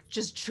to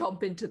just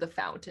jump into the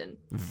fountain.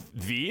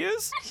 V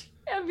is?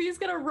 And he's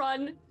gonna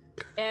run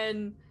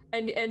and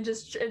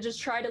just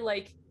try to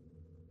like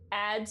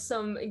add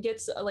some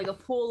gets like a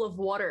pool of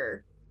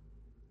water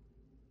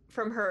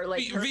from her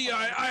like V,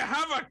 I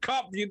have a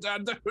cup. There's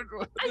no time,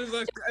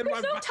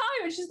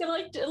 and she's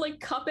gonna like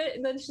cup it,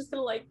 and then she's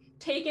gonna like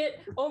take it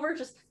over,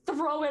 just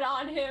throw it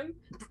on him.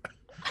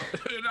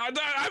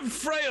 I'm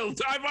frail.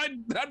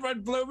 That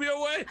might blow me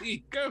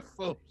away.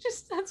 Careful.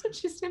 That's what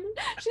she's doing.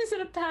 She's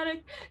in a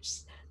panic.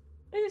 She's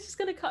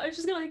gonna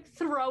like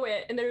throw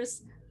it, and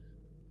there's.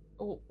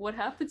 What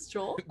happens,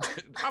 Joel?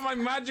 Am I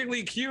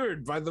magically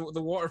cured by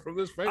the water from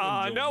this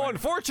fountain? No,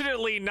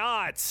 unfortunately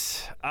not.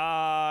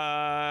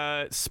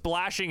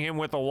 Splashing him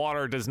with the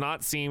water does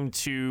not seem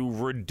to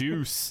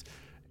reduce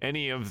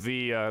any of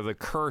the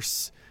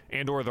curse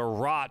and or the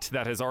rot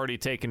that has already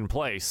taken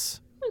place.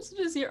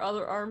 Just your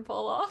other arm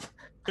fall off.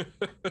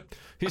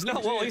 He's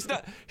not. Well, he's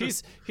not.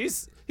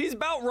 He's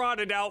about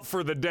rotted out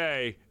for the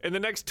day. In the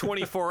next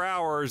 24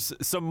 hours,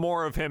 some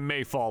more of him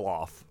may fall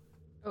off.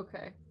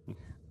 Okay.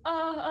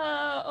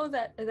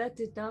 That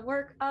did not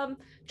work.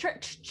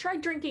 Try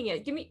drinking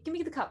it. Give me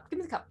the cup. Give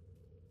me the cup.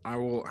 I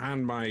will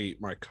hand my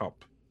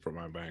cup from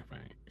my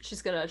backpack.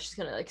 She's gonna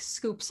like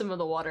scoop some of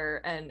the water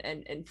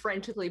and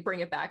frantically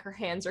bring it back. Her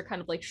hands are kind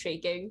of like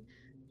shaking.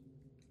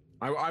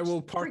 I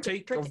will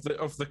partake drink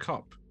of the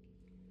cup.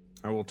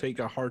 I will take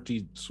a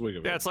hearty swig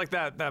of it. Yeah, it's like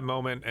that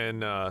moment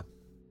in I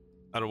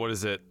don't know, what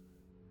is it?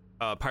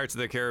 Pirates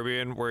of the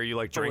Caribbean, where you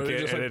like drink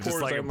it and it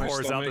just like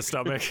pours out the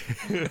stomach.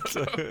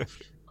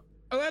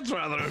 Oh, that's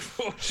rather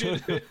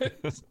unfortunate.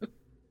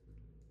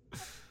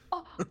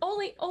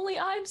 Only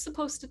I'm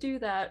supposed to do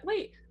that.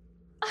 Wait.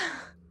 I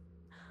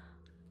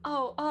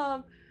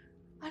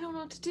don't know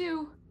what to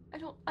do. I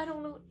don't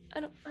know.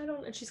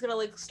 And she's gonna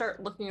like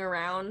start looking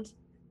around.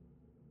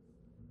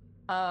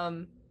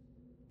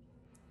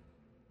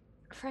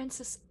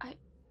 Francis, I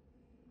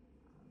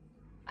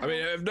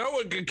mean, if no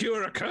one can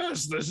cure a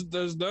curse,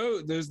 there's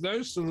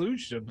no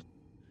solution.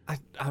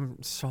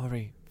 I'm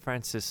sorry,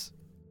 Francis.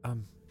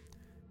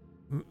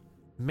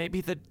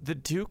 Maybe the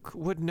Duke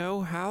would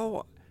know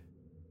how.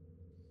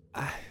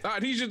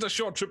 He's just a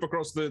short trip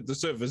across the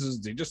surface,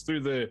 isn't he? Just through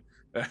the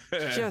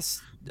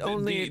just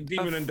only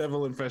demon and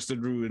devil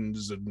infested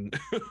ruins, and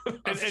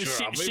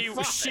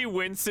she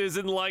winces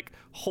and like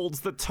holds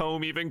the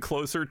tome even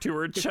closer to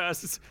her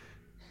chest.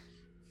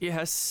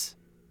 Yes.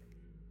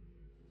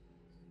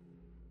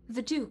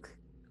 The Duke.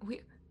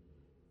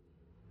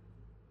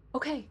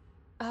 Okay.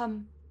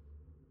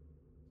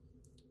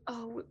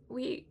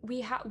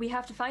 We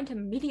have to find him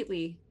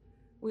immediately.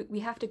 We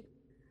have to.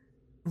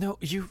 No,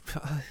 you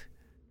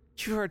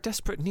are in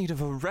desperate need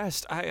of a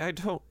rest. I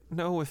don't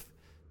know if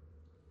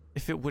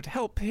it would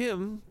help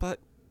him, but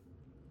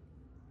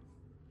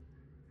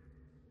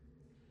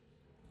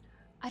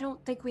I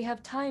don't think we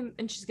have time.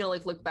 And she's gonna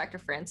like look back to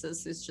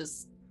Francis, who's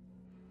just.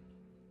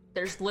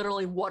 There's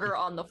literally water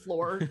on the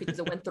floor because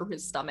it went through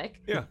his stomach.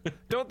 Yeah.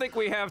 Don't think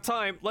we have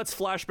time. Let's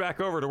flash back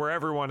over to where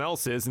everyone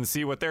else is and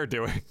see what they're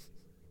doing.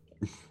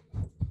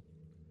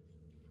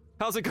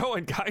 How's it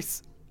going,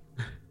 guys?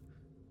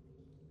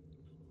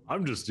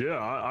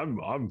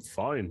 I'm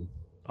fine.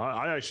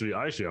 I actually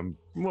I'm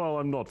well,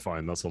 I'm not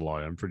fine. That's a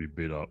lie. I'm pretty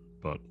beat up,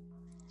 but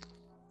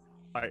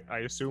I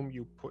assume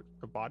you put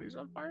the bodies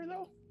on fire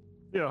though?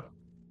 yeah.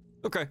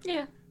 Okay.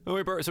 Yeah.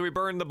 So we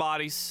burn the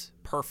bodies.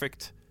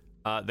 Perfect.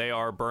 They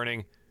are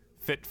burning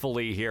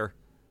fitfully here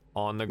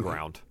on the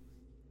ground.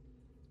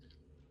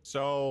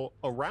 So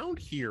around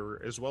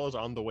here, as well as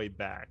on the way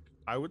back,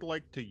 I would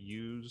like to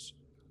use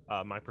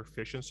my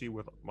proficiency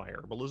with my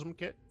herbalism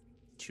kit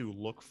to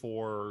look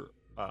for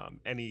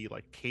any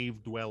like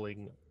cave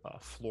dwelling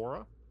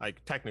flora.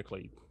 Like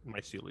technically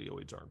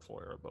mycelioids aren't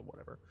flora, but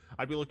whatever.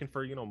 I'd be looking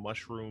for,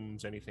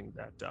 mushrooms, anything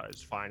that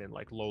is fine in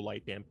like low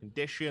light, damp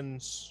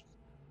conditions.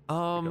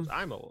 Because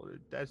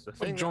that's the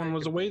thing. John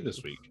was away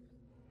this week.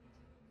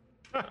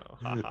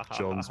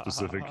 John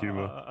specific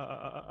humor.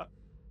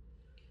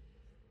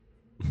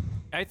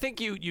 I think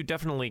you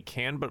definitely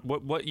can, but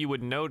what you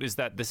would note is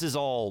that this is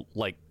all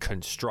like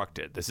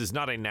constructed. This is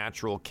not a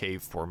natural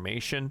cave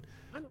formation.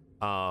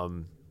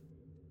 And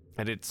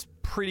it's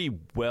pretty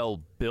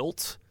well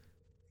built.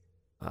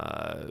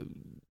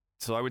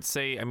 So I would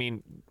say,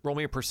 roll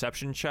me a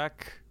perception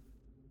check.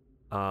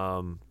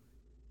 I'm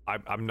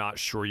not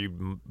sure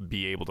you'd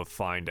be able to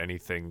find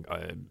anything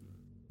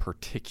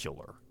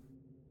particular.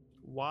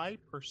 Why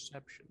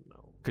perception,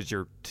 though? Because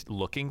you're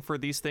looking for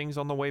these things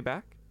on the way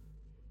back?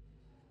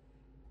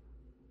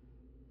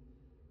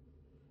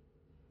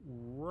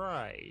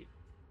 Right.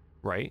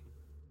 Right?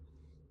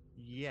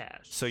 Yes.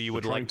 So you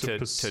would like to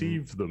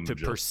perceive them. To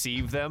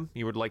perceive them.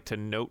 You would like to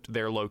note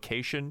their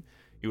location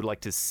You would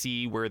like to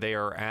see where they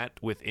are at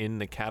within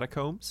the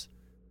catacombs?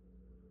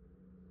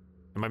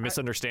 Am I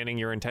misunderstanding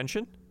your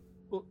intention?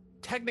 Well,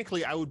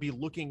 technically, I would be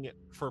looking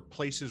for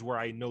places where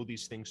I know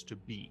these things to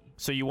be.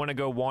 So you want to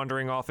go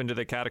wandering off into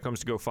the catacombs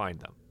to go find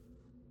them?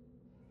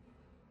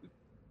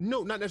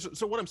 No, not necessarily.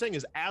 So what I'm saying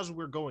is, as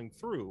we're going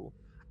through,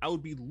 I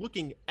would be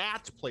looking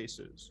at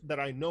places that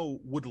I know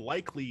would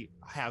likely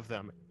have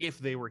them if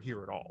they were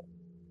here at all.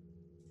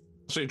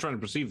 So you're trying to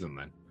perceive them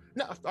then?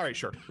 No, all right,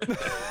 sure.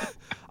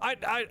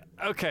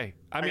 Okay.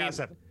 I mean, got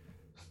 7.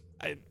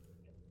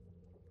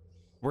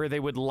 where they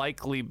would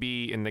likely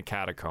be in the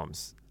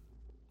catacombs.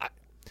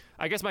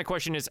 I guess my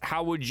question is,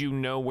 how would you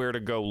know where to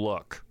go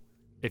look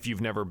if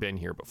you've never been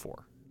here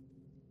before?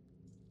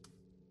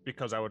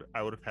 Because I would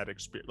have had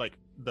experience, like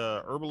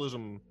the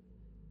herbalism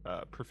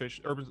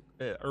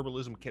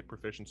herbalism kit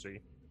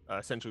proficiency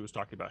essentially was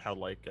talking about how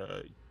like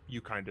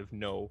you kind of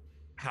know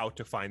how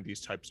to find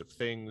these types of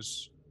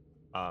things,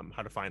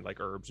 how to find like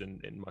herbs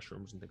and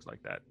mushrooms and things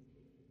like that.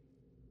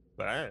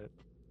 But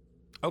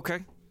Okay.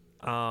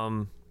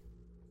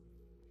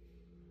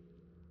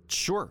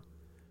 Sure.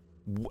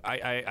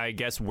 I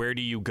guess, where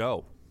do you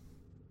go?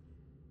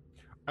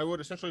 I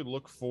would essentially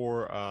look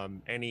for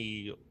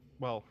any,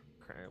 well,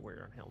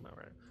 we're on hell now,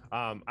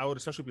 right? I would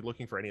essentially be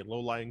looking for any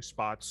low-lying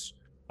spots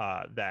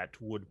that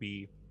would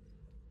be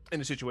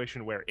in a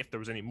situation where if there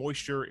was any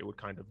moisture, it would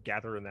kind of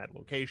gather in that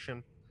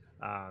location.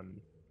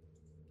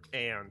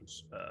 And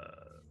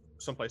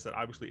someplace that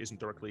obviously isn't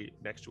directly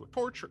next to a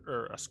torch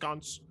or a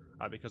sconce,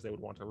 because they would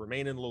want to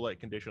remain in low-light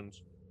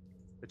conditions,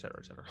 etc.,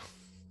 etc.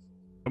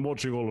 I'm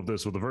watching all of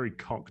this with a very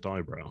cocked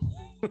eyebrow.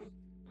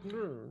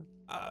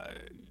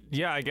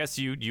 Yeah, I guess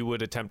you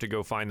would attempt to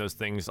go find those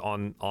things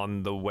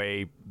on the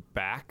way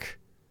back.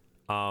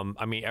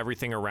 I mean,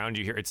 everything around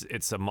you here,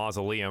 it's a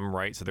mausoleum,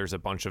 right? So there's a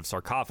bunch of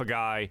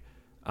sarcophagi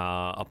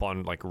up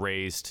on like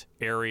raised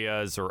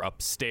areas or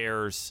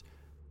upstairs.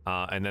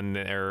 And then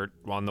they're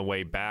on the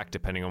way back,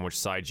 depending on which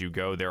side you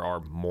go, there are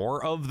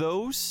more of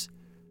those.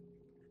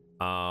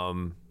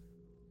 I'm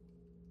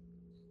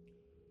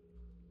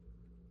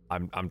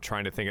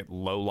trying to think at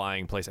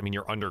low-lying place. I mean,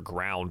 you're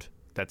underground.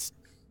 That's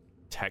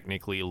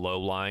technically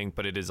low-lying,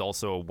 but it is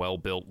also a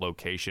well-built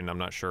location. I'm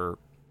not sure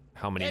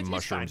how many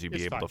mushrooms you'd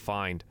be able to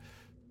find.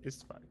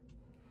 It's fine.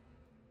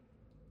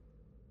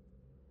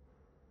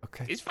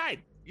 Okay. It's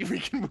fine. We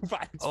can move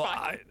on. It's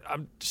fine.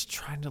 I'm just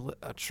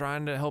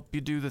trying to help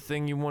you do the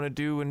thing you want to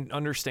do and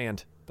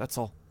understand. That's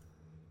all.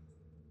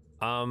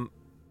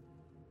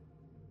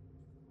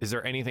 Is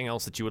there anything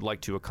else that you would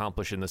like to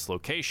accomplish in this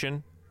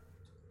location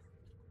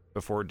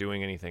before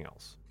doing anything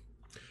else?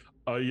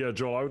 Yeah,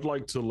 Joel, I would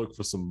like to look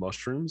for some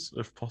mushrooms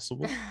if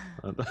possible.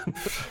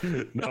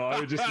 No, I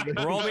would just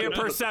roll me a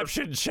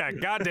perception check.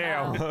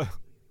 Goddamn.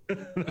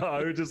 No,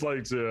 I would just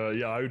like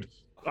to.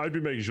 I'd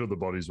be making sure the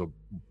bodies were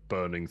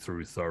burning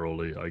through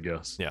thoroughly, I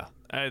guess. Yeah,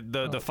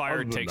 the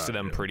fire takes to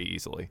them pretty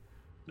easily.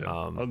 Yeah.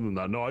 Other than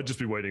that, no, I'd just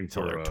be waiting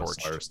for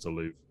Cyrus to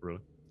leave,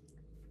 really.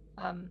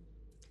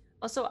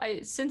 Also,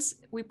 since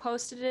we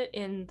posted it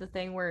in the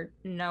thing where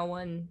no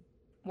one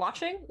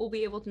watching will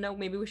be able to know,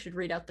 maybe we should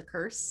read out the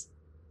curse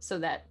so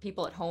that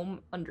people at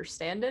home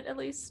understand it at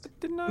least.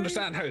 Didn't I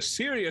Understand how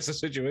serious a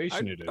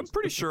situation it is. I'm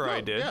pretty sure I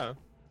did.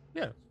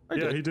 Yeah.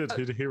 He did.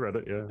 He read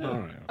it. Yeah. All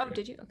right, Oh, okay.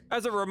 did you? Okay.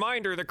 As a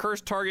reminder, the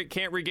cursed target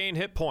can't regain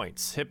hit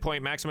points. Hit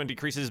point maximum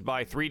decreases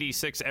by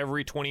 3d6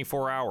 every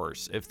 24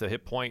 hours. If the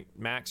hit point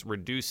max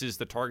reduces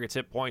the target's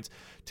hit points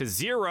to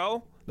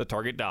 0, the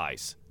target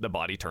dies. The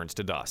body turns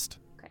to dust.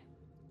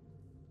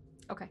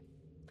 Okay.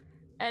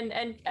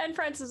 And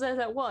Francis has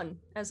that 1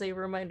 as a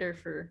reminder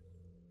for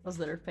those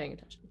that are paying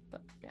attention.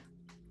 But yeah.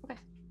 Okay.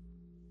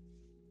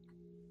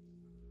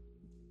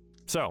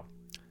 So,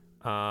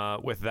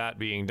 with that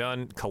being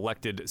done,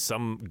 collected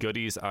some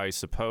goodies, I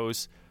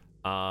suppose.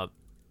 You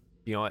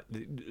know what,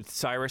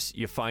 Cyrus,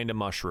 you find a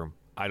mushroom.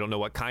 I don't know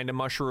what kind of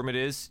mushroom it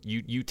is.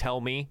 You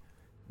tell me.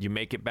 You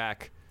make it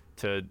back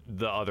to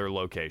the other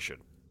location.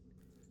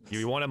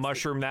 You want a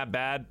mushroom that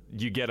bad?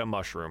 You get a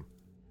mushroom.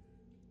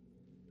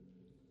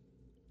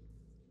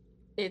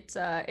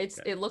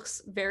 It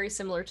looks very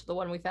similar to the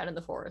one we found in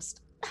the forest.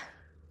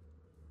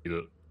 Eat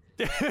it.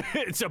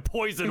 It's a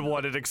poison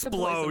one. It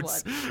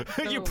explodes.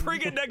 One. You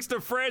bring it next to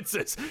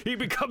Francis. He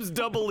becomes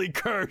doubly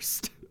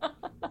cursed.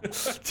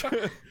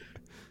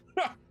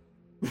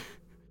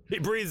 He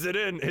breathes it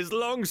in. His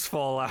lungs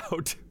fall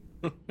out.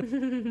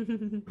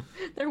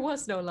 There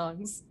was no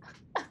lungs.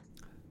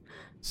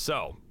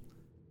 So,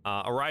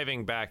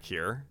 arriving back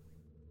here,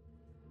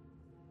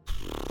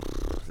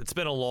 it's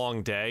been a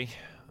long day.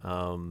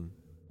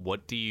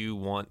 What do you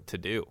want to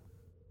do?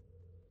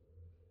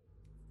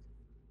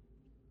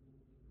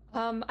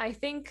 I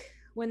think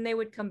when they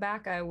would come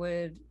back, I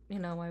would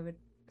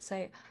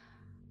say,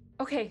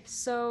 okay,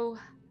 so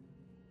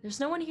there's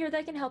no one here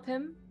that can help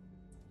him.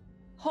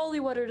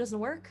 Holy water doesn't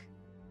work.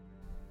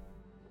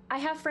 I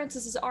have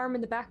Francis's arm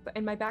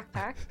in my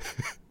backpack.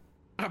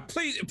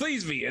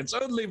 Please, V, it's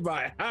only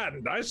my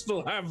hand. I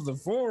still have the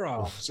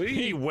forearm. See?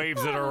 He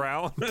waves it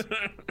around.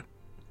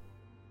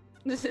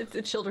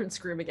 The children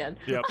scream again.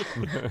 Yep.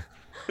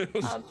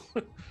 Um,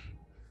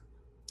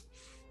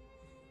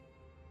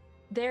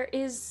 there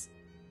is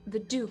the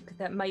Duke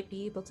that might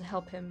be able to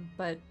help him,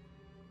 but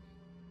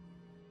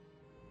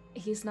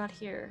he's not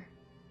here.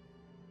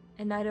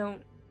 And I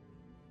don't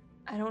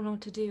know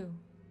what to do.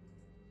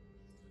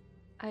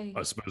 I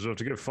suppose we'll have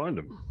to go find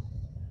him.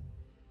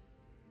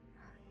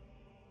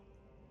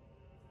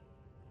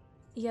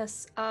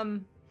 Yes,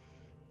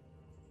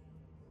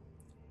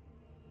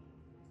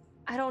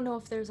 I don't know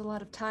if there's a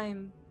lot of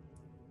time.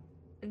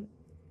 And,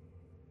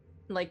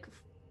 like,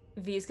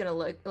 V's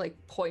gonna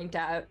point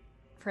out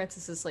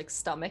Francis's like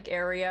stomach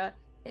area.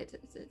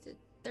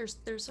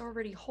 There's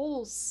already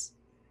holes.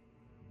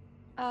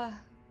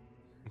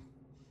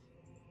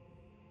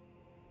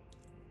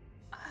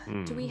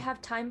 Do we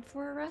have time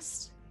for a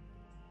rest?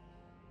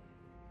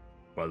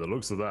 By the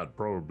looks of that,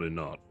 probably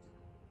not.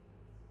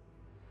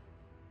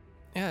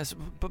 Yes,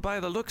 but by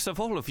the looks of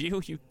all of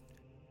you, you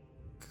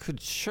could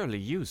surely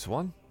use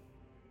one.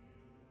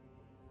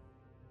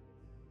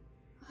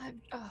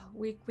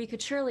 We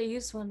could surely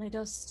use one.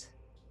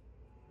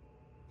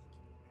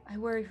 I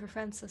worry for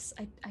Francis.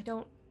 I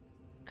don't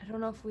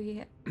know if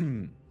we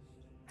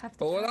have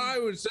to. Well, what I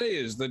would say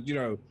is that, you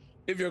know,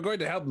 if you're going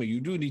to help me,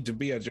 you do need to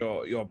be at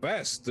your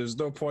best. There's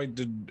no point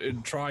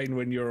in trying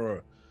when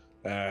you're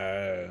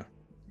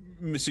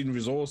missing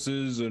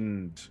resources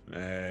and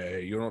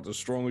you're not as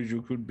strong as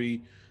you could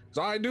be.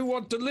 So I do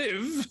want to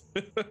live,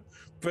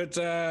 but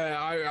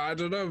I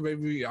don't know.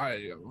 Maybe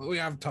we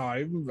have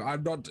time.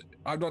 I'm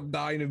not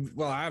dying.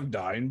 Well, I am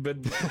dying, but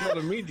not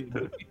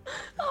immediately.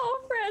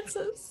 Oh,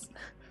 Francis.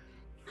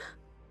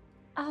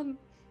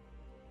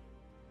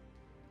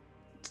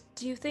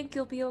 Do you think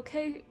you'll be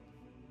okay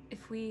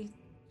if we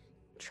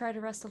try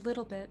to rest a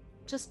little bit?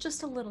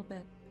 Just a little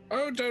bit.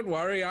 Oh, don't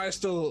worry.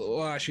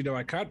 Well, actually, no,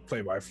 I can't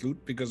play my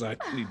flute because I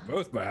need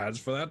both my hands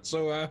for that.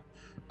 So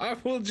I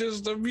will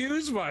just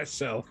amuse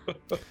myself.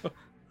 Don't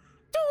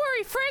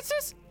worry,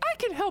 Francis. I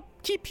can help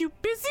keep you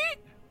busy.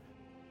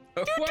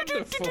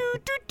 Wonderful.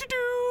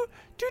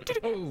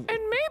 And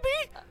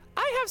maybe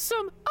I have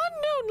some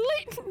unknown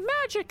latent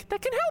magic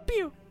that can help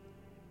you.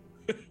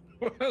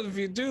 Well, if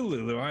you do,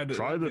 Lulu,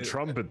 Try the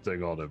trumpet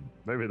thing on him.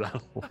 Maybe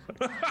that'll work.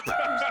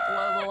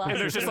 And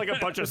there's just like a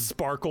bunch of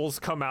sparkles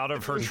come out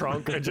of her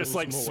trunk and just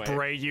like Blows 'em away.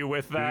 spray you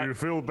with Do that. you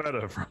feel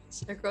better,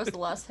 Francis? There goes the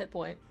last hit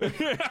point. It's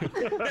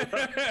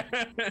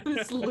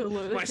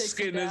Lulu that My takes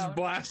skin it is down.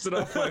 blasted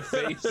off my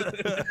face.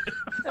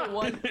 That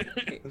one,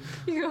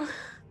 you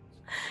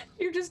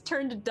just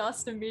turned to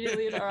dust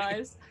immediately in our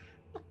eyes.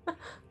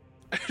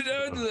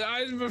 No,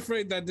 I'm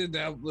afraid that didn't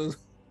help, Lulu.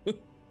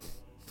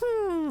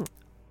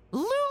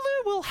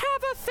 Lulu will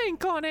have a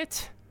think on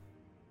it.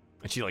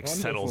 And she like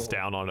settles Wonderful.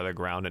 down onto the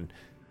ground and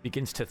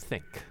begins to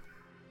think.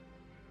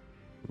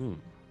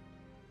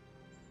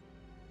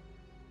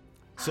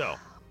 So,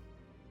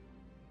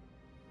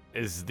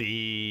 is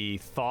the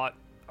thought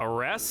a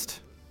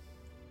rest?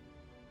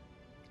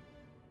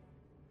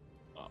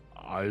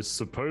 I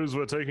suppose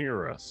we're taking a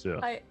rest, yeah.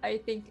 I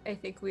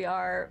think we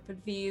are, but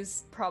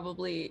V's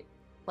probably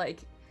like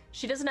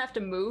she doesn't have to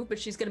move, but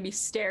she's gonna be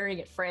staring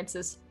at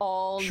Francis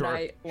all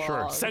night long.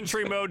 Sure.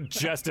 Sentry mode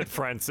just at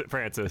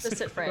Francis. Just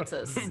at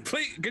Francis.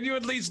 Please, can you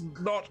at least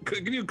not?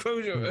 Can you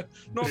close your?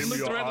 Not Dim look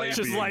your directly eyes.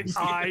 at Just me?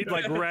 like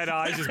like red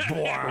eyes,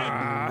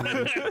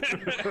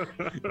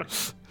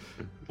 just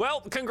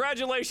Well,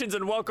 congratulations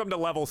and welcome to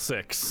level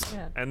 6.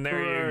 Yeah. And there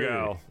you Hooray.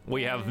 go.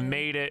 We have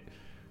made it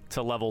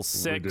to level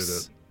 6. We did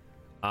it.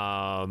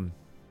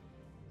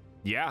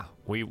 Yeah,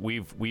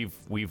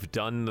 we've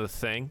done the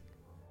thing.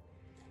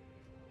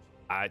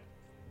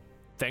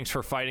 Thanks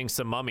for fighting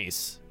some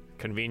mummies,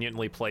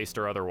 conveniently placed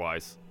or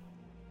otherwise.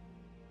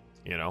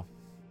 You know.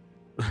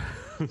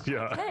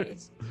 Yeah. Hey,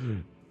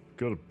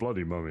 Good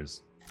bloody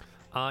mummies.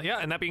 Yeah,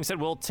 and that being said,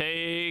 we'll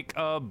take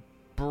a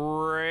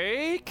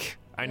break.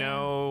 I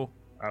know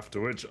After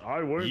which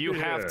I won't you be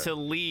have here. to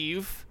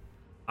leave.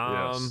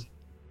 Yes.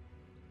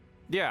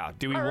 Yeah,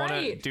 do we all want to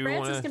right. do we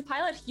Francis want to can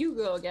pilot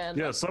Hugo again.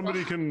 Yeah,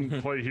 somebody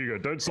can play Hugo.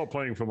 Don't stop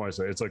playing for my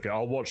sake. It's okay.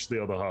 I'll watch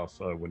the other half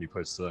when you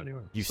post it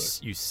anyway. you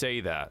so. you say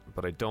that,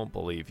 but I don't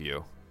believe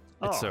you.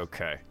 It's Oh.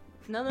 okay.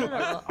 No.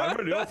 I'm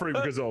only offering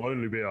because it'll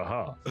only be a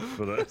half.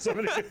 But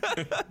somebody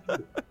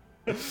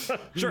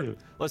Sure.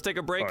 Let's take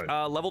a break. All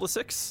right. Level to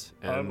 6.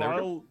 And there we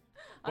go.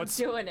 I'm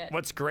doing it.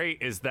 What's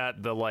great is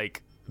that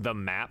the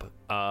map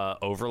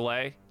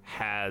overlay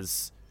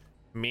has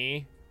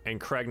me and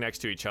Craig next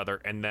to each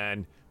other, and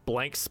then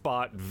blank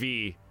spot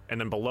V, and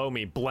then below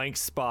me blank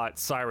spot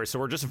Cyrus. So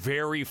we're just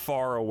very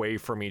far away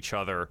from each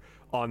other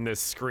on this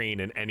screen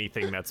and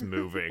anything that's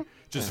moving.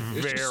 Just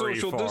It's just very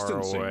social far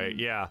distancing. away.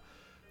 Yeah.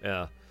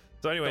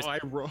 So anyways,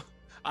 So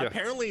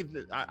apparently,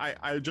 I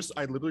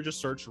literally just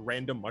searched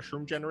random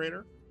mushroom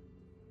generator,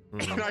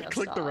 and I Yeah,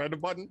 clicked the stop. random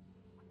button.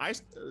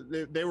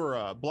 They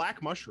were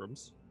black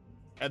mushrooms,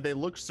 and they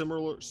looked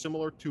similar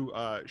to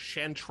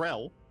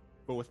chanterelle,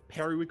 but with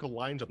periwinkle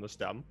lines on the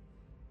stem.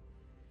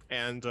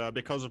 And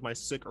because of my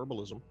sick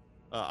herbalism,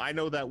 I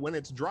know that when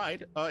it's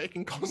dried, it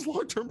can cause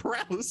long-term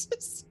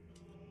paralysis.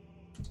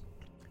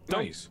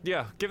 Nice.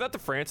 Yeah, give that to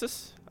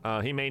Francis.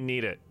 He may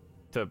need it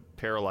to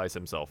paralyze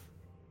himself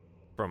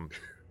from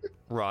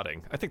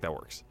rotting. I think that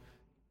works.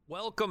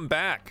 Welcome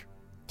back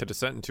to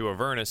Descent into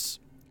Avernus.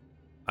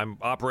 I'm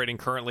operating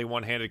currently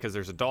one-handed because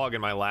there's a dog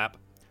in my lap,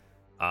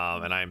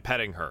 and I am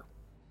petting her.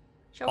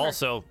 Show her.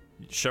 Also,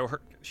 show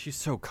her. She's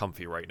so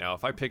comfy right now.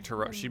 If I picked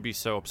her up, she'd be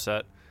so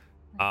upset.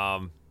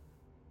 You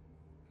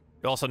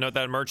also note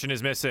that a merchant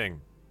is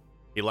missing.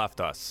 He left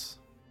us,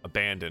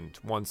 abandoned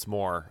once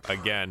more,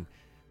 again,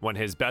 when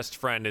his best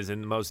friend is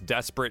in the most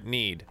desperate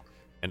need,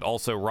 and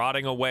also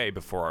rotting away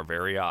before our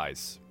very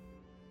eyes.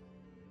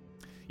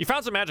 You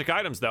found some magic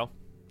items, though,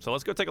 so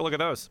let's go take a look at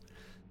those.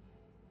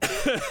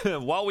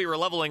 While we were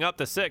leveling up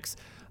to 6,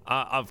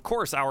 of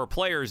course, our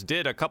players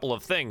did a couple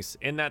of things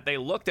in that they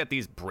looked at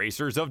these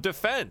bracers of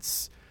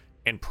defense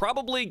and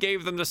probably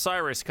gave them to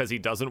Cyrus because he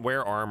doesn't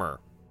wear armor.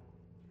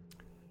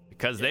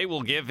 Because they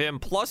will give him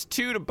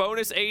 +2 to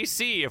bonus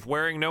AC if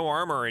wearing no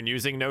armor and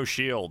using no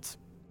shield.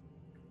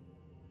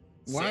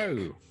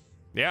 Wow.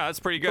 Yeah, that's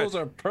pretty good. Those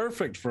are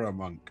perfect for a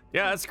monk.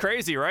 Yeah, that's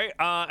crazy, right?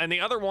 And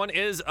the other one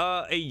is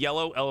a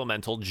yellow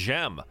elemental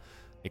gem.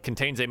 It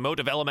contains a mote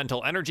of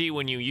elemental energy.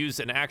 When you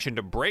use an action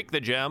to break the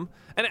gem,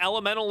 an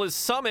elemental is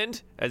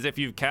summoned as if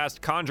you've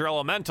cast Conjure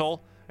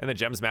Elemental, and the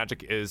gem's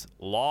magic is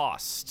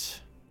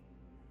lost.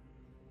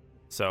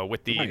 So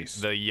with the Nice.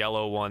 the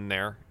yellow one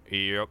there,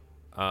 yep.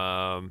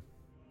 I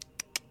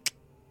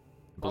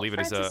believe it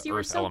is Francis, a you were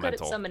earth so elemental.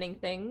 good at summoning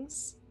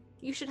things.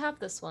 You should have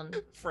this one.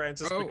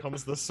 Francis Oh.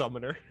 becomes the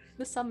summoner.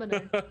 The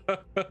summoner.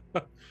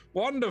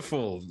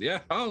 Wonderful.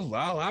 Yeah,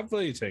 I'll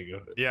happily take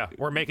it. Yeah,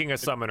 we're making a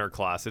summoner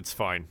class. It's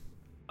fine.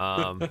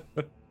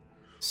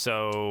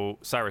 So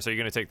Cyrus, are you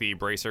going to take the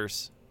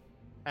bracers?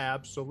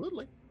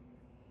 Absolutely.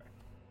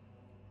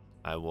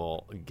 I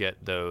will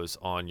get those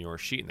on your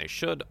sheet, and they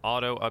should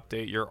auto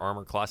update your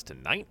armor class to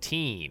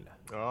 19.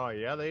 Oh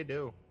yeah, they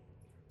do.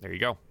 There you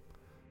go.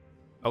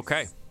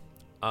 Okay.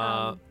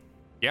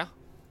 Yeah.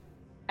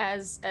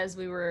 As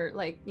we were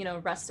like,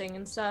 resting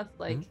and stuff,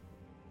 like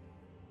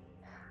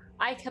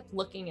I kept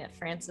looking at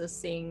Francis,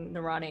 seeing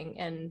the rotting,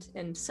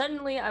 and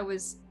suddenly I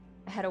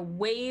had a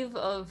wave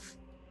of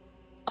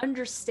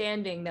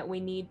understanding that we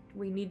need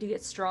to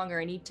get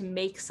stronger. I need to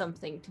make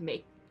something to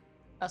make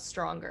us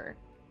stronger.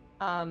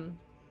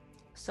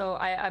 So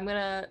I'm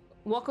gonna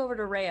walk over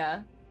to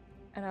Rhea,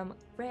 and I'm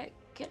Rhea,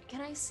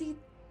 can I see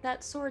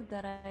that sword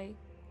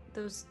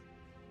those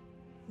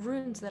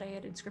runes that I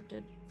had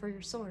inscripted for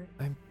your sword?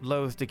 I'm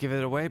loath to give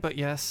it away, but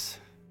yes.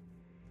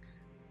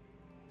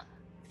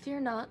 Fear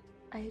not.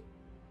 I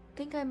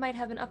think I might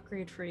have an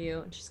upgrade for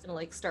you. And she's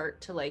gonna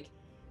start to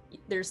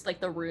there's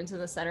the runes in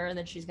the center, and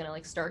then she's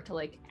gonna start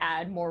to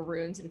add more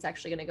runes, and it's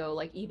actually gonna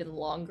go even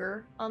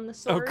longer on the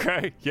sword.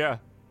 Okay, yeah.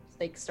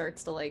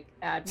 Starts to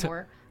add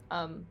more.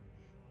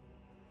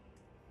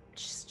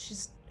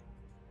 She's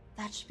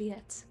that should be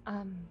it.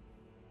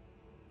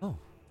 Oh.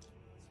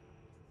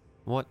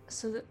 What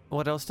So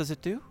what else does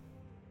it do?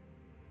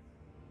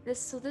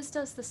 this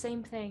does the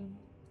same thing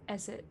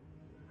as it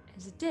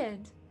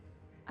did.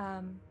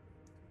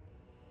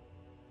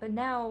 But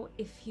now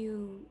if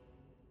you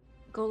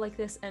go like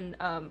this, and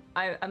I'm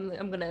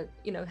gonna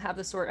have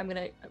the sword. I'm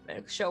gonna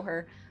show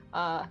her.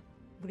 I'm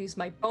gonna use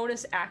my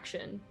bonus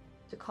action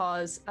to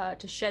cause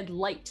to shed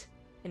light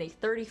in a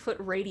 30-foot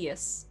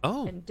radius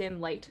Oh. and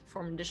dim light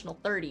for an additional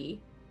 30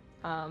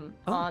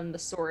 on the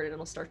sword, and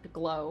it'll start to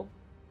glow.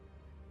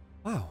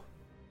 Wow.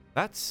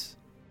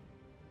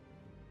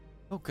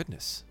 Oh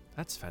goodness.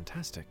 That's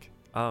fantastic.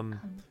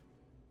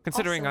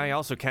 Considering I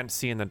also can't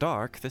see in the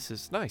dark, this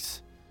is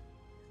nice.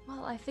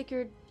 Well, I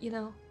figured,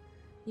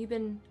 you've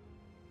been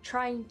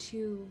trying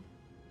to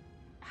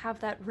have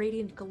that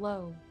radiant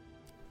glow.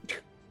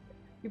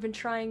 You've been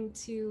trying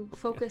to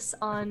focus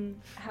on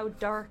how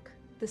dark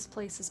this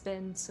place has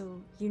been,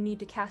 so you need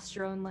to cast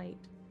your own light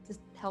to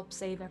help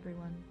save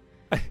everyone.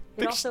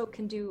 It also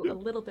can do a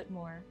little bit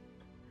more.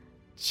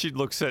 She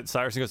looks at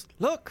Cyrus and goes,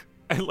 "Look!"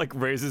 and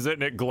raises it,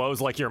 and it glows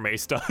like your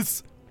mace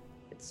does.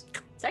 It's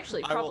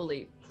actually I will-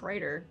 probably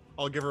brighter.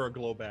 I'll give her a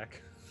glow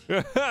back.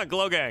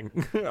 Glow gang.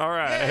 All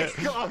right.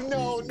 Oh,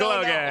 no,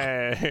 Glow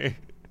gang.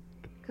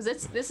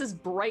 Because this is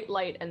bright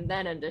light and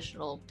then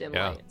additional dim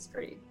Yeah. light. It's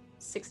pretty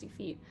 60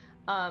 feet.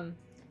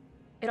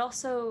 It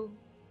also,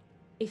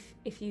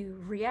 if you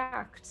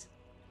react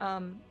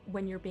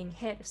when you're being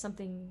hit, if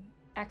something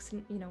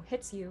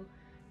hits you,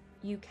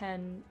 you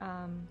can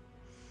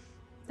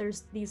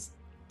there's this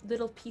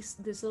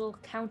little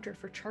counter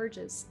for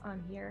charges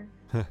on here,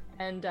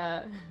 and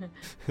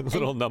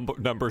Little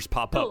numbers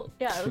pop up.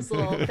 yeah, those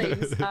little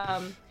things.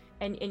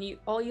 And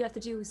all you have to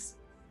do is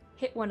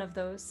hit one of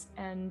those,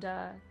 and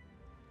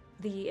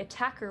the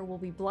attacker will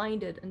be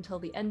blinded until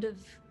the end of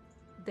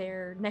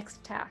their next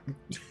attack.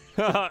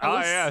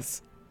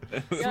 Yes.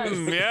 Yes.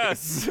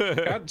 Yes.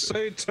 Can't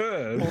say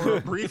turn. For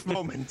a brief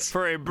moment.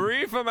 For a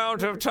brief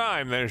amount of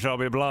time, they shall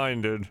be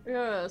blinded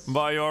Yes.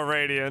 by your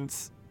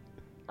radiance.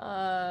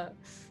 And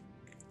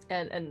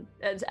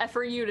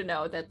for you to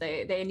know that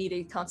they need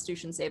a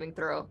Constitution saving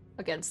throw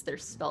against their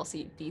spell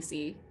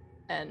DC,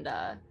 and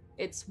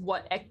it's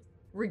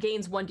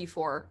regains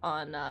 1d4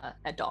 on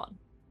at dawn.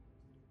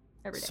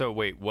 Every day. So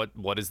wait,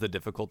 what is the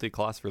difficulty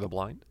class for the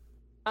blind?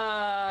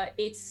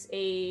 It's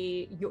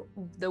the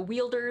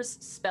wielder's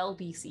spell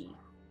DC.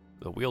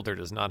 The wielder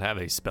does not have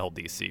a spell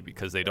DC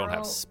because they don't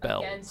have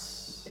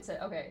spells. It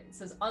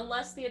says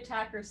unless the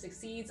attacker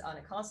succeeds on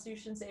a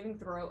Constitution saving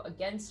throw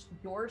against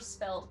your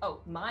spell.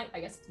 Oh, I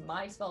guess it's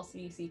my spell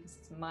DC because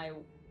it's my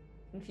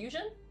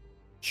infusion.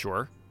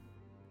 Sure.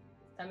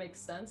 That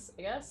makes sense,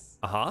 I guess.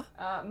 Uh-huh.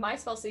 My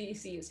spell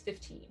DC is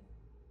 15.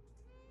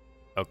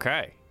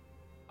 Okay.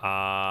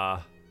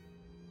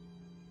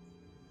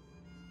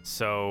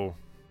 So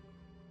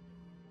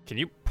can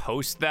you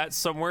post that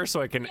somewhere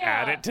so I can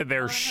add it to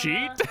their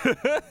sheet?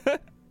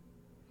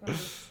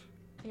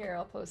 Here,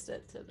 I'll post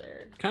it to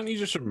their. Can't you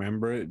just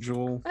remember it,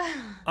 Joel?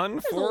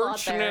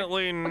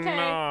 Unfortunately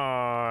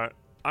not.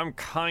 I'm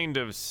kind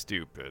of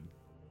stupid.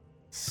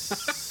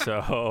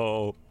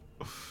 So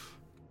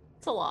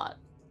It's a lot.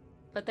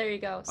 But there you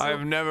go. So,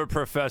 I've never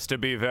professed to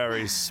be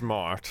very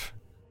smart.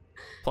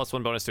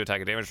 +1 bonus to attack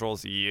and damage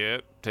rolls.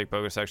 Yep. Take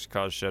bonus action,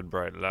 cause shed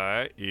bright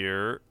light.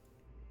 Here.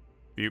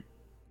 Beep.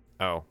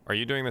 Oh, are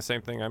you doing the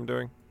same thing I'm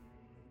doing,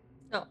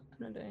 no, I'm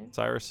not doing it.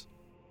 Cyrus?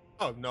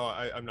 Oh no,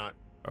 I'm not.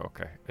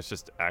 Okay. It's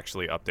just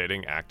actually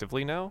updating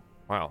actively now?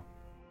 Wow.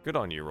 Good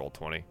on you,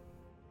 Roll20.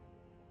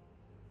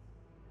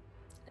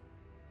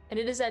 And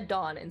it is at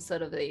dawn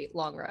instead of a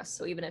long rest.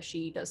 So even if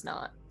she does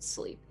not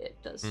sleep, it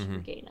does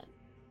regain it.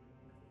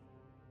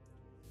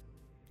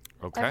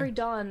 Okay. Every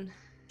dawn,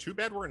 Too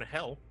bad we're in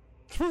hell.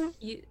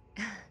 you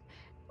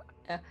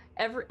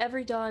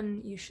every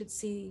dawn you should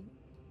see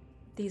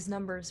these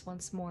numbers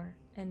once more,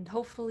 and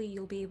hopefully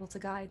you'll be able to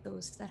guide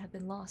those that have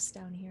been lost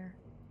down here.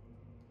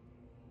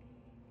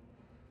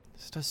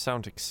 This does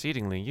sound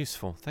exceedingly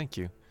useful. Thank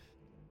you.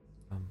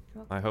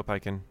 I hope I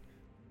can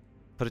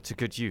put it to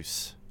good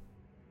use.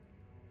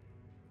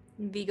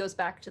 And V goes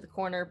back to the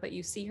corner, but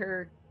you see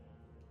her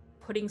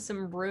putting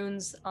some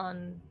runes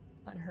on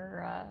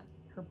her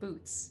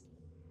boots,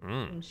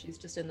 and she's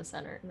just in the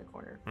center, in the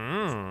corner.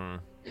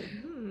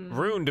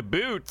 Ruined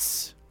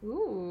boots.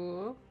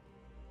 Ooh.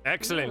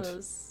 Excellent.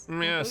 Yes.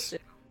 Yes.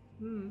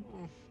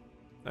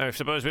 I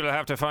suppose we'll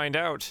have to find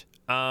out.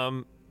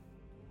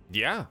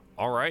 Yeah,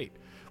 all right.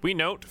 We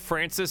note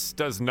Francis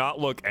does not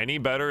look any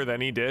better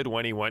than he did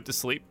when he went to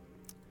sleep.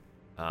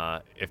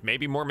 If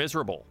maybe more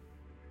miserable.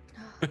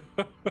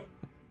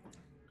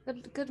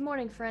 Good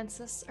morning,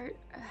 Francis.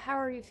 How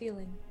are you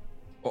feeling?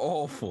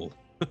 Awful.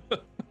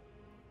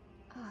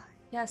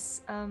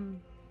 Yes,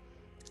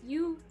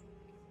 you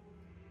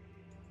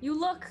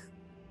look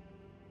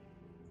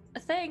a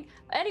thing.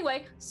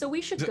 Anyway, so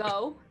we should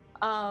go.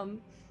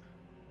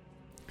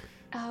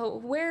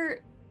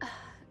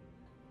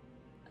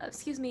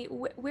 Excuse me,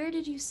 where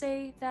did you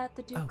say that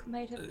the Duke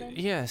might have been?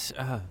 Yes,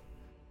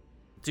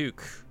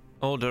 Duke,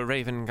 older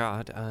Raven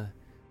God,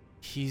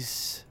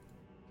 he's,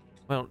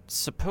 well,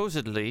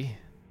 supposedly,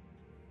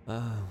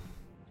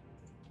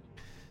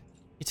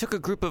 he took a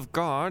group of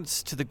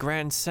guards to the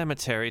Grand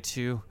Cemetery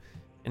to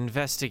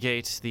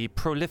investigate the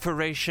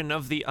proliferation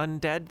of the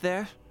undead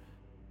there.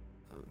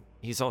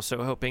 He's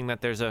also hoping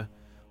that there's a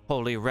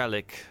holy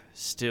relic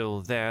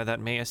still there that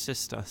may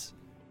assist us.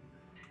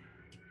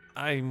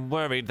 I'm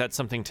worried that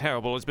something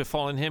terrible has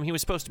befallen him. He was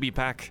supposed to be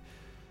back,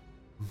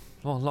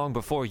 well, long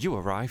before you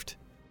arrived.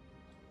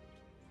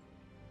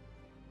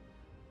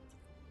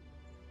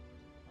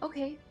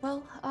 Okay,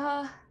 well,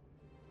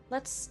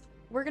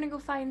 we're gonna go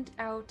find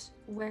out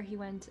where he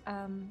went.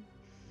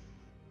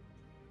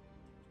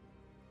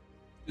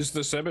 Is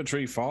the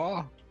cemetery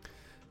far?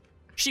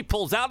 She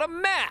pulls out a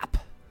map.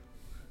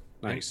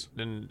 Nice.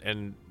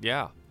 And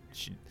yeah,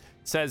 she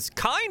says,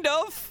 kind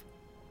of.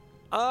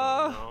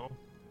 No.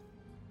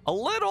 A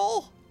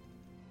little.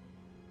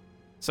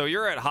 So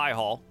you're at High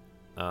Hall,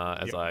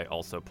 as Yep. I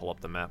also pull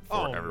up the map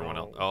for Oh, everyone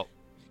no. else. Oh.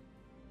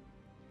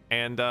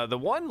 And the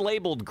one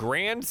labeled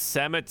Grand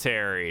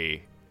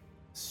Cemetery.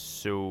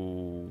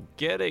 So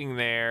getting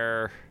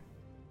there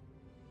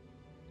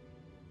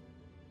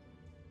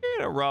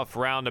in a rough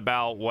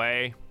roundabout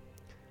way.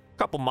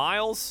 Couple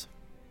miles.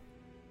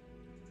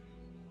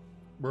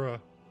 Bruh.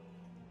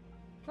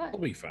 I'll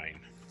be fine.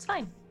 It's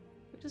fine.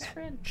 We're just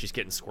friends. She's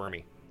getting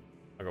squirmy.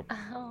 I go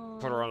Oh.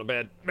 put her on the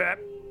bed.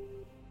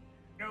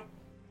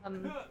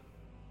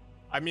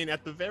 I mean,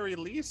 at the very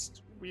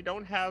least, we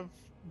don't have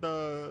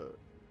to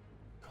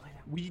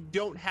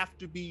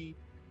be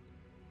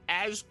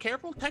as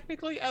careful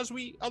technically as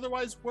we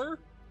otherwise were.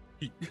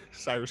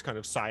 Cyrus kind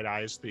of side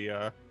eyes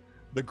the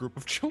group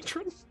of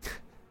children.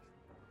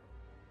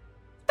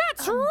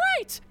 That's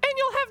right! And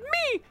you'll have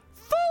me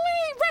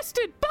fully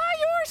rested by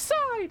your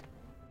side!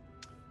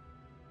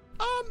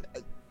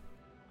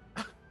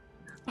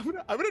 I'm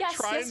gonna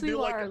try Yes, and we do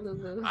like are,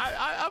 Lulu.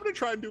 I'm gonna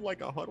try and do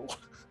like a huddle.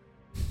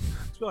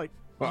 Just be like,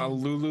 Well, a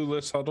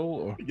Lulu-less huddle?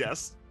 Or?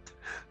 yes.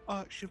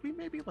 Should we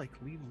maybe like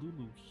leave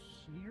Lulu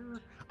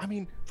here? I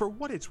mean, for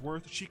what it's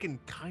worth, she can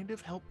kind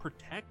of help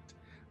protect.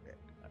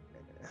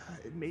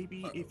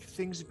 Maybe if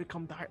things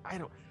become dire, I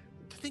don't.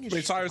 The thing is, Wait,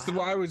 she's Cyrus, then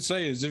what I loud. would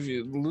say is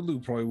Lulu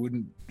probably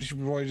wouldn't, she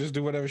would probably just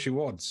do whatever she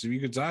wants. You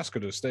could ask her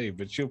to stay,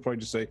 but she'll probably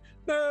just say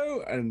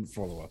no and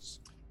follow us.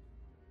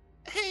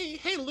 Hey,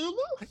 Lulu.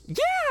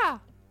 Yeah.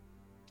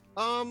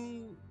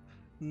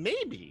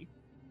 Maybe,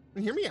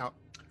 hear me out.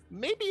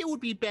 Maybe it would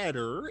be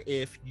better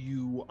if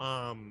you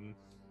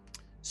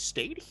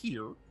stayed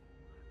here,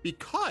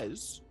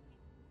 because,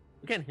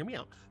 again, hear me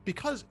out.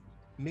 Because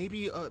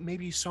maybe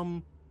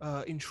some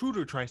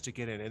intruder tries to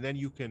get in, and then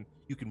you can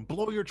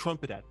blow your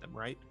trumpet at them,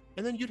 right?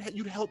 And then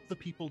you'd help the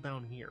people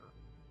down here.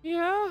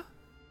 Yeah.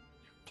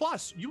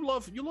 Plus, you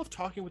love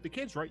talking with the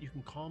kids, right? You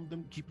can calm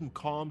them, keep them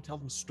calm, tell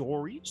them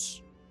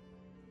stories.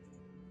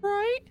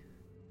 Right.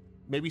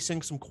 Maybe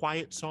sing some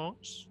quiet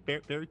songs,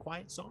 very, very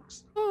quiet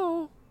songs.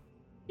 Oh,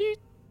 you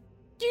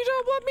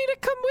don't want me to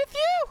come with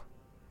you?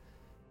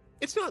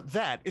 It's not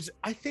that.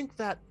 I think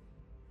that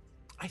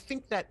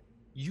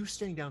you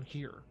staying down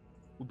here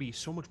would be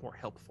so much more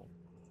helpful.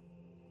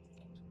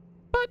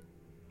 But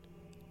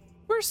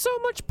we're so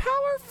much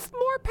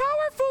more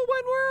powerful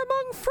when we're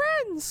among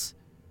friends.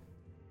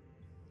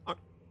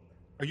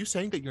 Are you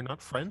saying that you're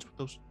not friends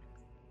with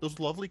those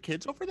lovely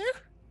kids over there?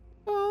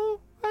 Oh,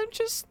 I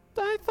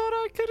thought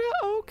I could.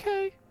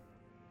 Okay.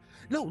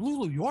 No,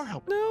 Lulu, you are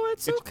helping. No,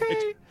 it's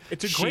okay.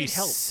 It's a great she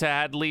help.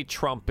 sadly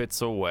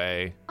trumpets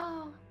away,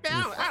 Oh,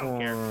 I don't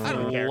care. I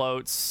don't care.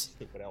 floats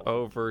Stupid elf.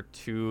 over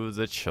to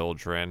the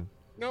children.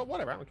 No,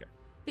 whatever. I don't care.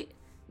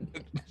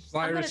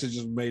 Cyrus is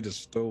just made of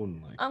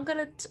stone. Like, I'm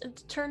gonna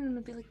turn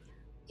and be like,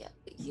 yeah,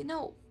 you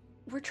know,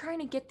 we're trying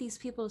to get these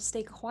people to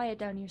stay quiet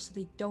down here so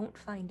they don't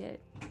find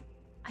it.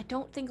 I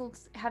don't think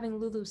having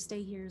Lulu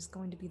stay here is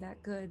going to be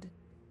that good.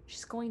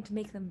 She's going to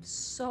make them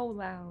so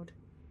loud.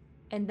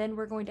 And then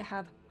we're going to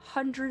have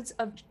hundreds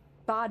of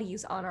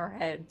bodies on our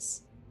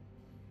heads.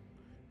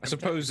 I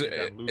suppose Get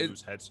down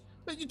Lulu's heads.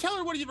 You tell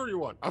her whatever you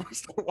want. I'm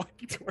still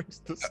walking towards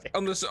the stage.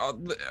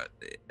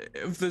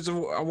 if there's a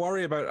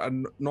worry about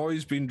a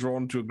noise being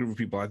drawn to a group of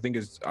people, I think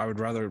I would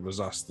rather it was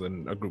us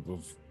than a group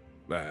of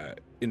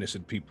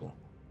innocent people.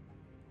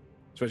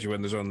 Especially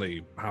when there's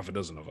only half a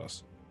dozen of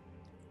us.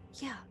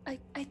 Yeah,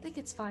 I think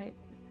it's fine.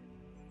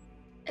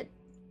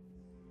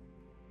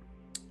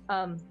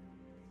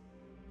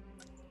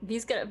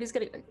 V's gonna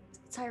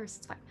Cyrus,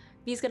 it's fine.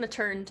 V's gonna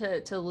turn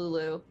to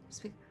Lulu.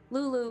 Speak,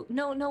 Lulu,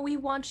 no, we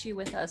want you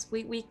with us.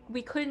 We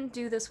couldn't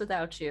do this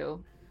without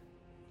you.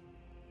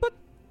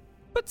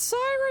 But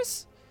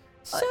Cyrus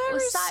said. I'm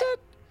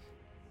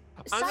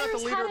not the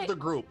Cyrus leader had of the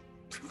group.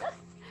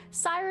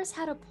 Cyrus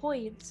had a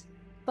point,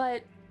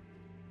 but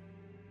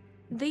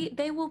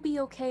they will be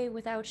okay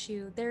without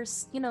you.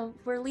 There's,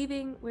 we're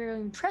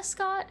in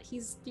Trescott.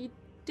 He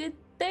did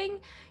thing.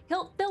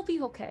 They'll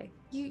be okay.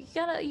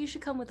 You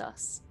should come with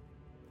us.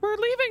 We're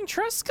leaving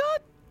Trescott?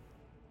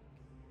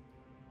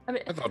 I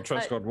mean, I thought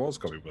Trescott was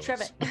coming with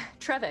us.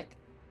 Trevik.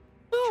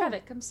 Oh,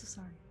 Trevik, I'm so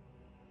sorry.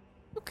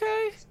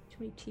 okay. Too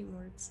many T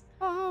words.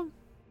 Well,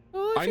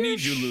 if I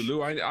need you,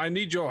 Lulu. I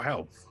need your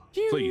help.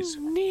 You Please.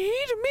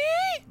 need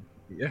me?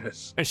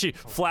 Yes. And she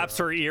flaps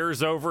her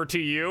ears over to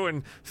you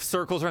and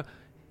circles around.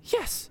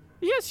 Yes,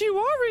 you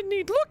are in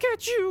need. Look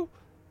at you.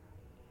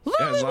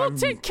 Lily will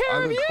take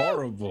care of you.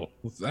 Horrible.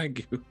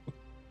 Thank you.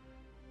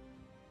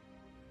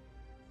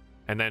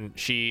 And then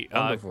she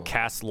Wonderful.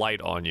 casts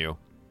light on you.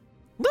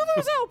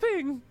 Lily's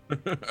helping.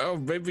 Oh,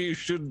 maybe you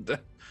should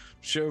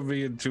show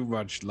me in too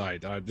much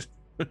light. I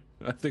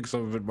think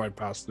some of it might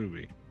pass through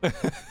me.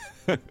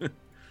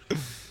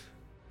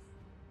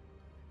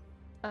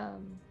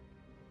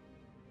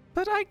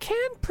 But I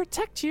can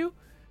protect you.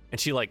 And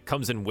she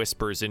comes and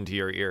whispers into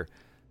your ear.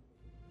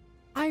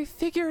 I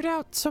figured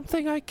out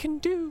something I can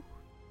do.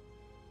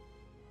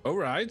 All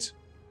right.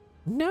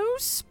 No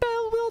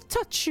spell will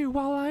touch you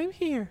while I'm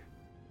here.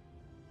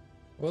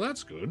 Well,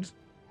 that's good.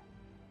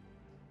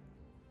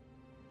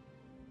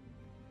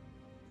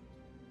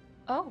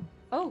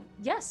 Oh,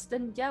 yes.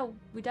 Then yeah,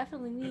 we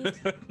definitely need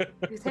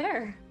you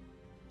there.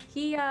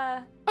 He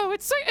Oh,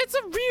 it's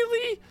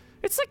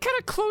kind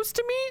of close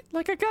to me.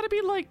 I gotta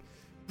be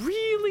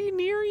really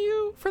near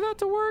you for that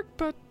to work,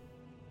 but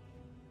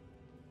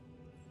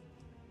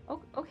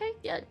okay,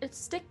 yeah,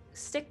 it's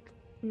stick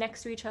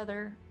next to each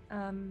other.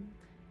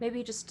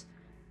 Maybe just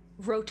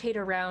rotate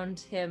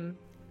around him.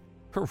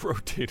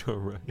 rotate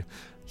around you.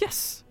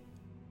 Yes.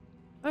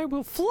 I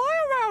will fly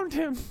around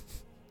him.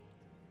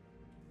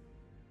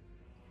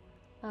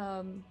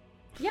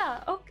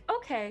 Yeah,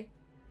 okay.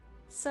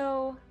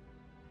 So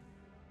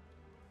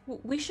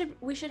we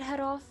should head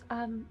off.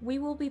 We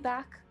will be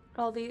back.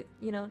 All the,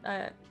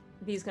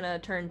 V's gonna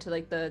turn to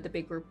the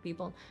big group of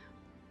people.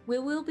 We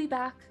will be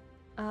back.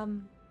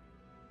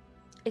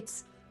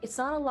 It's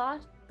not a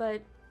lot,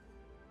 but,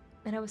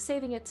 and I was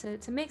saving it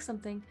to make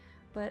something,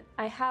 but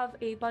I have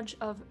a bunch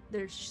of,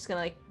 she's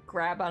gonna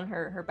grab on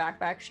her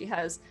backpack. She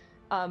has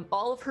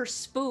all of her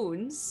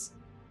spoons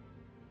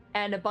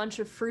and a bunch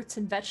of fruits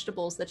and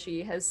vegetables that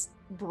she has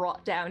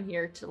brought down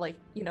here to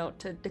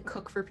to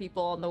cook for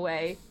people on the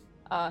way.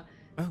 And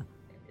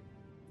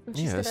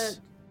she's yes. gonna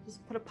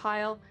just put a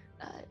pile.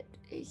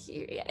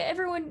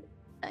 Everyone,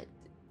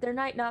 there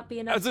might not be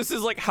enough. As this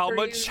is like how for you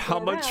much to how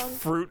go much around.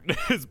 fruit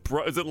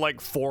is it like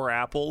 4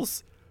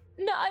 apples?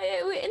 No,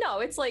 no,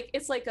 it's like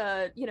a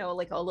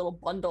like a little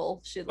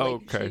bundle.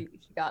 Okay.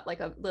 She got like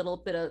a little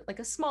bit of like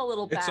a small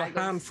little It's a bag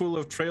handful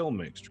of trail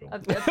mix, Joel.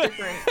 of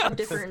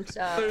different.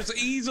 There's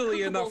easily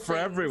cookable enough for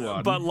things.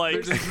 everyone. But, like-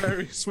 they're just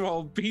very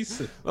small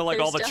pieces. Well, like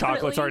There's all the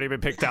chocolate's definitely- already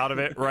been picked out of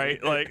it,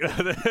 right? Like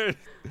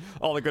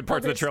all the good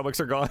parts of the there's- trail mix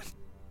are gone.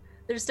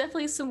 There's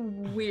definitely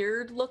some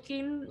weird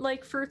looking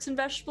like fruits and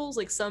vegetables,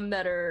 like some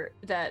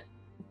that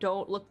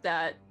don't look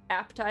that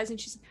appetizing.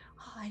 She's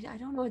like, oh, I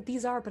don't know what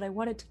these are, but I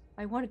wanted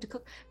to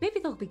cook. Maybe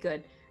they'll be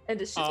good. And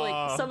it's just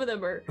like some of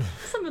them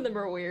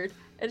are weird.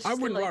 And it's I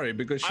just wouldn't like, worry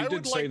because she I did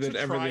would say like that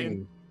to try everything.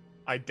 and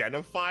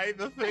identify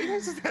the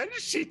things that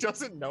she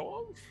doesn't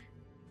know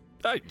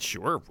of.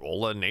 Sure,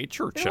 roll a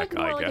nature they're check, like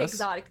more I like guess.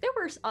 exotic. They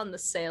were on the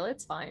sale.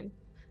 It's fine.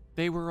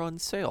 They were on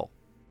sale.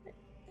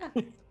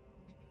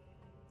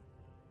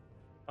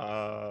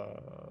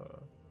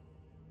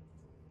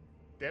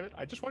 Damn it!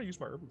 I just want to use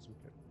my herbalism.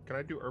 Can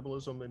I do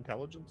herbalism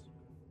intelligence?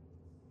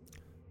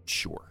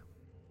 Sure.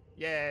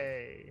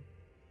 Yay!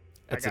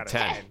 That's I a got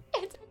 10.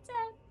 It's a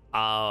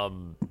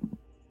 10.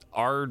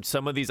 Are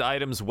some of these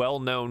items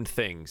well-known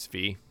things,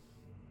 V?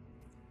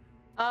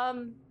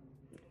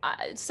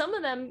 Some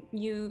of them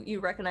you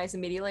recognize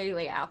immediately,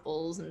 like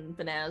apples and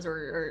bananas,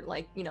 or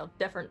like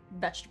different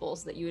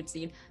vegetables that you would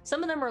see.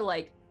 Some of them are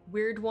like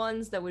weird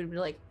ones that would be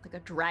like a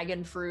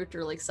dragon fruit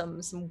or like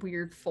some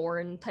weird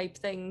foreign type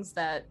things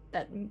that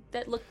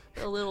look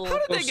a little. How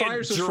did Well, they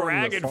Cyrus get is from the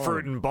dragon farm.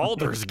 fruit in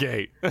Baldur's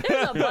Gate?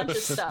 There's a bunch of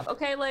stuff.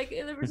 Okay, like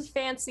there was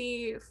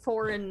fancy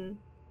foreign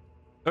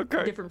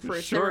Okay. different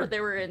fruits. Sure. They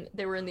were in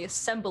the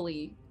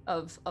assembly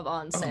of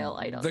on sale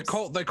items. They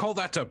call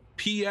that a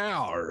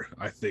PR,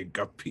 I think.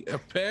 A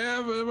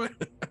PR?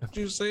 Did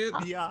you say it?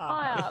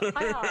 Yeah.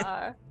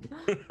 Hiya.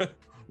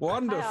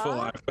 Wonderful,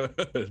 Hiya. I've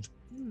heard.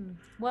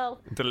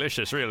 Well,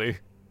 Delicious, really.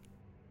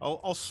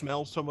 I'll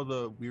smell some of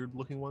the weird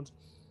looking ones.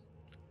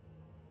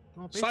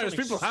 Well, based Cyrus, on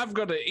people have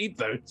got to eat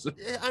those.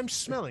 Yeah, I'm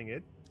smelling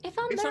it. if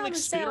I'm Based there on on the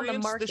sale on the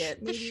experience,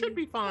 market, this should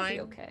be it'll fine.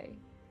 okay.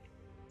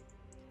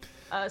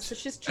 So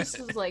she's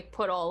just like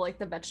put all like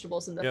the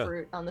vegetables and the Yeah.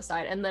 fruit on the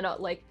side, and then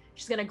like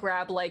she's gonna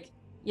grab like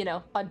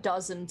a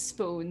dozen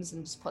spoons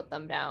and just put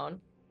them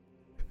down.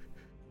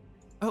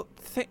 Oh,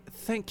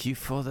 thank you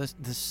for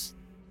this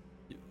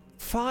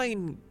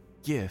fine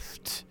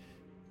gift.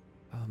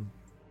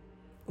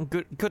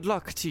 Good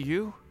luck to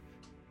you.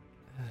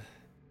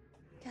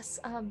 Yes.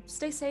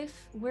 Stay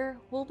safe.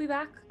 We'll be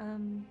back.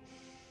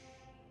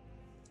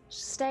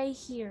 Stay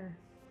here,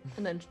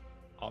 and then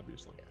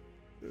Obviously.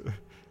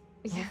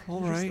 yeah.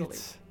 All just right.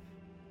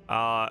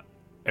 leave.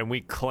 And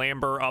we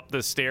clamber up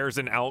the stairs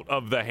and out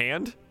of the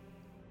hand.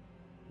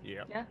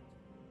 Yeah. Yeah.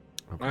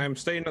 I am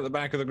staying at the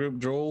back of the group,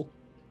 Joel.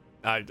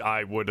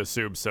 I would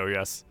assume so.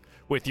 Yes,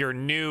 with your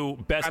new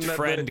best And that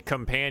friend the-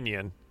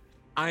 companion.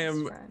 I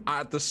am friend.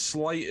 at the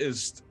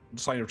slightest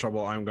sign of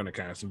trouble. I'm going to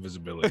cast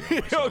invisibility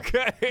on myself.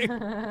 Okay.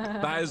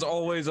 That is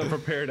always a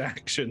prepared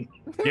action.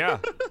 Yeah.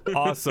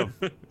 Awesome.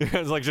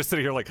 It's like just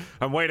sitting here, like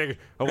I'm waiting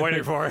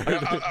for it.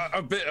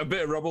 a bit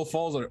of rubble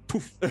falls on it.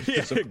 Poof. Yeah,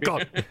 disappears.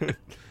 gone.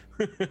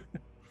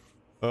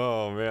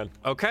 Oh man.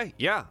 Okay.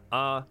 Yeah.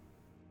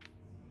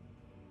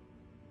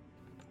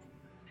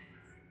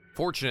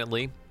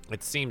 Fortunately,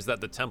 it seems that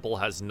the temple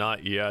has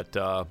not yet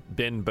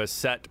been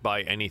beset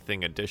by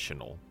anything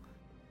additional.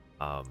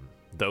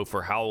 Though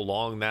for how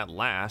long that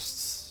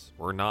lasts,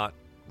 we're not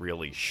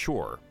really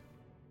sure.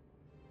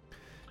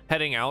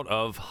 Heading out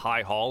of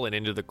High Hall and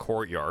into the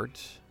courtyard.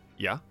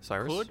 Yeah,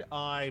 Cyrus? Could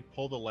I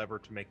pull the lever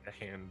to make the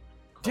hand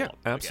curl Yeah, up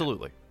again?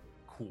 absolutely.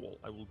 Cool.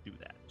 I will do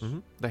that.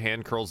 The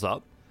hand curls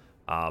up.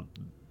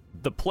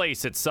 The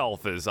place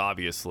itself is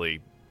obviously,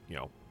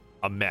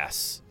 a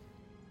mess.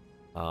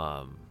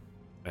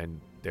 And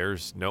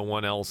there's no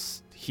one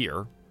else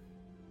here.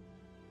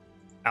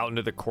 Out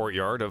into the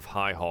courtyard of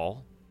High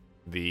Hall,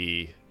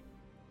 the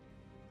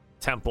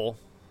temple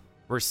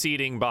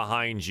receding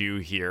behind you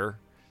here,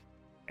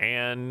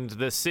 and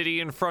the city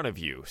in front of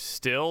you.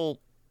 Still,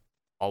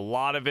 a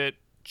lot of it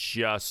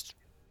just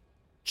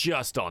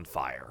on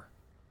fire.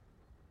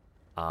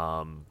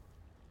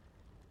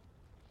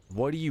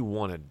 What do you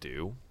want to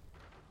do?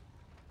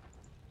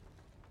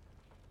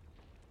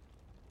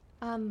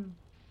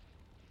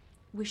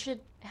 We should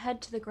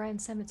head to the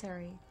Grand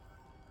Cemetery.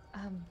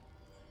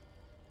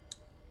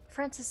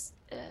 Francis,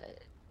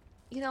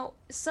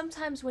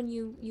 sometimes when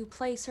you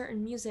play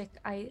certain music,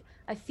 I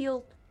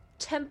feel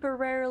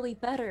temporarily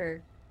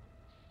better.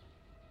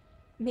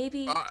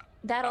 Maybe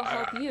that'll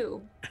help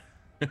you.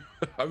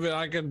 I mean,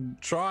 I can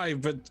try,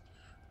 but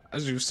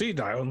as you've seen,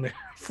 I only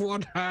have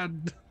one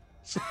hand,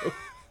 so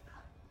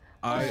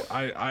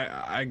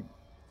I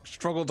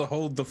struggle to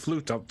hold the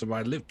flute up to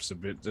my lips a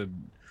bit,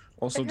 and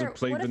also Here, to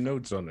play what the if-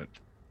 notes on it.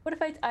 What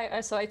if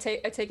I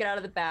take it out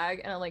of the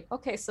bag and I'm like,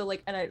 okay, so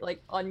like, and I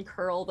like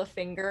uncurl the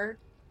finger.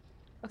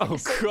 Okay, Oh,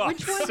 so God,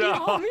 which one do you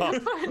want me to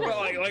stop. put?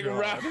 Well, like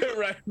wrap it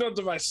right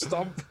onto my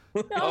stump.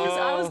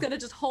 I was gonna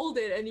just hold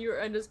it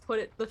and just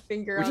put the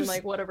finger We on just-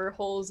 like whatever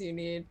holes you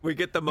need. We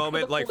get the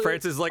moment like flute.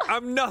 Francis is like,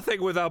 I'm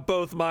nothing without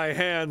both my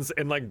hands,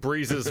 and like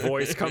Breeze's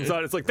voice comes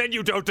out. It's like, then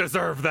you don't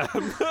deserve them.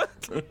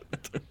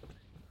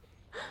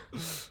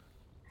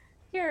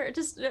 Here,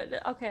 just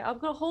okay. I'm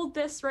gonna hold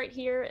this right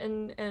here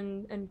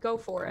and go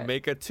for it.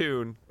 Make a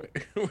tune.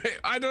 Wait,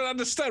 I don't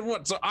understand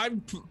what. So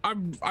I'm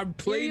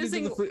playing into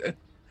using- the flute.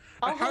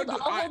 I'll How hold, do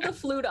I'll I- hold the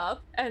flute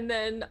up, and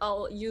then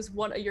I'll use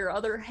your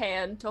other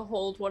hand to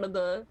hold one of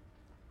the,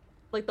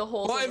 like the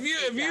holes. Well, in the if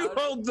flute you out.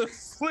 hold the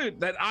flute,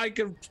 then I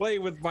can play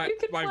with my You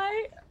can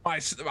play. I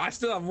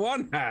still have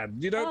one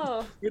hand. You don't.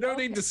 Oh, we don't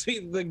need okay. to see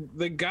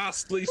the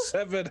ghastly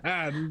severed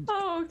hand.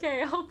 Oh,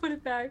 okay. I'll put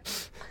it back.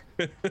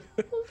 Hold the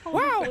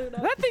Wow, flute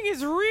up. that thing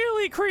is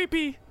really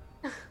creepy.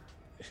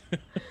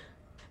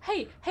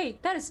 Hey,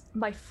 that is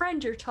my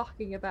friend you're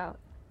talking about.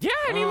 Yeah,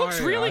 and he Oh,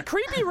 looks yeah. really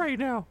creepy right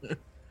now.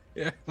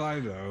 Yeah, I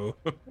know.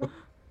 Oh,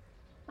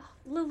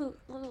 Lulu,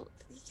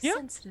 Yeah?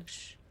 sensitive.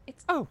 Shh.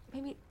 It's Oh.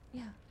 maybe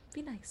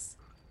be nice.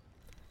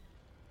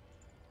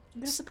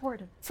 I'm gonna support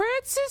him.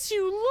 Francis,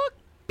 you look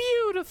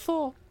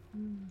beautiful.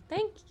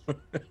 Thank you.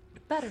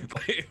 Better.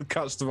 It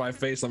cuts to my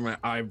face and my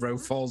eyebrow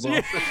falls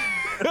off.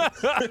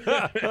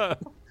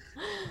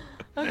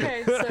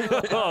 Okay,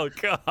 so Oh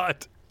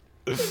God.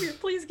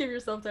 please give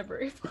yourself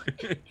temporary.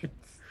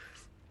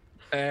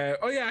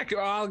 Oh yeah,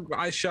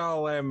 I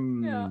shall.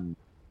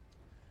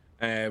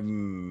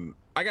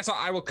 I guess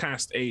I will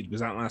cast aid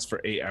because that lasts for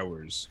 8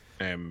 hours.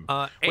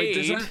 Wait,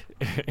 does Aid.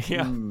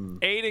 Yeah. Hmm,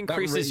 Aid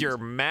increases raised- your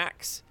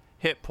max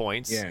hit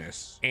points.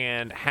 yes.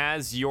 And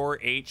has your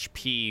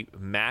HP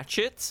match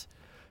it.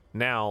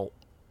 Now,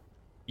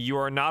 you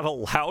are not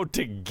allowed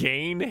to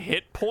gain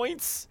hit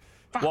points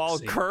while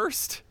sake.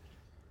 cursed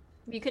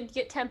You can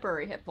get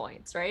temporary hit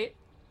points, right?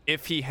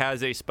 if he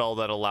has a spell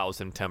that allows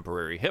him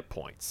temporary hit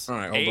points. All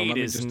right, hold on, Aid let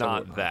me is just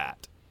not double-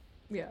 that.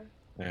 Yeah.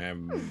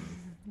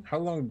 How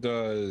long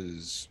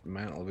does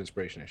Mantle of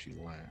Inspiration actually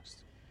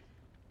last?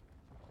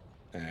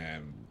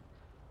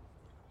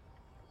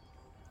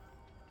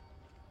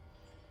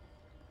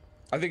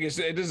 I think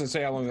it doesn't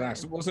say how long it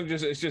lasts. It wasn't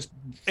just. It's just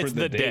for It's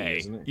the day.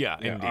 isn't it? Yeah,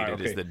 indeed, all right,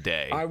 it is okay. the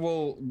day. I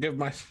will give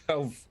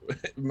myself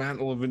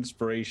Mantle of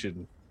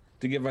Inspiration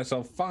to give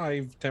myself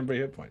 5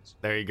 temporary hit points.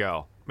 There you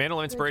go. Mantle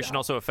of Inspiration job.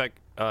 also affect.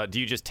 Do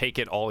you just take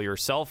it all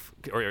yourself,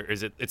 or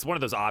is it? It's one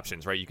of those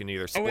options, right? You can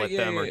either split Oh, wait,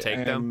 yeah, them or yeah,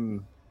 take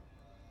them.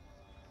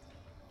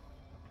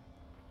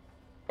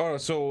 Oh,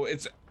 so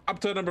it's up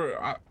to a number.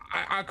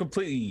 I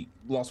completely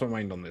lost my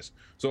mind on this.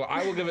 So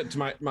I will give it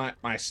to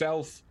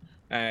myself,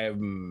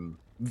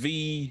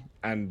 V,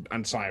 and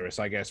Cyrus.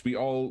 I guess we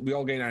all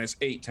gain, and it's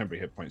 8 temporary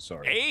hit points.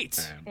 Sorry,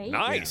 8. Eight?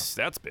 Nice.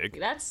 That's big.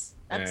 That's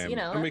and we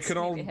that's can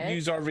all maybe a hit.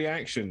 use our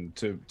reaction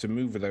to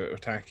move without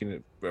attacking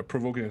it,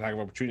 provoking an attack of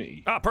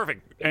opportunity. Ah,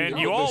 perfect. And Oh,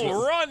 you there's all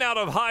no- run out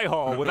of High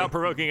Hall without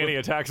provoking any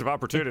attacks of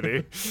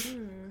opportunity.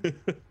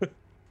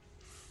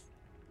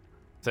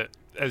 So,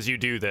 as you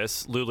do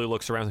this, Lulu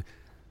looks around.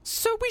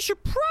 So we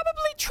should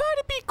probably try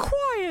to be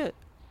quiet.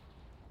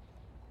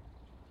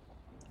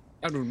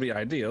 That would be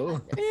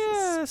ideal.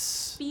 Yes.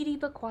 Speedy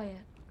but quiet.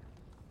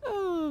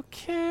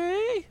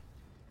 Okay.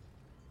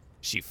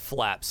 She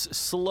flaps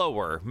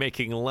slower,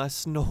 making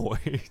less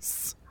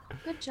noise.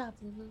 Good job,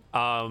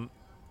 Lulu.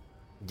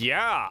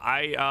 Yeah,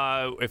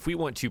 if we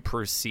want to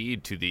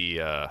proceed to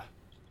the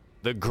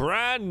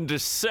Grand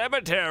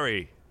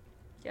Cemetery.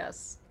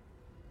 Yes.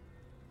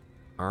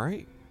 All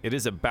right. It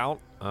is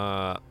about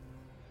 1.5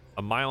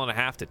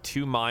 miles to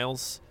 2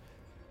 miles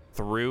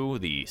through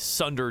the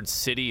sundered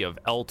city of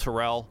El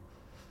Terrell.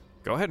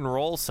 Go ahead and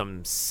roll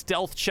some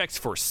stealth checks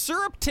for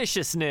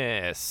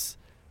surreptitiousness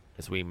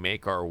as we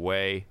make our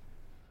way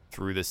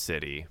through the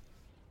city.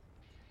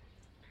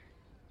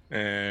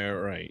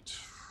 Right.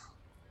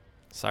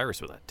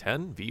 Cyrus with a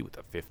 10, V with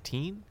a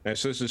 15.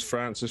 So this is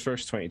Francis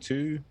first,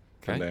 22,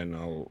 Okay. and then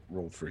I'll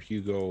roll for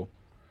Hugo.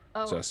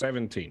 Oh, So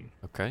 17.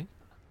 Okay.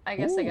 I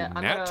guess I'm Nat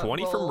gonna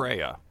 20 roll, from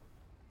Rhea.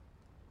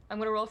 I'm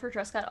gonna roll for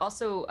Trescott.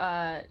 Also,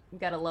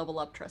 gotta level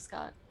up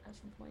Trescott at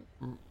some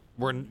point.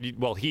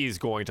 Well, he's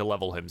going to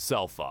level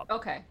himself up.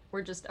 Okay,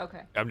 we're just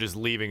okay. I'm just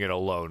leaving it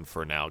alone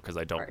for now because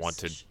I don't Alright, want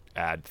to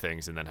add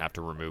things and then have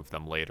to remove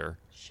them later.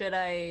 Should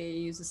I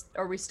use this?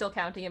 Are we still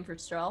counting him for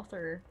stealth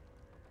or?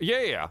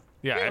 Yeah.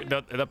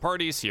 The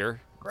party's here.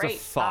 Great,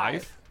 It's a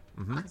 5.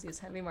 Mm-hmm. Because he has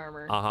heavy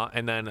armor.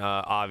 And then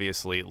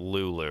obviously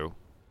Lulu,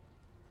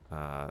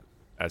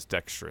 as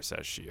dexterous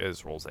as she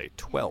is, rolls a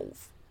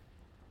 12.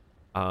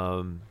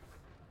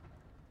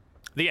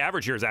 The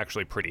average here is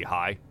actually pretty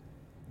high,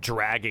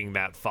 dragging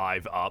that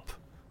 5 up.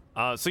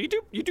 So you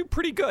do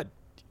pretty good.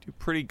 You do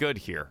pretty good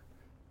here.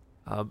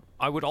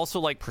 I would also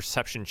like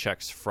perception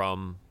checks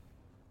from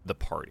the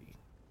party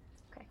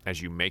Okay.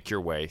 as you make your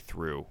way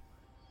through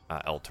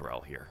El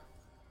Terrell here.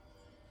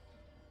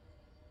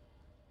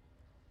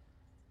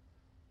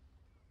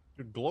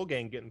 Dude, Glow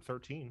Gang getting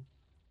 13.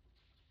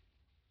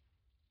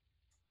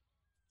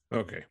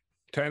 Okay.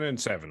 10 and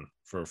 7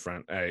 for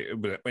but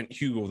it went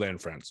Hugo then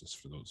Francis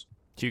for those.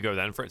 Hugo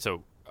then for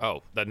so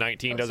the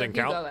 19 doesn't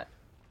count.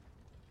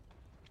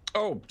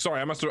 Oh,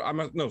 sorry.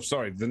 No,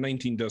 sorry. The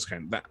 19 does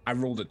count. That I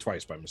rolled it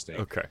twice by mistake.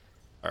 Okay.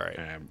 All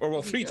right. Or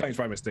well, 3 times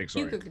by mistake.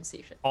 Sorry. Hugo can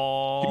see shit.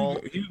 All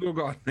Hugo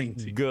got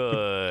 19.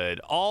 good.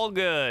 All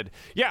good.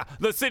 Yeah,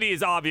 the city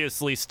is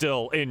obviously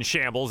still in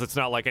shambles. It's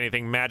not like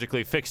anything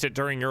magically fixed it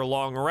during your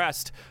long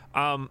rest.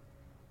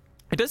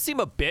 It does seem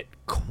a bit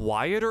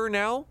quieter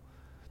now.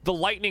 The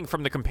lightning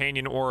from the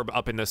companion orb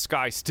up in the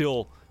sky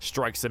still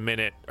strikes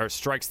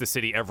the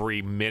city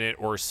every minute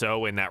or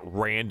so in that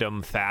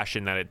random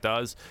fashion that it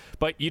does.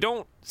 But you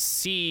don't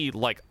see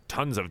like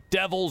tons of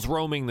devils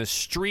roaming the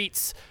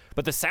streets,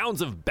 but the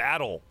sounds of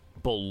battle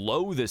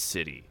below the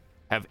city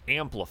have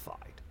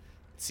amplified.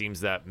 It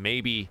seems that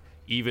maybe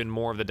even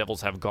more of the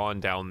devils have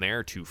gone down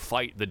there to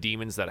fight the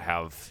demons that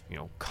have,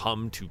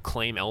 come to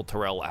claim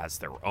Elturel as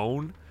their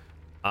own.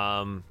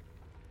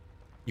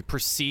 You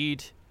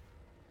proceed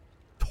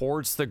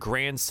towards the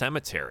Grand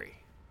Cemetery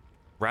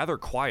rather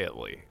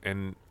quietly,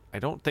 and I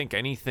don't think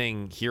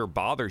anything here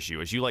bothers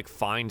you. As you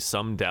find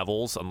some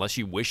devils, unless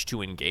you wish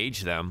to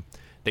engage them,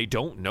 they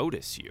don't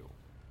notice you.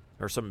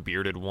 There are some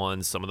bearded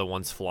ones, some of the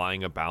ones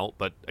flying about,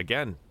 but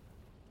again,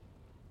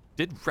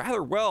 did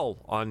rather well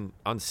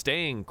on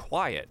staying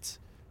quiet.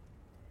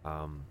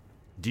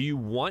 Do you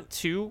want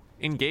to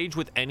engage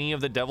with any of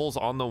the devils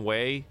on the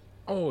way?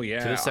 Oh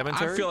yeah, to the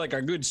cemetery? I feel like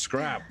a good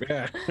scrap.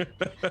 Yeah.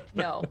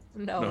 No,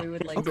 we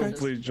would like to.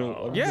 Please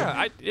don't.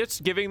 Yeah, it's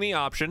giving the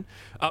option.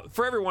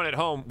 For everyone at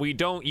home, we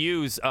don't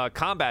use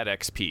combat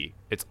XP.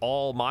 It's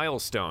all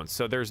milestones,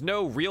 so there's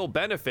no real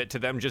benefit to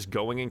them just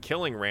going and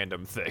killing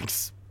random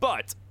things.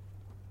 But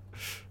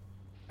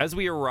as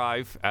we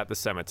arrive at the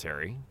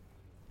cemetery,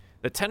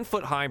 the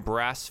 10-foot-high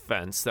brass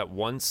fence that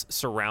once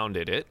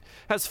surrounded it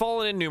has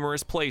fallen in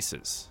numerous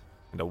places,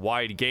 and a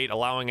wide gate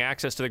allowing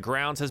access to the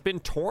grounds has been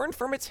torn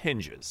from its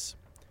hinges.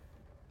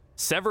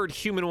 Severed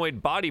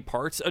humanoid body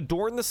parts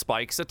adorn the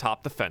spikes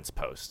atop the fence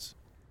posts.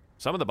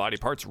 Some of the body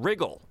parts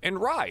wriggle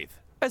and writhe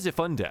as if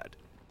undead,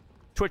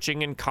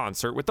 twitching in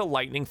concert with the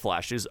lightning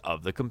flashes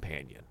of the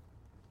companion.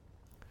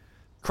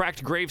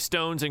 Cracked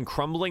gravestones and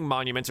crumbling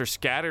monuments are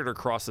scattered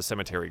across the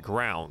cemetery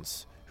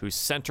grounds, whose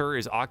center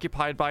is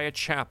occupied by a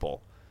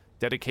chapel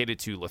dedicated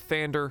to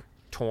Lathander,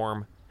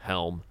 Torm,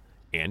 Helm,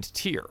 and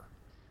Tyr.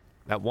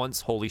 That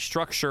once holy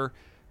structure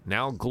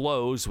now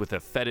glows with a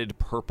fetid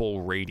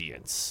purple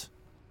radiance.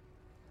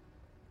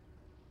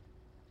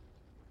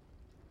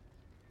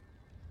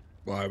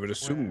 Well, I would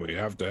assume we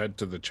have to head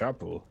to the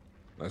chapel.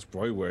 That's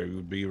probably where it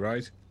would be,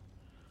 right?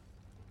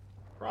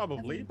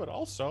 Probably, but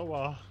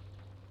also,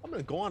 I'm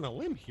gonna go on a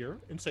limb here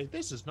and say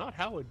this is not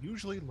how it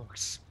usually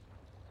looks.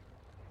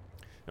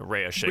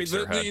 Rhea shakes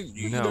her head.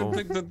 You No. don't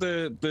think that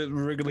the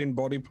wriggling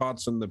body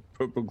parts and the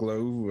purple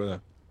glow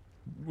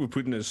were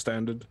put in as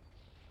standard?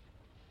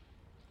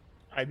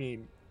 I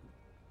mean,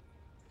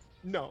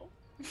 no.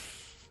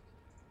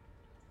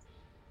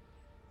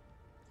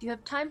 You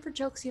have time for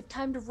jokes, you have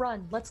time to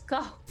run. Let's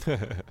go.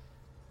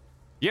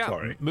 Yeah,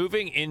 Sorry.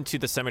 moving into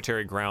the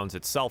cemetery grounds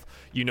itself,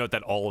 you note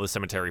that all of the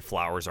cemetery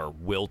flowers are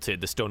wilted,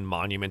 the stone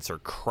monuments are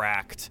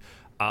cracked,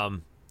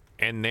 and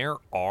there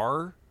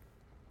are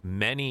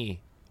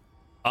many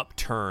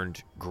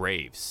upturned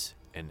graves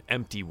and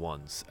empty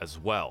ones as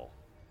well.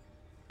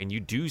 And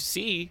you do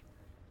see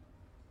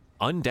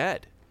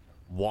undead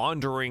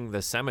wandering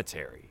the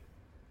cemetery.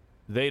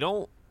 They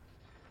don't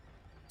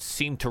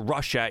seem to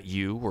rush at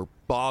you or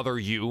bother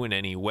you in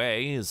any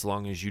way, as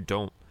long as you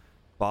don't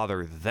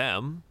bother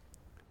them.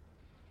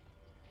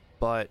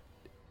 But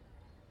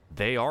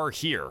they are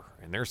here,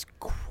 and there's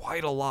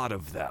quite a lot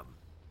of them.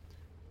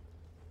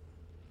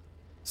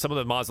 Some of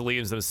the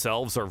mausoleums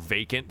themselves are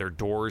vacant, their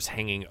doors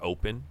hanging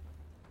open.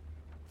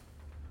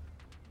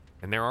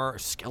 And there are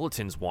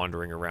skeletons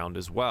wandering around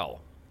as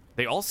well.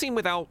 They all seem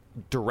without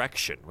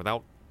direction,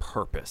 without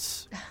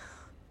purpose.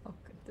 Oh,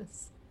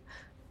 goodness.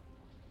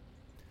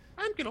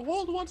 I'm gonna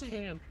hold one's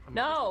hand.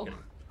 No.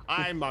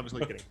 I'm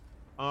obviously kidding.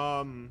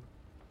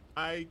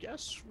 I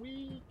guess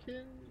we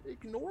can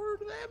ignore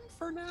them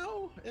for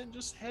now and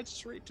just head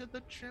straight to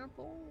the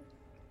chapel.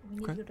 We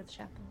need to go to the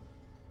chapel.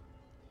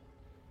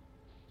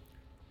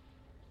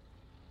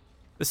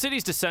 The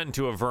city's descent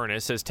into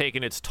Avernus has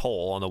taken its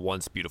toll on the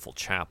once beautiful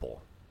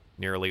chapel.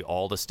 Nearly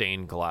all the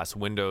stained glass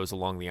windows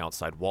along the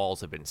outside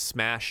walls have been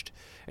smashed,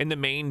 and the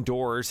main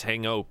doors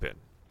hang open.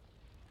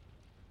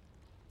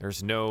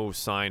 There's no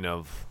sign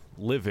of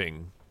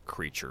living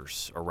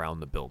creatures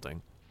around the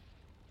building,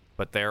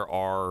 but there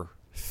are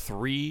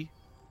 3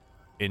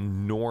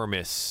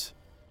 enormous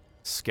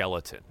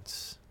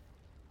skeletons,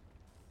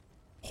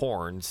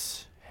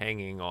 horns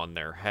hanging on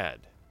their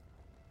head.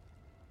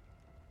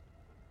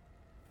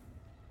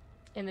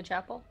 In the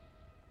chapel?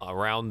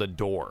 Around the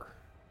door.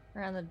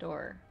 Around the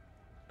door.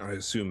 I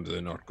assume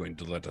they're not going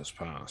to let us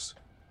pass.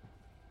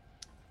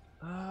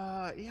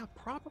 Yeah,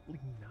 probably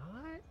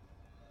not.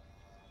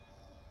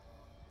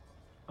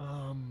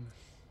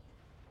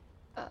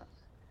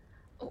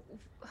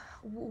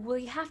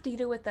 We have to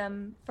deal with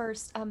them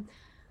first.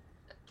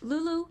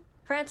 Lulu,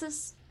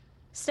 Francis,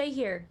 stay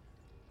here.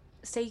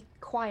 Stay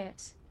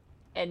quiet.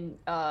 And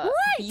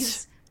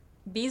Right.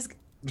 Bees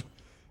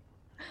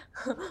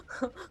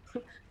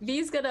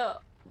V's gonna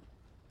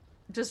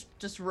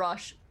just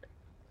rush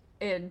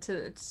in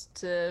to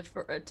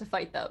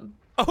fight them.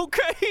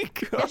 Okay,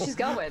 go. Yeah, she's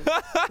going.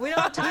 We don't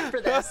have time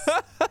for this.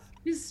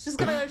 She's just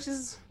gonna. Hang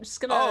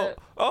do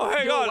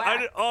a on.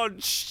 whack. Oh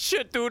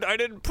shit, dude! I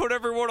didn't put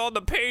everyone on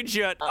the page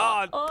yet.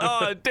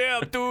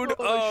 Damn, dude.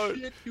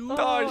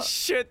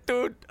 Shit,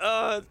 dude.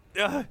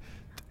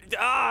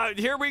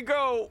 Here we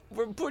go.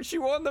 We'll put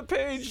you on the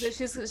page.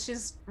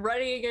 She's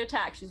ready to get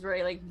attacked. She's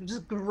ready, like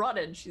just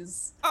running.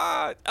 She's.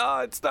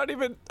 It's not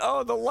even.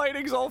 Oh, the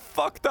lighting's all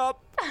fucked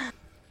up.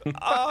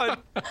 I love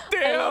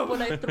Damn.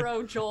 when I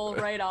throw Joel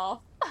right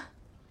off.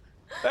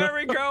 There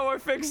we go. I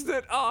fixed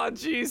it. Oh,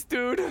 jeez,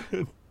 dude.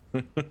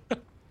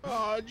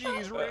 Oh,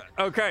 jeez, Rick.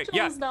 Okay,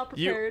 Joel's not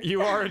prepared.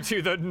 you are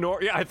to the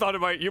north. Yeah, I thought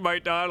you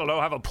might I don't know,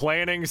 have a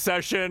planning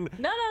session.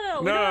 No.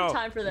 We don't have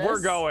time for this.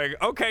 We're going.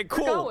 Okay,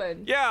 cool.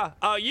 going. Yeah,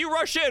 you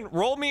rush in.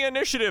 Roll me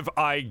initiative,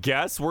 I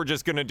guess. We're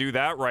just gonna do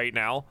that right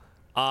now.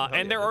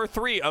 And there are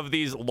 3 of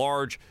these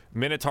large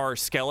Minotaur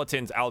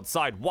skeletons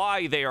outside.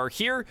 Why they are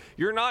here,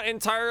 you're not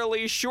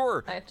entirely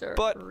sure. I have to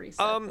but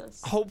reset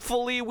this.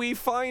 hopefully we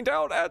find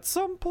out at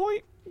some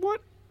point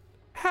what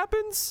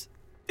happens.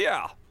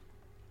 Yeah.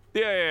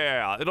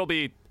 It'll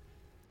be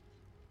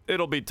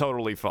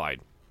totally fine.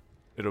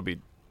 It'll be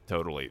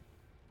totally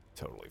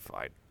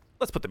fine.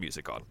 Let's put the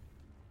music on.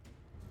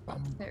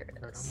 There it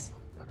is.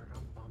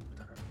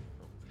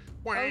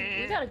 Oh,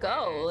 we gotta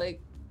go.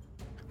 Like,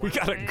 We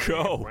gotta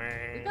go.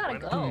 we gotta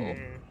go.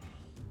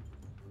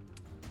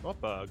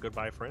 Well,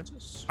 goodbye,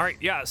 Francis. All right,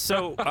 yeah,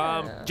 so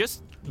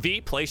just V,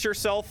 place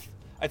yourself.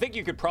 I think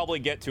you could probably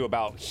get to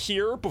about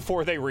here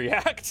before they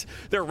react.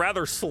 They're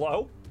rather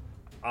slow.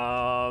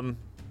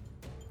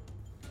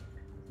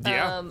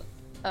 Yeah.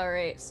 All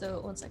right. So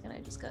 1 second. I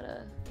just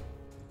gotta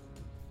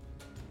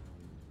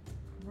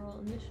roll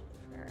initiative.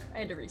 I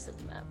had to reset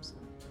the map. So.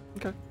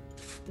 Okay.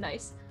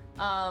 Nice.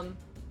 And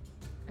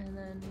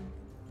then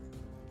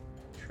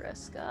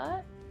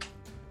Trescott.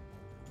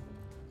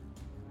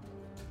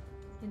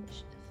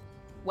 Initiative.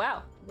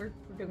 Wow, we're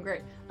doing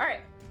great. All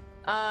right.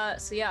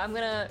 So yeah, I'm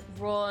gonna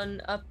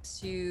run up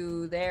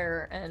to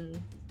there, and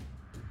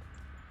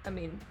I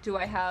mean, do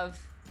I have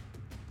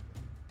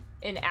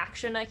an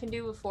action I can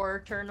do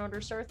before turn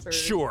order starts? Or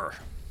Sure.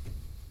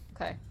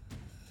 Okay.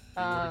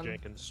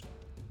 Jenkins.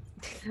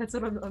 That's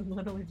what I'm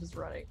literally just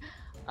running.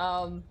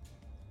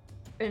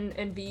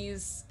 And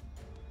V's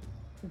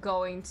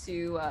going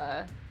to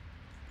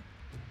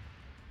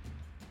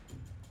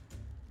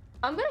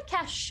I'm gonna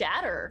cast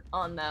Shatter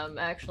on them,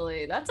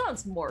 actually. That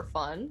sounds more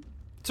fun.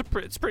 It's a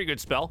pretty good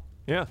spell.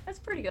 Yeah. That's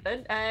pretty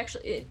good.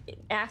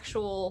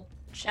 Actual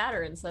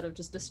Shatter instead of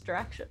just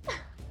Distraction.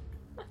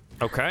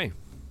 Okay.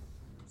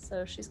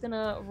 So she's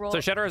gonna roll.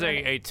 So Shatter has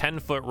a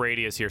 10-foot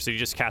radius here, so you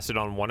just cast it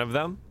on one of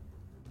them?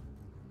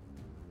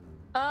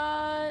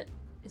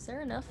 Is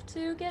there enough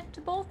to get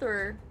to both,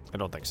 or? I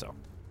don't think so.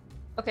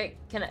 Okay,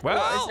 can I?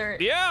 Well, is there?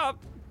 yeah,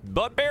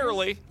 but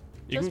barely.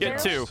 You can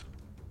Just get barely? 2.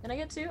 Can I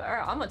get 2? All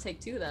right, I'm gonna take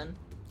 2 then.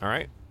 All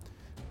right.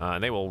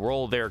 They will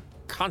roll their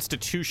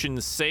Constitution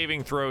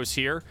saving throws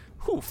here.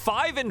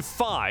 5 and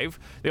 5.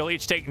 They'll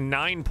each take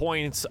 9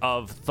 points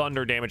of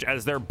thunder damage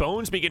as their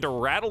bones begin to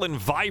rattle and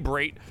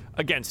vibrate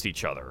against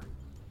each other.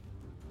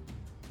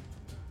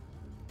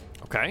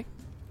 Okay.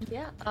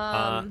 Yeah.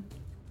 Yeah,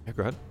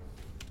 go ahead.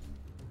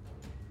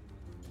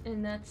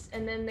 And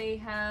then they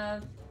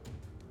have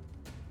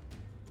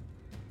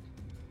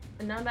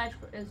a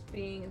non-magical is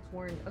being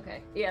warned.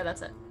 Okay, yeah,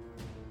 that's it.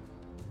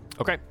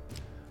 Okay.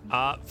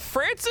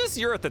 Francis,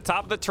 you're at the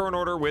top of the turn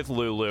order with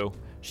Lulu.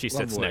 She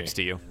sits Lovely. next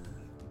to you.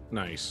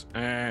 Nice.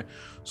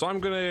 So I'm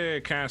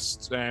gonna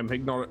cast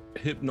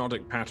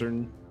hypnotic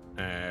pattern,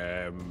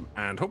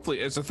 and hopefully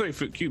it's a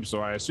 30-foot cube,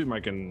 so I assume I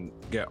can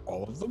get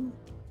all of them.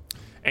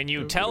 And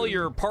you tell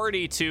your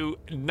party to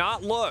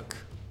not look.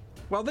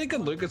 Well, they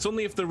can look. It's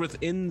only if they're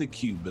within the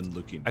cube and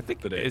looking. I think,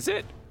 that it is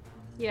it?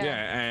 Yeah.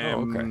 Yeah.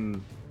 Oh, okay.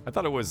 I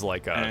thought it was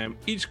like a...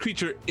 Each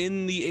creature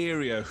in the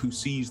area who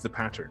sees the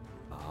pattern.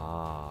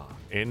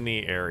 in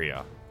the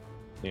area.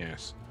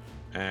 Yes.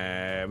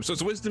 So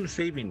it's a wisdom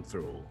saving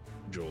throw,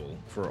 Joel,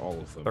 for all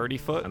of them. 30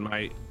 foot?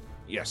 And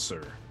yes,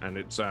 sir. And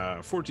it's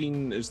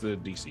 14 is the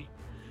DC.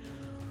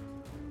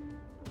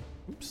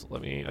 Oops,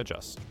 let me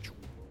adjust.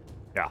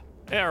 Yeah,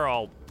 they're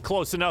all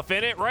close enough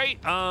in it, right?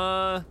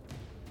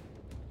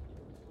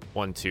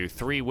 1, 2,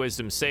 3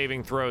 wisdom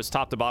saving throws,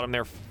 top to bottom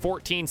there.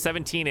 14,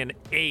 17, and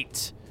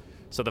 8.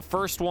 So the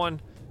first one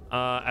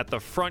at the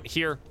front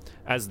here,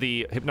 as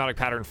the hypnotic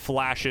pattern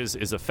flashes,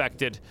 is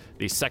affected.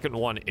 The second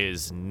one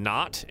is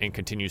not and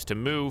continues to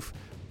move.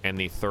 And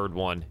the third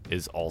one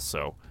is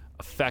also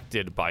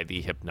affected by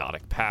the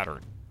hypnotic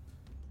pattern.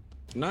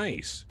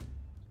 Nice.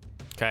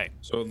 Okay,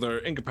 So they're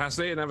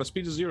incapacitated and have a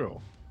speed of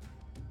 0.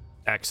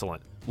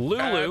 excellent.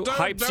 Lulu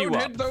hypes you don't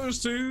up. hit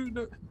those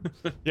two.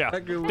 Yeah,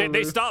 Thank you, they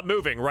Lulu. stop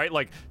moving, right?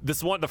 Like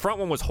this one, the front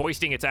one was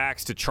hoisting its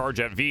axe to charge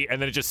at V, and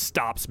then it just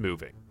stops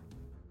moving.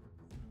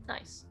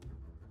 Nice.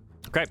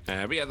 Okay,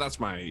 But yeah,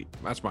 that's my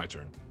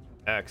turn.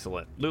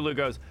 excellent. Lulu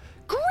goes,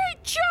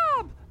 great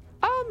job.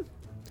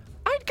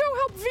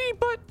 help V,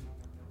 but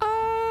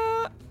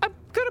I'm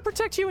gonna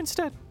protect you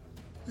instead.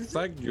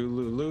 Thank you,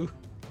 Lulu.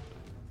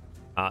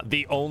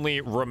 The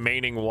only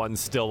remaining one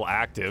still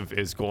active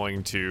is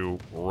going to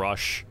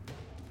rush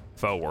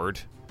forward.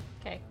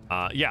 Okay.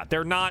 Yeah,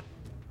 they're not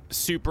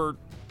super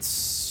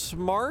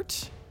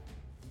smart.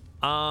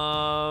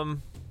 Do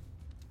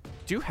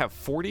have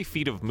 40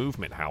 feet of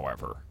movement,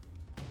 however.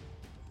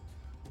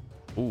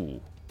 Ooh,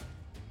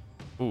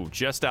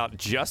 just out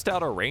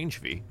of range,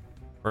 V.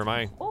 Or am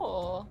I?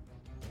 Oh.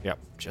 Yep,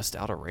 just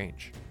out of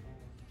range.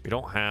 We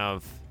don't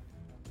have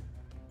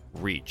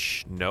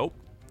reach. Nope.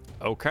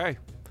 Okay.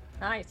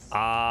 Nice.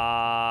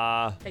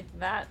 Take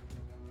that.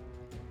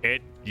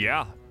 It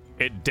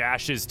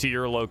dashes to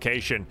your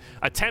location,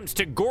 attempts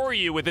to gore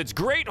you with its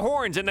great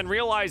horns, and then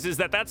realizes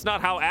that that's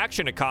not how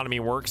action economy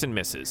works and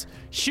misses.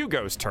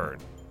 Hugo's turn.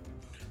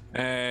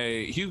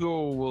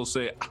 Hugo will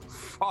say,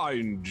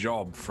 "Fine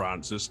job,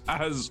 Francis.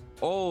 As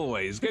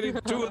always, getting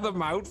two of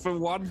them out for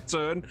one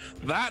turn.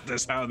 That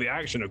is how the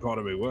action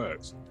economy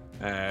works."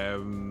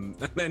 And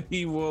then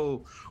he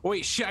will. Oh,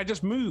 wait, shit! I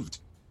just moved.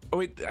 Oh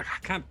wait, I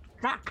can't.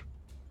 Fuck.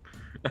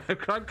 I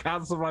can't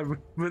cancel my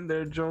movement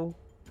there, Joel.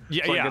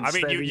 Yeah, So yeah. I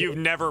mean, steady. you've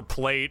never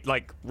played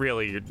like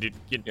really.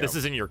 This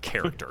isn't your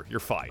character. You're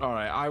fine. All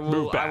right, I Move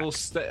will. back.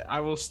 I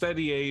will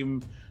steady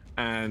aim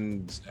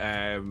and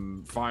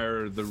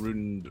fire the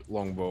ruined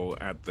longbow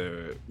at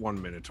the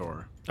one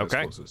minotaur. That's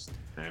Okay. Closest,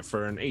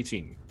 for an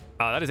 18.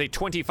 That is a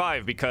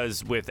 25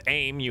 because with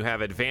aim you have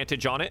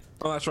advantage on it.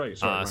 Oh, that's right.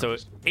 Sorry, So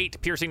Marcus. 8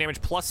 piercing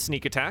damage plus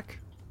sneak attack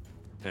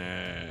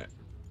There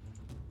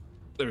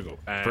we go.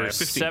 for 15.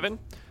 7.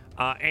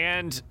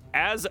 And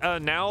as a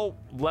now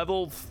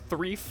level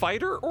 3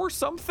 fighter or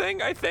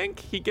something, I think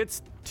he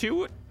gets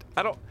 2.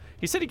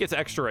 He said he gets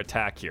extra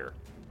attack here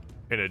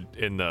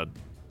in the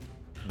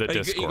He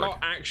Discord. got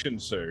action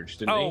surge,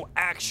 didn't Oh,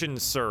 action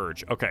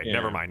surge. Okay, Yeah.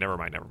 never mind.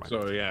 he?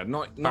 So yeah,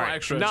 not right,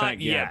 extra not attack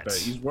yet, yet. but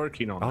he's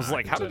working on. I was that,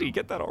 like, how did he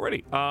get that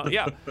already?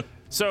 Yeah.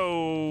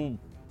 So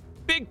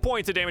big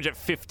points of damage at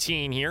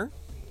 15 here.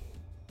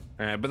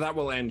 But that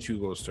will end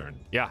Hugo's turn.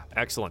 Yeah,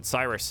 excellent.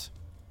 Cyrus.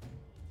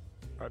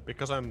 All right,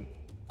 because I'm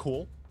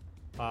cool.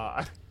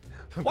 I'm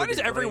Why does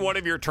thinking every running- one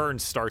of your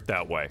turns start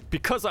that way?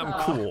 Because I'm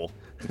cool.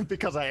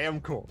 Because I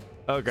am cool.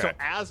 Okay. So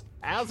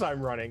as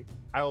I'm running,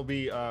 I will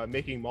be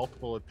making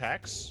multiple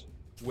attacks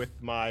with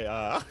my.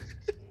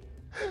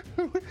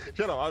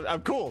 Shut up!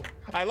 I'm cool.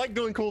 I like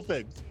doing cool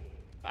things.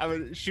 I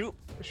would shoot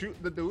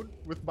the dude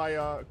with my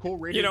cool You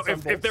radiant. know,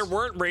 if there sunbolts.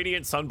 weren't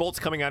radiant sunbolts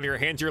coming out of your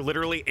hands, you're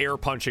literally air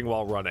punching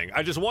while running.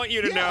 I just want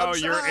you to Yeah, know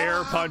I'm you're sorry.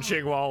 air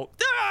punching while.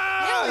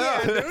 Hell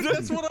yeah, dude,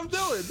 that's what I'm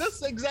doing.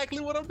 That's exactly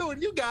what I'm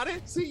doing. You got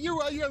it. See,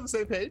 you're on the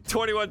same page.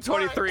 21,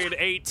 23, and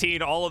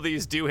 18. All of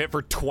these do hit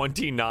for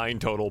 29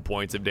 total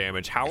points of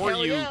damage. How are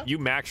Hell you? yeah. You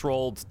max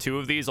rolled 2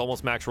 of these,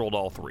 almost max rolled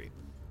all 3.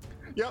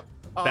 Yep.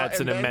 That's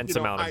and an then, immense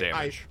amount of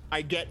damage.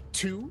 I get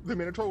to the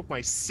Minotaur with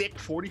my sick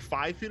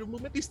 45 feet of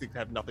movement. These things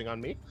have nothing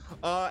on me.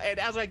 And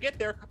as I get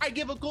there, I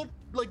give a good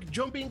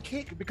jumping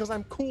kick because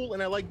I'm cool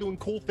and I like doing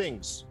cool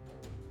things.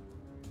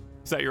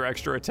 Is that your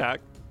extra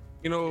attack?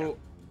 You know,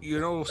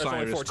 only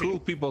Cyrus. 14. Cool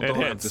people It don't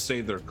have hits. to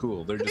say they're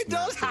cool. They're just It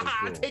does.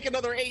 naturally cool. Take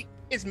another 8.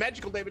 It's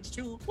magical damage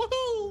too.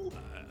 Woohoo!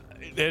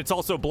 It's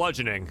also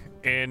bludgeoning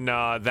in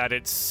that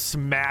it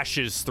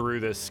smashes through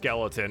this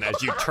skeleton as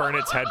you turn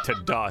its head to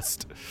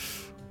dust.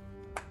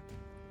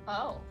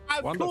 Oh.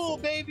 I'm Wonderful. cool,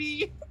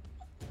 baby.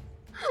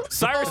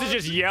 Cyrus is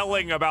just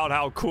yelling about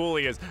how cool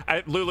he is.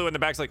 Lulu in the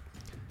back's like,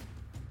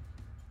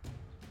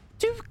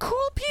 do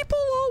cool people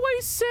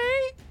always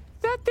say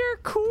that they're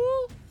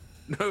cool?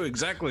 No,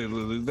 exactly,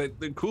 Lulu.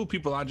 The cool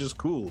people are just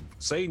cool.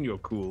 Saying you're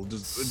cool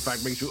just, in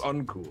fact, makes you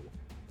uncool.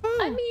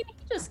 I mean, he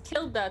just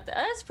killed that.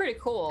 That's pretty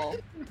cool.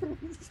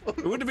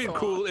 It would have been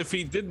cool if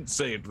he didn't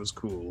say it was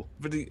cool,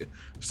 but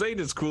saying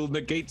it's cool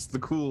negates the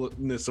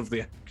coolness of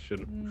the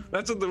action.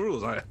 That's in the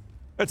rules.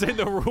 That's in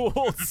the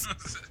rules.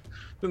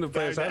 In the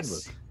player's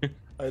That's- handbook.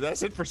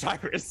 That's it for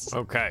Cyrus.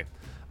 Okay.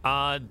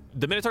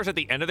 The Minotaurs at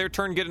the end of their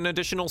turn get an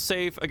additional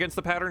save against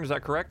the pattern. Is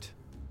that correct?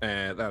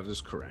 That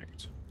is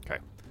correct. Okay.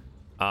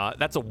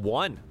 That's a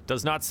 1.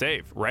 Does not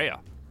save. Rhea.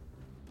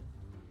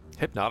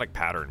 Hypnotic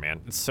pattern,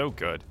 man. It's so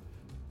good.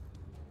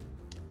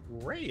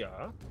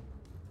 Rhea,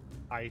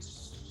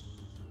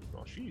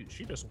 well,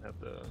 she doesn't have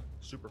the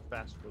super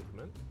fast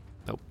movement.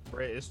 Nope.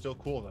 Rhea is still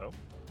cool though,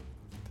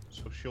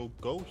 so she'll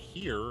go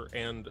here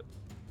and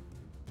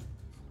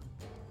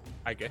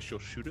I guess she'll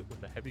shoot it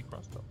with a heavy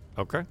crossbow.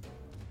 Okay.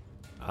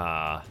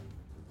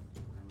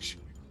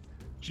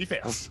 She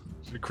fails.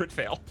 She crit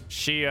fail.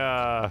 She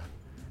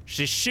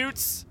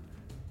shoots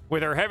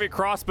with her heavy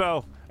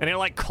crossbow, and it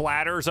like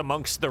clatters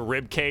amongst the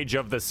rib cage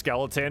of the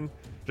skeleton,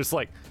 just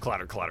like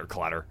clatter, clatter,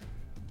 clatter.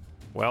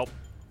 Well,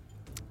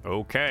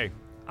 okay.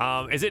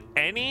 Is it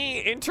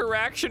any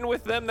interaction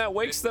with them that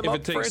wakes them If up,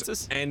 it takes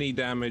Francis? any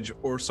damage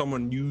or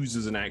someone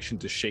uses an action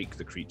to shake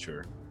the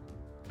creature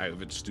out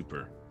of its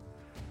stupor.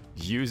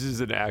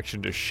 Uses an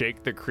action to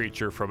shake the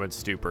creature from its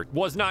stupor.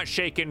 Was not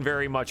shaken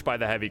very much by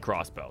the heavy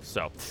crossbow,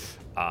 so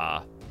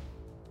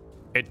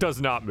it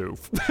does not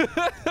move.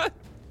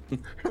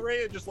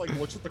 Rhea just like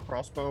looks at the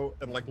crossbow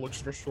and like looks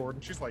at her sword,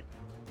 and she's like,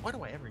 "Why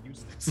do I ever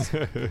use this?"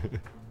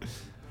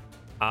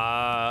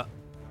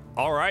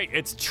 All right,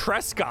 it's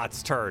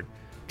Trescott's turn.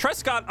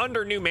 Trescott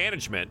under new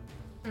management.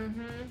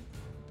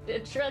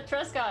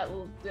 Trescott,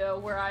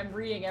 where I'm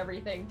reading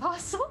everything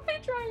possibly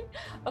trying.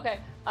 Okay,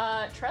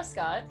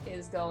 Trescott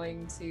is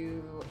going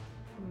to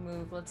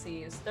move. Let's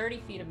see, is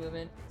 30 feet of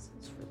movement. This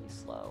is really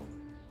slow.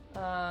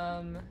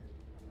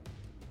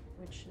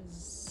 Which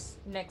is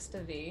next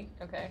to V.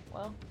 Okay,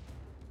 well,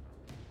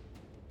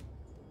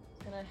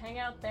 gonna hang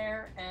out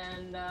there,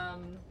 and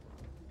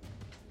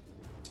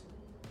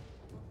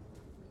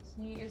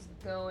he is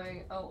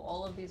going. Oh,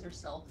 all of these are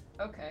self.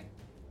 Okay.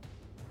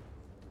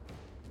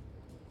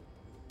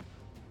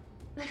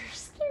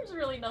 There's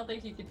really nothing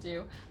he could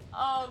do.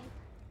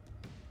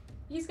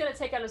 He's gonna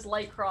take out his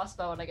light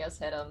crossbow and I guess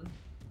hit him.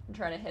 And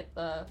try to hit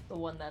the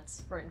one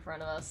that's right in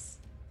front of us.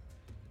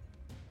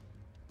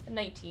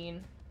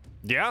 19.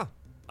 Yeah.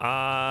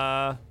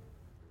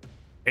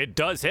 It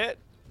does hit.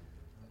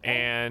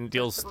 And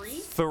deals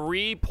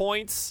 3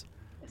 points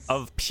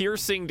of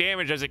piercing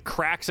damage as it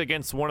cracks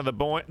against one of the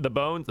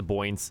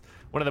bones.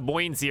 One of the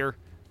boins here.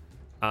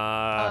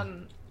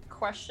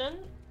 Question.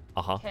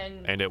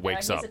 And it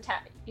wakes up.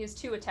 He has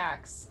 2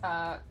 attacks.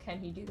 Can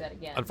he do that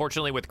again?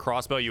 Unfortunately, with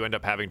crossbow, you end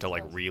up having to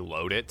like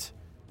reload it.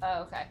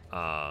 Oh, okay.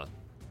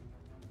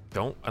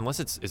 Don't unless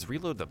is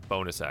reload the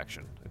bonus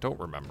action. I don't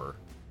remember.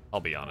 I'll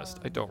be honest.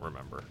 I don't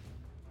remember.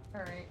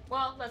 All right.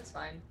 Well, that's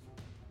fine.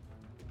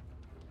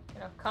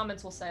 You know,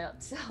 comments will say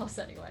us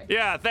anyway.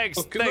 Yeah. Thanks.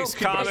 Well, Thanks,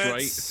 keep us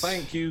comments. right.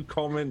 Thank you,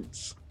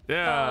 comments.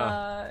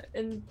 Yeah.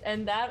 And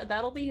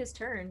that'll be his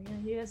turn. Yeah,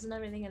 he doesn't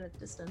have anything at a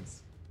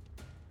distance.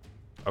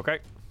 Okay.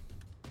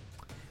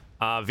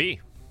 V.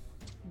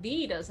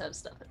 V does have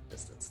stuff at a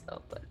distance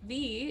though, but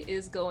V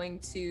is going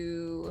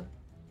to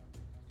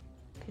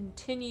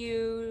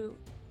continue.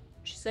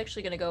 She's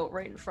actually going to go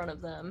right in front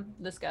of them.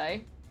 This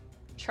guy.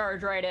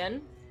 Charge right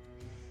in.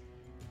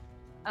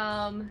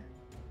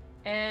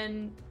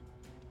 And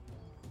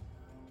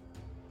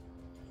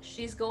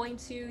she's going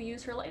to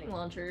use her lightning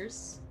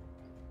launchers.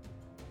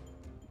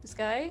 This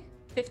guy,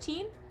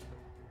 15?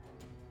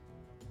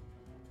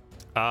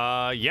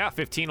 Yeah,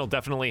 15 will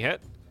definitely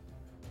hit.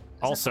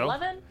 Also,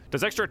 11?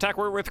 Does extra attack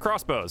work with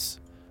crossbows?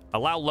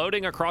 Allow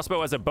loading a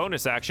crossbow as a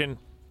bonus action,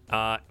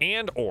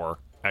 and or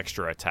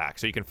extra attack.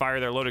 So you can fire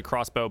their loaded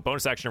crossbow,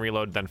 bonus action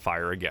reload, then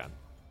fire again.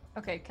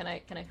 Okay, can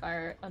I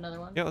fire another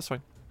one? Yeah, that's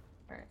fine.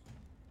 All right.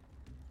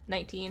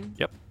 19.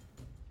 Yep.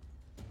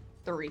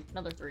 3.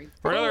 Another 3.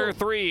 For another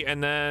 3,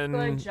 and then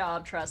Good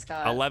job,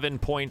 Trescott. 11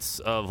 points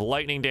of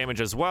lightning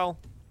damage as well.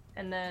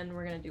 And then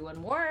we're gonna do one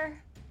more.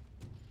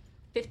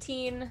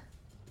 15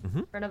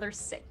 for another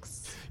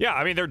 6. Yeah,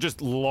 I mean, they're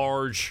just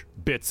large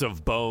bits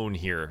of bone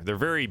here. They're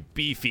very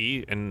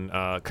beefy in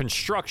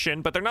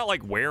construction, but they're not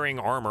like wearing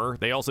armor.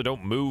 They also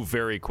don't move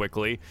very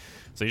quickly.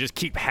 So you just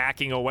keep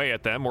hacking away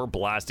at them or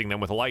blasting them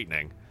with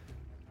lightning.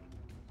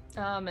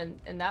 And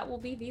that will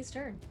be V's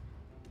turn.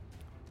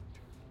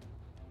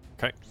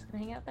 Okay. Just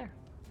gonna hang out there.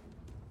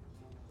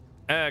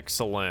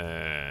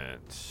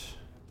 Excellent.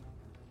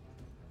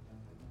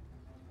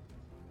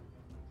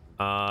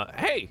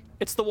 Hey,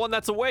 it's the one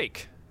that's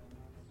awake.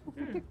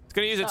 It's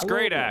gonna use its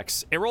great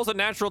axe. It rolls a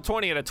natural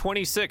 20 at a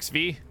 26,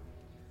 V.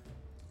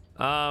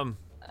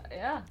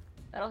 Yeah,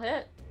 that'll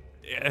hit.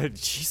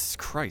 Jesus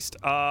Christ.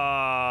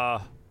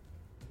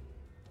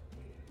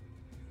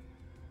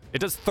 It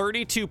does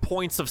 32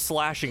 points of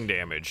slashing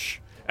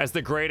damage as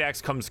the great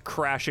axe comes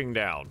crashing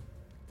down.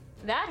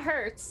 That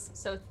hurts.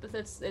 So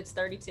it's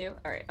 32.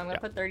 All right, I'm gonna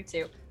put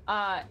 32.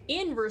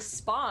 In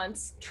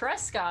response,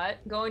 Trescott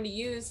going to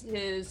use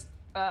his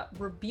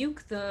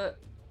rebuke the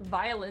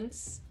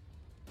violence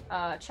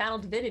channel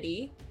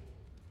divinity.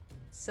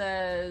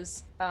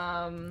 Says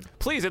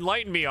please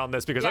enlighten me on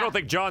this because I don't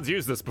think John's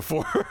used this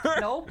before.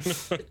 Nope.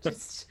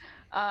 Just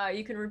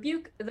you can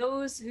rebuke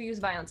those who use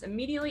violence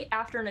immediately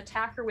after an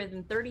attacker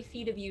within 30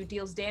 feet of you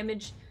deals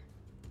damage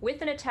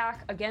with an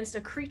attack against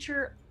a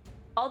creature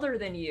other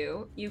than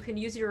you. You can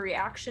use your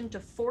reaction to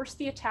force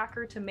the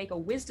attacker to make a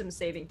wisdom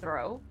saving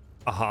throw.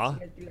 You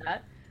can do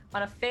that.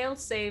 On a failed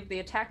save, the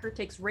attacker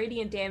takes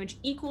radiant damage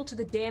equal to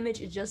the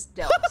damage it just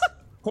dealt.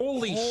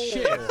 Holy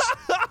shit!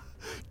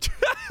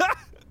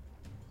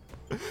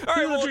 All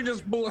right, well,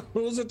 just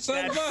blows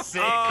itself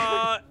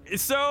up.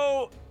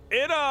 so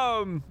it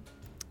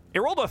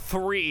rolled a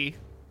 3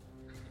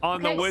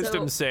 on the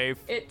wisdom save.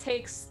 It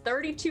takes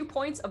 32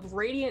 points of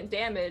radiant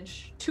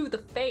damage to the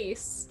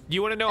face.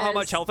 You want to know how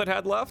much health it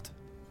had left?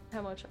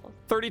 How much health?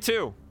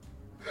 32.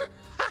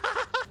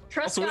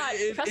 So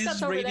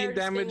is radiant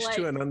damage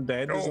to an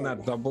undead? Isn't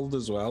that doubled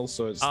as well?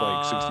 So it's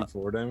like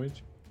 64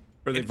 damage.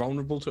 Are they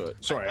vulnerable to it?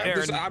 Sorry,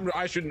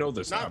 I should know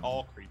this. Not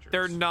all creatures.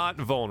 They're not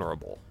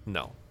vulnerable.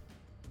 No.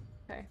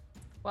 Okay.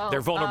 Well,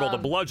 They're vulnerable to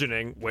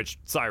bludgeoning, which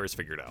Cyrus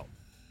figured out.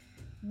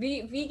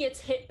 V gets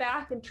hit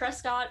back, and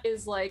Trescott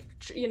is like,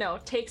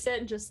 takes it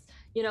and just,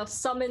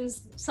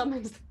 summons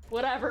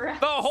whatever.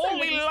 The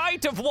holy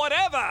light of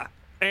whatever.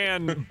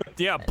 and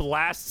yeah,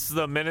 blasts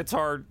the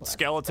Minotaur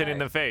skeleton in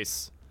back. the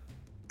face.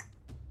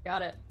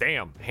 Got it.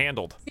 Damn,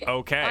 handled. See,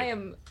 Okay. I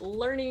am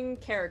learning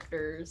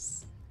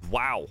characters.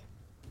 Wow.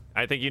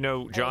 I think you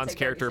know John's take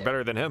character 32.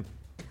 better than him.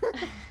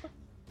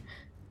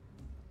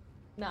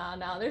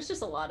 Nah, there's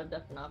just a lot of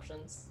different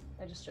options.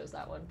 I just chose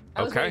that one.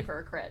 I was Okay. waiting for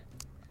a crit.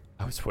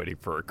 I was waiting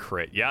for a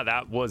crit. Yeah,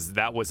 that was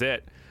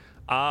it.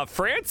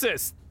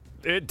 Francis,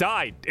 it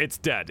died. It's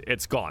dead.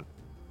 It's gone.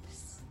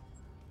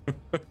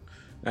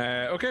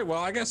 Okay, well,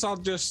 I guess I'll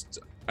just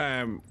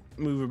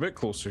move a bit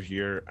closer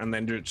here and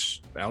then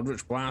just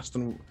Eldritch Blast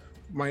and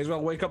might as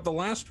well wake up the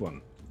last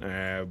one.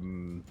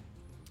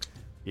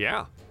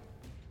 Yeah.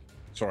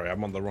 Sorry,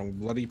 I'm on the wrong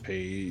bloody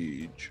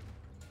page.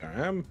 I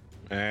am.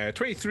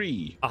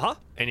 23. Uh-huh.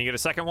 And you get a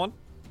second one.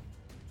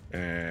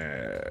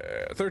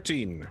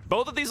 13.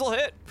 Both of these will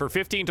hit for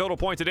 15 total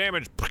points of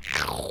damage.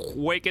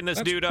 Waking this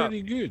That's dude up.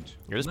 pretty good.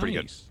 It is pretty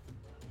good.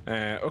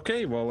 Nice.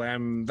 Okay, well,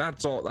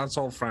 that's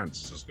all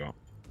Francis has got.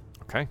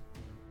 Okay.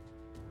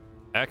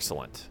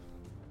 Excellent.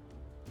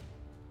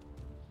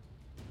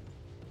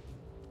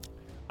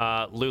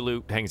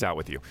 Lulu hangs out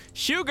with you.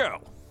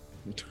 Hugo.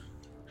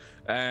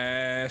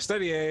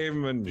 Steady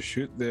aim and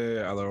shoot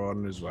the other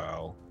one as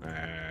well.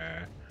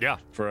 Yeah.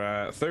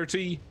 For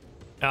 30,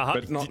 Uh-huh.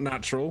 but not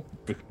natural.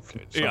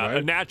 Yeah,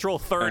 a natural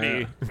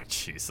 30. Uh,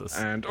 Jesus.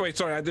 And oh wait,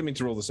 sorry, I didn't mean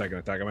to roll the second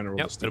attack. I meant to roll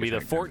Yep, the sneak it'll be the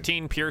attack.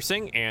 14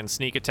 piercing and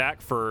sneak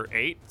attack for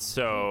 8.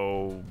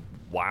 So,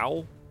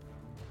 wow.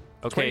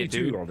 Okay,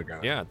 22 dude.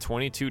 altogether. Yeah,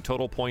 22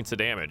 total points of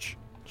damage.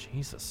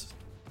 Jesus.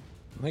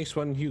 Nice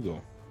one,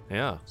 Hugo.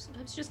 Yeah.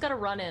 Sometimes you just gotta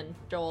run in,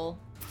 Joel.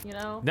 You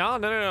know? No.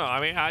 I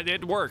mean,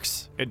 it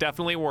works. It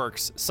definitely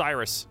works.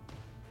 Cyrus.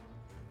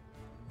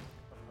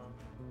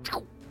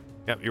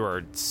 Yep, you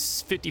are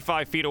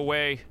 55 feet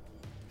away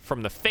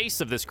from the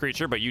face of this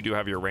creature, but you do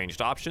have your ranged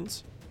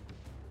options.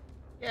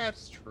 Yeah,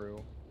 it's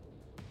true.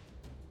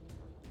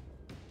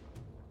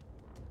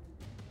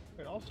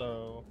 But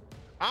also,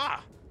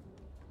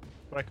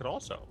 but I could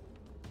also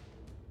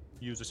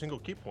use a single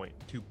key point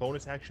to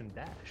bonus action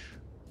dash,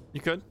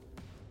 You could.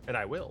 and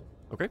I will.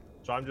 Okay.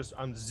 So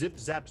I'm zip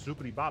zap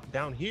zoopity bop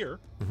down here.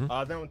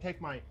 Mhm. Then I'll take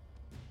my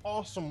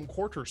awesome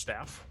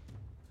quarterstaff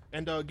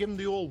and give him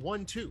the old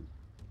 1-2.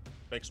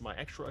 Makes my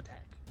extra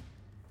attack.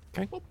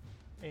 Okay. Boop,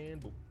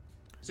 and boop.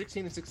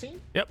 16 and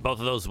 16. Yep, both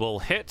of those will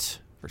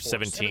hit for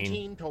 17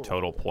 17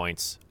 total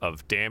points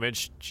of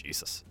damage.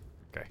 Jesus.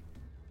 Okay.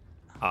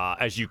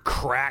 As you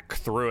crack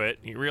through it,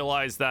 you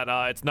realize that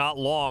it's not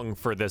long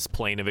for this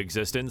plane of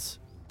existence.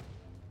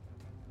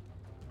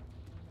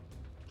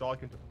 That's all I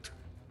can do.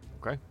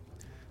 Okay.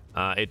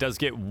 It does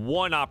get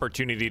one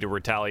opportunity to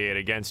retaliate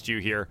against you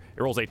here.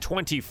 It rolls a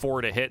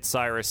 24 to hit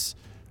Cyrus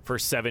for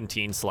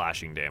 17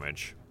 slashing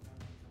damage.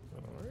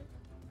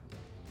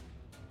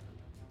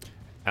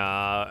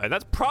 And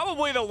that's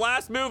probably the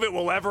last move it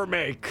will ever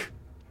make.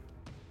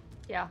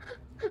 Yeah.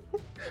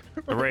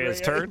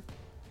 Araya's turn.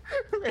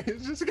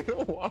 Ray's just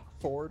gonna walk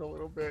forward a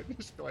little bit,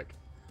 just be like,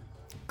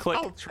 Click.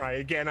 I'll try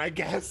again, I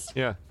guess.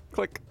 Yeah.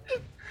 Click.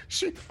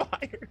 She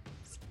fires.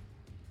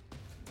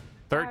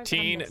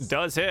 13 goodness.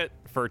 does hit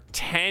for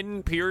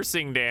 10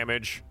 piercing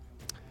damage.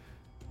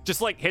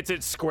 Just like hits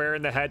it square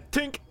in the head,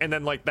 tink, and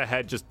then like the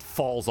head just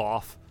falls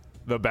off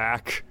the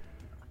back,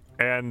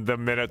 and the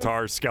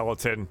Minotaur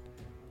skeleton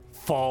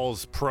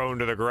falls prone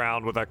to the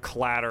ground with a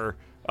clatter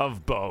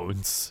of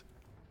bones.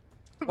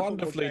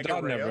 Wonderfully Jack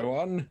done, Araya.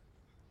 everyone.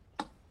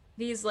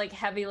 These like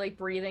heavy like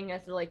breathing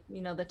after like the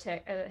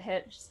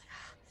hit. Just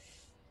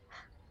like,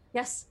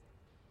 yes,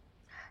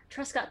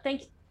 Trescott,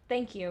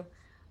 thank you.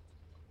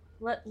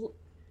 Let's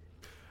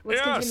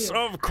Yes,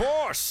 continue. of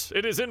course.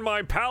 It is in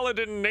my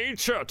paladin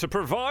nature to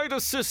provide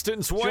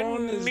assistance when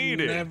John has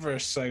needed. never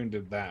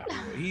sounded that way.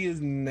 He has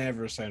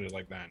never sounded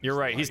like that. in You're his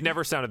right. He's life.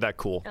 never sounded that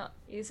cool. No,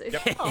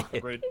 oh,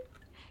 Agreed.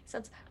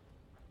 sounds.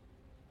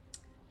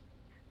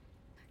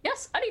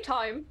 Yes,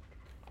 anytime.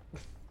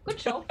 Good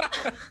show.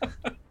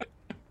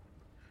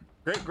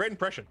 Great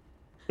impression.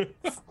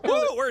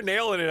 Woo, we're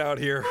nailing it out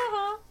here.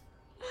 Uh-huh.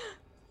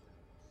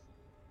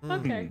 Hmm.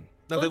 Okay.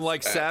 Nothing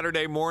like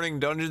Saturday morning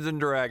Dungeons and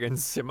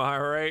Dragons. Am I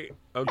right?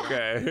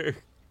 Okay. V,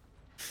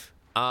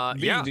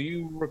 Yeah. do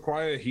you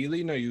require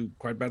healing? Are you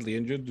quite badly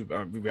injured?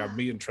 We have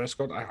me and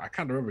Trescott. I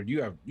can't remember.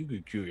 You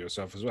could cure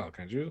yourself as well,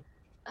 can't you?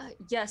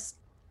 Yes,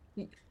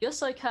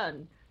 yes, I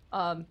can.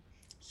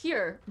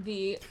 Here,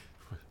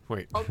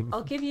 Wait.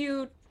 I'll give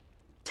you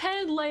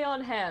 10 lay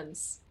on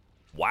hands.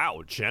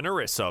 Wow,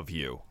 generous of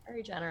you.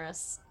 Very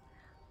generous.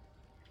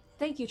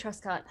 Thank you,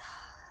 Trescott.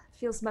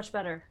 Feels much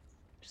better.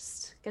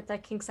 Just get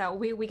that kinks out.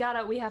 We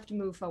have to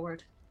move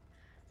forward.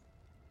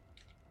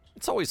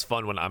 It's always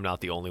fun when I'm not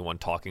the only one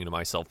talking to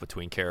myself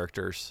between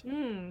characters.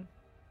 Hmm.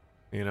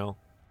 You know?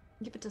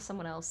 Give it to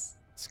someone else.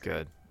 It's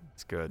good.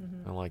 It's good.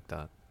 I like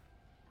that.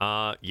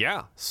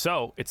 Yeah.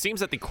 So it seems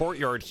that the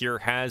courtyard here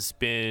has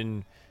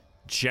been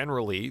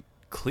generally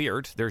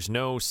cleared. There's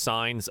no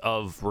signs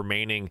of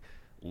remaining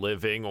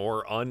living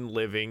or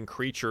unliving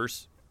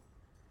creatures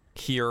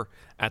here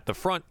at the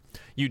front.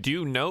 You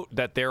do note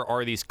that there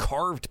are these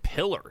carved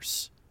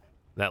pillars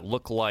that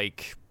look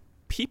like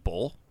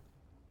people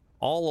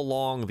all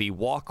along the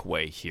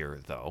walkway here,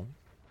 though.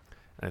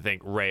 I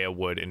think Rhea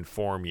would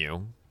inform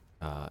you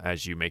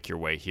as you make your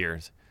way here.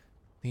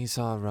 These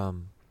are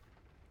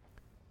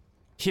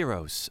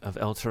heroes of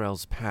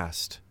Elturel's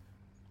past.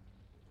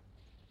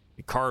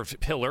 Carved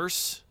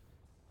pillars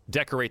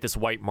decorate this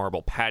white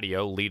marble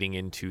patio leading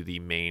into the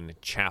main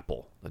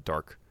chapel. The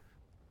dark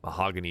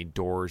mahogany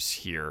doors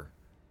here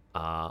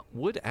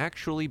would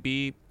actually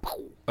be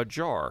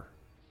ajar,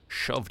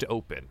 shoved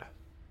open.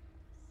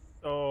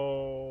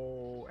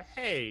 Oh,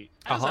 hey,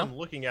 as I'm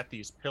looking at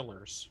these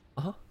pillars,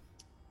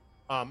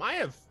 I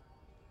have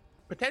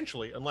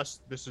potentially, unless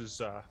this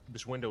is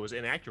this window is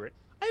inaccurate,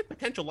 I have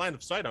potential line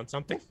of sight on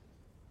something.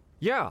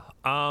 Yeah,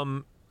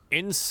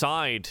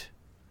 inside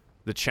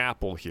the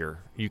chapel here,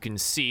 you can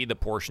see the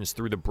portions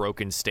through the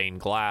broken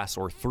stained glass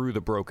or through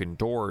the broken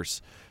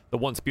doors. The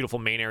once beautiful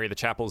main area of the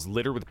chapel is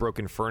littered with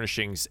broken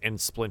furnishings and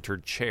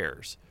splintered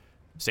chairs.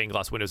 Stained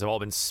glass windows have all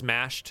been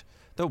smashed,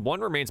 though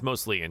one remains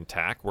mostly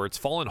intact, where it's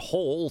fallen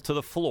whole to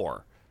the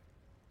floor.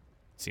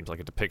 Seems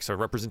like it depicts a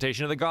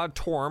representation of the god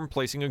Torm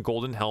placing a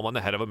golden helm on the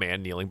head of a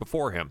man kneeling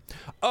before him.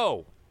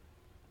 Oh,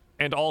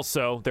 and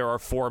also there are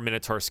 4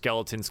 Minotaur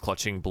skeletons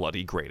clutching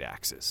bloody great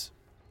axes.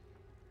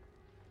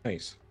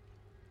 Nice.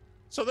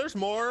 So there's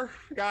more,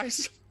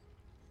 guys.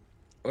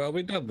 Well,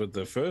 we dealt with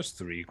the first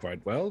 3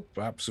 quite well.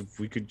 Perhaps if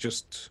we could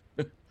just,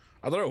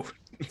 I don't know,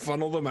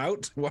 funnel them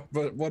out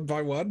one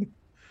by one,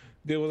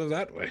 deal with it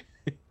that way.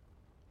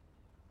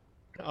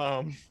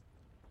 Oh,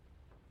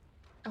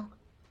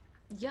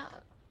 yeah.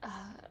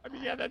 I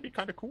mean, yeah, that'd be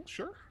kind of cool,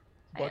 sure.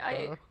 But,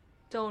 I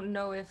don't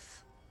know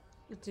if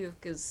the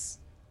Duke is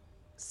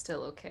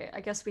still okay.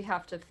 I guess we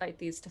have to fight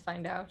these to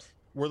find out.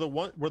 were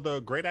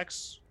the great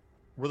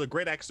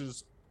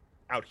axes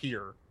out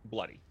here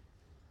bloody?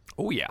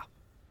 Oh, yeah.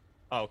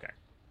 Oh, okay.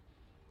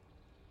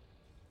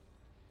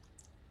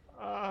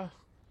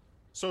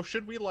 So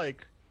should we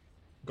like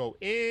go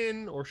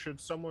in, or should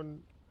someone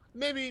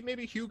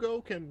maybe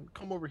Hugo can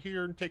come over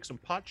here and take some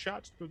pot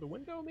shots through the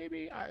window?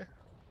 Maybe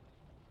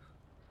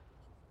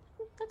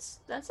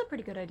That's a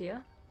pretty good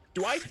idea.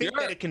 do I think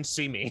that it can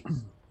see me?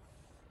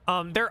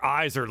 Their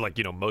eyes are like,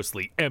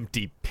 mostly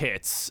empty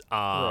pits.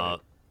 Right.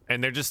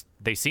 And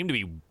they seem to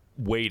be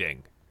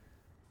waiting.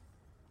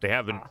 They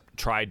haven't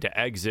tried to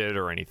exit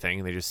or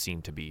anything. They just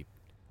seem to be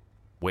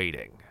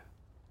waiting.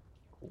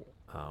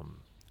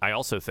 I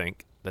also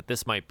think that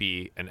this might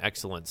be an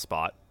excellent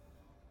spot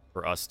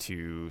for us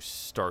to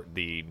start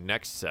the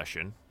next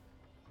session.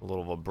 A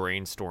little of a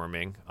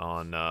brainstorming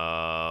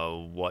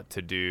on what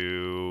to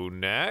do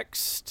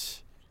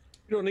next.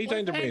 You don't need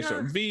time to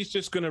brainstorm. V's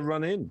just going to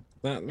run in.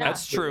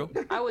 That's true.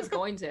 I was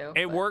going to.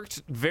 It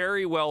worked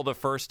very well the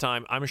first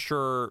time. I'm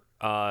sure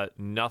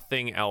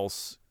nothing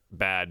else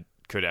bad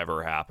could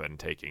ever happen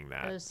taking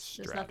that. There's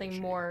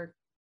nothing more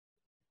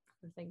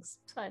things.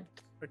 It's fine.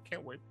 I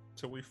can't wait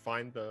till we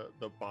find the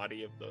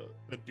body of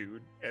the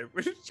dude, and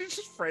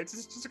Francis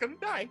is just gonna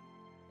die.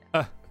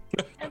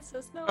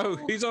 Francis, no. Oh,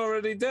 he's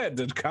already dead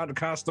and can't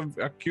cast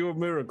a cure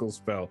miracle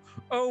spell.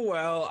 Oh,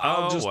 well,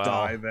 I'll just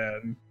die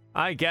then.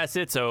 I guess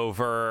it's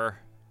over.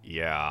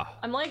 Yeah.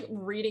 I'm like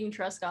reading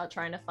Trescott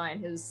trying to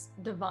find his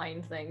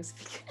divine things.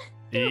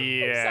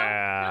 Yeah.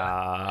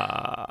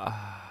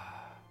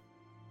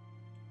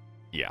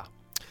 Yeah.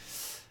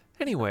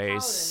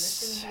 Anyways.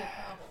 This shouldn't be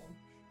a problem.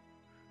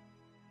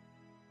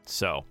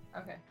 So.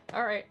 Okay.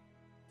 All right.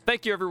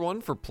 Thank you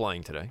everyone for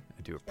playing today.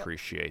 I do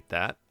appreciate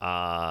that.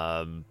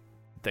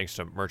 Thanks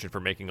to Merchant for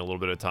making a little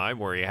bit of time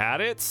where he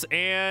had it.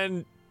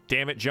 And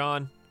damn it,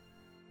 John.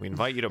 We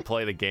invite you to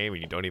play the game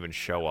and you don't even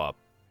show up.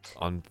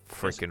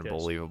 Unfreaking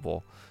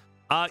believable.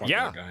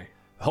 Yeah.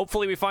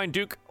 Hopefully we find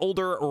Duke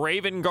Older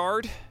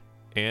Ravengard.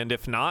 And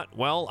if not,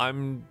 well,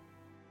 I'm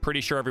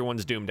pretty sure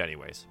everyone's doomed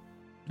anyways.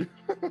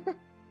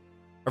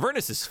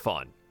 Avernus is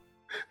fun.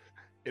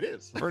 It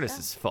is. Avernus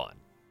is fun.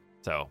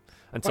 So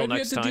until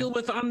next time. We have to deal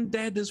with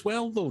undead as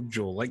well, though,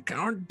 Joel. Like,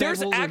 aren't there's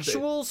devils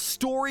actual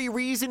story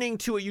reasoning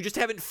to it. You just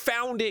haven't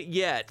found it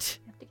yet.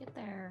 You have to get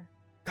there.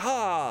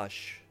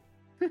 Gosh.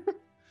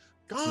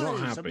 Not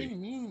happy. I'm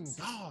being mean.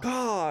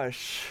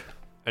 Gosh.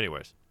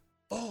 Anyways.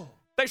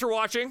 Thanks for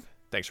watching.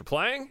 Thanks for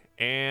playing.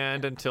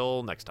 And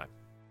until next time.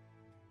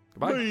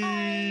 Goodbye.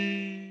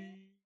 Bye.